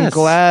 No, I'm Yes.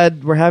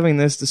 glad we're having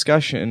this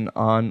discussion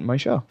on my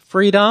show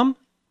Freedom.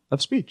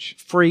 of speech.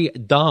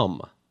 Freedom.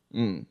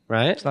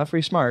 Right? It's not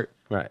free smart.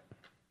 Right.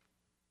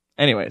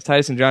 Anyways,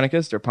 Titus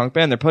Andronicus, they're a punk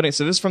band. They're putting...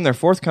 So this is from their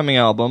forthcoming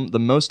album, The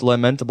Most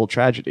Lamentable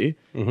Tragedy,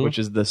 which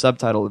is the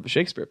subtitle of the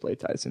Shakespeare play,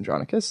 Titus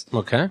Andronicus.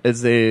 Okay.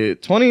 It's a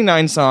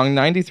 29-song,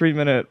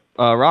 93-minute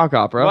rock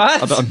opera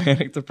What? about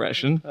manic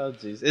depression. Oh,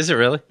 jeez. Is it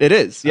really? It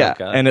is, yeah.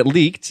 Okay. And it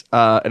leaked,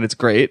 and it's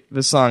great.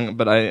 This song,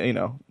 but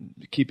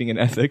keeping in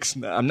ethics,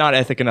 I'm not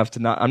ethical enough to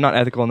not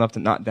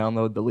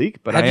download the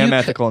leak, but Have I am you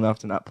ethical enough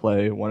to not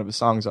play one of his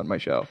songs on my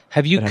show.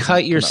 Have you that hasn't cut come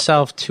out.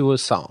 yourself to a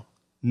song?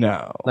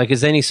 No. Like,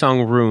 is any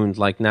song ruined?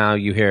 Like, now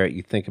you hear it,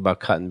 you think about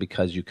cutting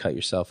because you cut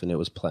yourself and it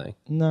was playing.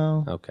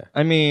 No. Okay.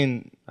 I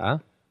mean, Huh?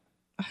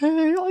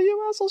 hey, all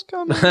you assholes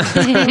coming. I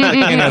can't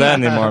hear that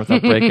anymore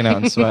without breaking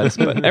out in sweats,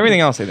 but everything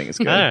else I think is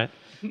good. All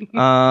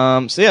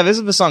right. So yeah, this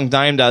is the song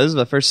Dimed Out. This is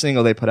the first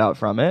single they put out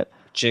from it.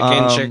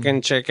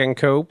 Chicken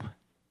coop.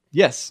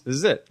 Yes, this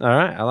is it. All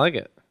right. I like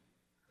it.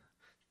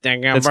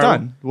 It's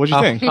done. What'd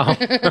you think? I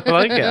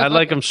like it. I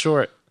like them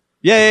short.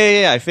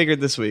 Yeah. I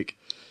figured this week.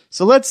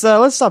 So let's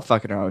stop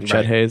fucking around with Chet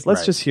Right, Hayes. Let's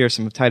right. just hear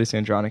some of Titus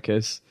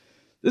Andronicus.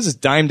 This is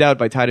Dimed Out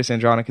by Titus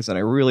Andronicus, and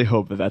I really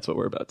hope that that's what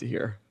we're about to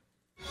hear.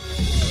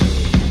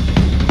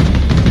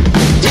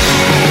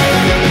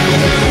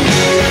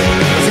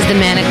 This is the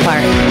manic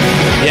part.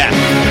 Yeah.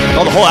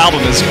 Oh, the whole album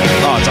is...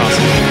 Oh, it's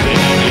awesome.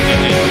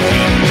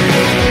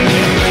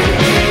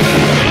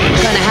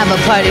 Gonna have a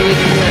party with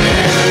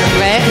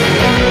right?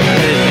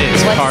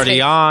 It's What's Party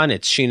it? On.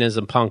 It's Sheena's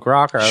a punk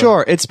rocker.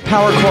 Sure, it's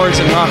power chords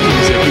and rock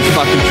music, you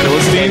fucking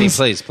Philistines.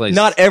 Danny, please.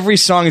 Not every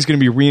song is going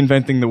to be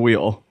reinventing the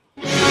wheel.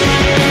 We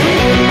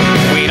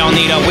don't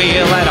need a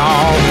wheel at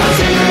all.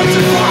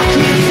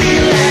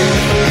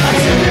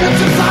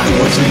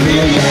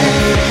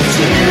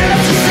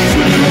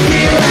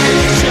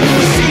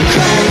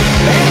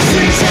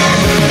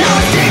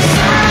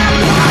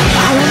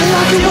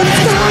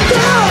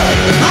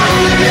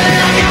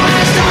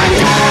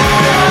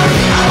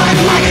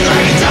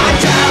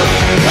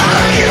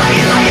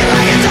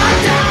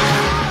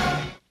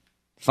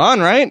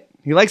 Fun, right?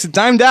 He likes it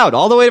dimed out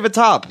all the way to the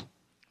top.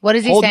 What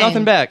is he Hold saying?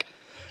 nothing back.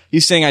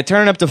 He's saying, I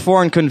turned it up to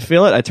 4 and couldn't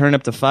feel it. I turned it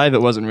up to 5,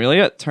 it wasn't really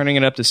it. Turning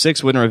it up to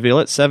 6 wouldn't reveal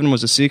it. 7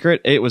 was a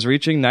secret. 8 was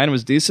reaching. 9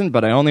 was decent,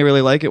 but I only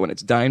really like it when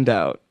it's dimed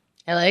out.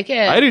 I like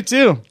it. I do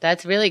too.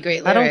 That's really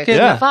great lyrics. I don't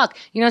get it. Fuck.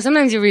 You know,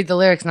 sometimes you read the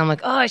lyrics and I'm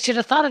like, oh, I should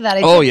have thought of that.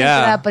 I Oh, should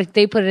yeah. think of that, but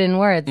they put it in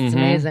words. It's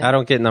amazing. I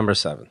don't get number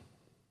 7.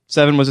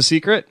 7 was a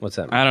secret. What's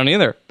that mean? I don't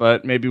either,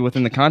 but maybe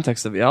within the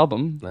context of the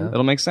album,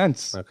 it'll make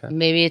sense. Okay.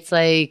 Maybe it's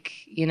like,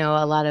 you know,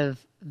 a lot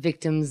of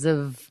victims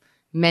of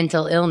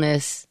mental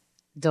illness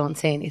don't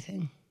say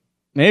anything.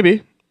 Maybe.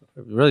 It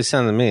really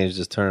sounded to me as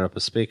just turning up a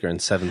speaker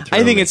and 7 through.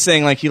 I think it's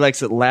saying like he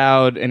likes it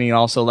loud and he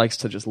also likes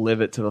to just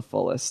live it to the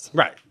fullest.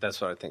 right.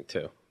 That's what I think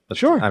too. But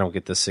Sure. I don't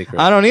get the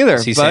secret. I don't either.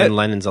 Is he but saying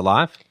Lennon's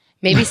alive?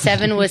 Maybe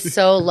 7 was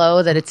so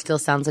low that it still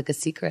sounds like a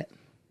secret.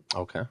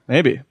 Okay.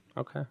 Maybe.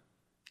 Okay.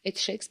 It's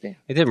Shakespeare.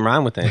 It didn't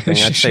rhyme with anything. I'd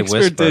say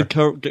Shakespeare whisper.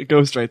 did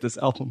ghostwrite this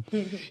album.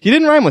 He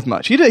didn't rhyme with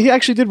much. He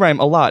actually did rhyme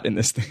a lot in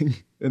this thing,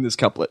 in this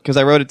couplet, because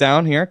I wrote it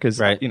down here because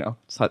Right. you know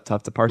it's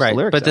tough to parse Right. the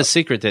lyrics. But the out.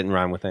 secret didn't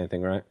rhyme with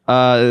anything, right?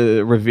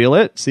 Reveal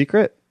it,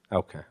 secret,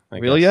 Okay.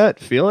 real yet,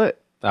 feel it,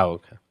 Oh,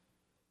 okay.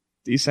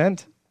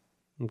 decent,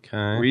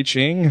 Okay.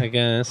 reaching. I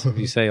guess if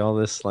you say all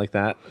this like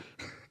that.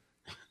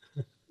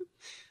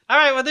 All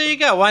right. Well, there you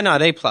go. Why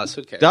not? A+.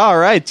 Who cares? All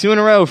right, 2 in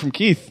a row from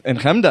Keith and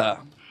Chemda.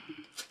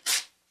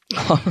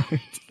 All right.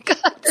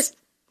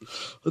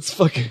 Let's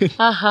fucking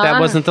That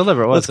wasn't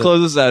deliberate, was let's it?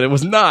 close this out. It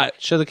was not.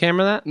 Show the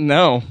camera that?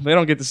 No, they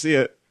don't get to see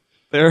it.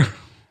 They're.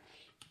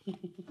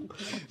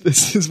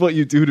 This is what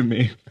you do to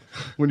me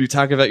when you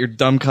talk about your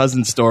dumb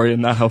cousin story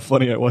and not how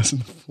funny I was in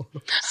the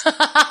forums.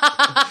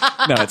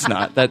 No, it's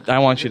not. That I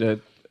want you to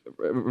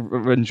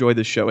enjoy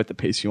the show at the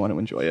pace you want to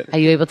enjoy it. Are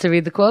you able to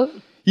read the quote?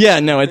 Yeah,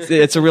 no,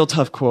 it's a real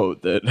tough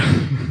quote. That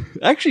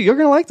actually you're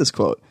gonna like this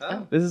quote.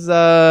 Oh. This is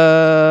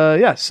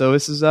yeah. So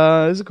this is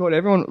a quote.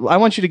 Everyone, I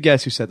want you to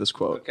guess who said this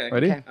quote. Okay.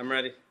 Ready? Okay. I'm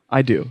ready.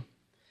 I do.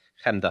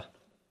 Chemda.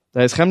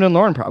 That is Chemda and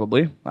Lauren,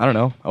 probably. I don't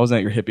know. I wasn't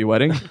at your hippie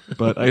wedding,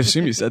 but I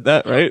assume you said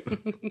that, right?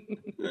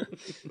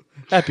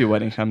 Happy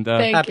wedding, Chemda.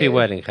 Thank Happy you.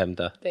 wedding,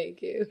 Chemda.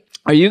 Thank you.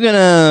 Are you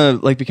gonna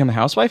like become a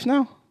housewife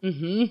now?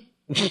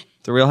 Mm-hmm.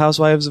 The Real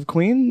Housewives of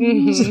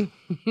Queens.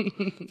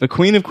 Mm-hmm. The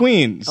Queen of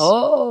Queens.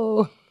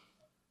 Oh.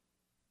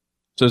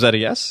 So is that a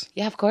yes?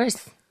 Yeah, of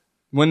course.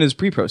 When does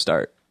pre-pro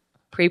start?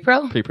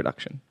 Pre-pro?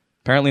 Pre-production.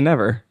 Apparently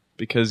never,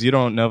 because you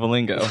don't know the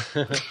lingo,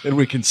 and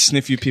we can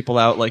sniff you people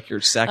out like you're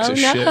sacks Oh of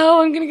no, shit.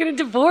 I'm going to get a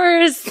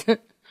divorce.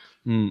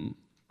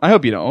 I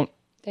hope you don't.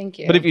 Thank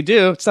you. But if you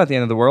do, it's not the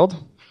end of the world.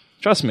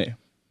 Trust me.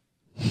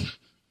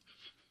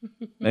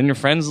 Then your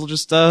friends will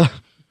just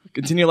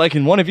continue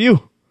liking one of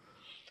you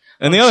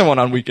and the other one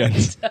on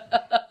weekends.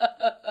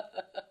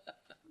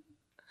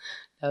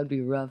 That would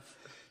be rough.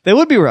 They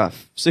would be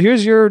rough. So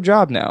here's your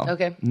job now.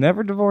 Okay.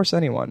 Never divorce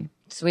anyone.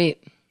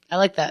 Sweet. I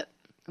like that.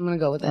 I'm going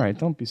to go with it. All right,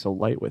 don't be so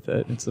light with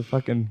it. It's a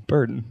fucking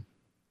burden.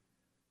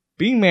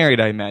 Being married,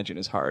 I imagine,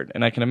 is hard.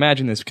 And I can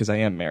imagine this because I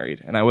am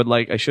married. And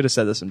I should have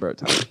said this in bro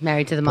time.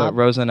 Married to the But mob.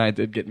 Rosa and I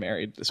did get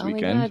married this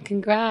weekend. My God,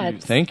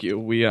 congrats. Thank you.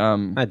 We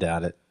I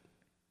doubt it.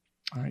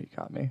 all right, you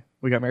got me.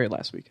 We got married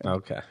last weekend.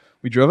 Okay.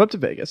 We drove up to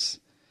Vegas.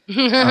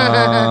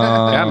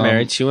 Got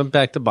married. She went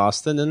back to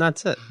Boston, and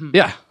that's it.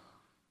 Yeah.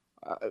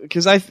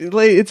 Because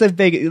it's a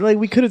Vegas. Like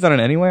we could have done it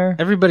anywhere.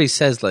 Everybody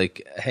says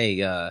like, "Hey,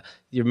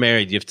 you're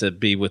married. You have to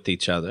be with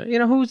each other." You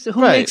know who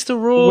Right. makes the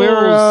rules?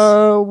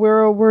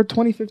 We're a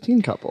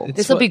 2015 couple.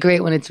 This will be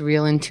great when it's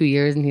real in 2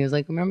 years. And he was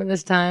like, remember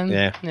this time?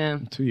 Yeah. Yeah.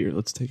 2 years.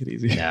 Let's take it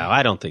easy. No,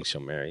 I don't think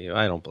she'll marry you.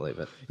 I don't believe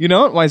it. You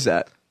know what? Why is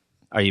that?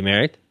 Are you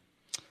married?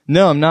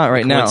 No, I'm not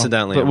right now.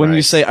 Coincidentally, But I'm when you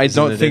right. say I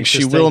Isn't don't it think she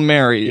interesting? will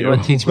marry you, You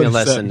want to teach me a what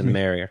does that lesson to mean?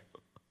 marry her?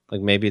 Like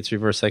maybe it's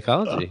reverse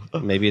psychology.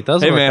 Maybe it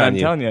does Hey work man, on I'm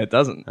you. telling you, it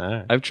doesn't. All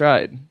right. I've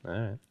tried. All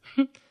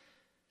right.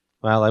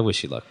 Well, I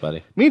wish you luck,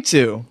 buddy. Me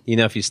too. You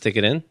know if you stick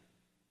it in?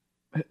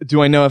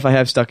 Do I know if I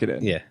have stuck it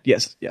in? Yeah.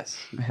 Yes,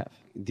 I have.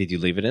 Did you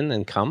leave it in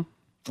and come?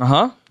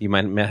 Uh-huh. You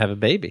might have a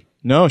baby.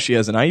 No, she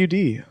has an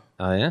IUD.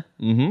 Oh, yeah?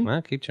 Mm-hmm.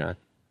 Well, keep trying.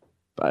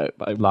 I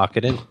Lock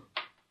it in.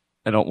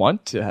 don't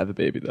want to have a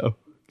baby though.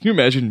 Can you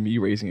imagine me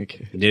raising a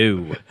kid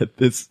No. at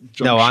this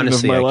junction No,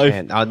 honestly, of my I life?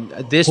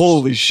 can't. This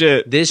Holy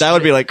shit! this that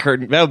would be shit- like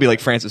Curtin. That would be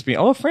like Frances Bean.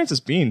 Although Frances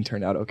Bean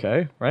turned out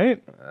okay,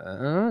 right?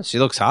 She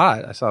looks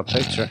hot. I saw a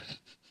picture.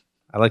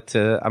 I'm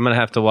going to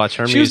have to watch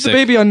her She was music. the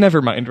baby on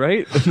Nevermind,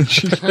 right? And then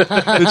she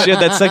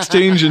had that sex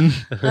change and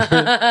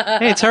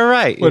Hey, it's her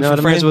right. You went know from what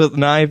I Frances mean? with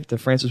an eye to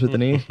Frances with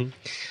an E.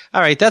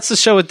 All right, that's the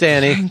show with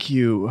Danny. Thank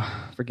you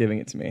for giving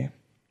it to me.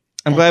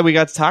 I'm glad we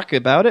got to talk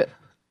about it.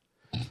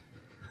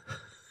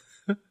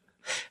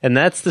 And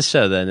that's the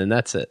show then, and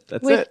that's it.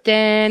 That's With it.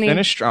 Danny.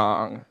 Finish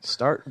strong,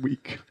 start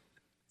weak.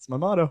 It's my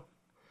motto.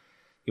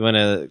 You want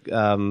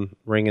to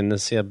ring in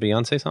this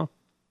Beyonce song?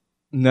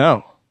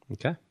 No.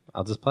 Okay,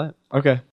 I'll just play it. Okay.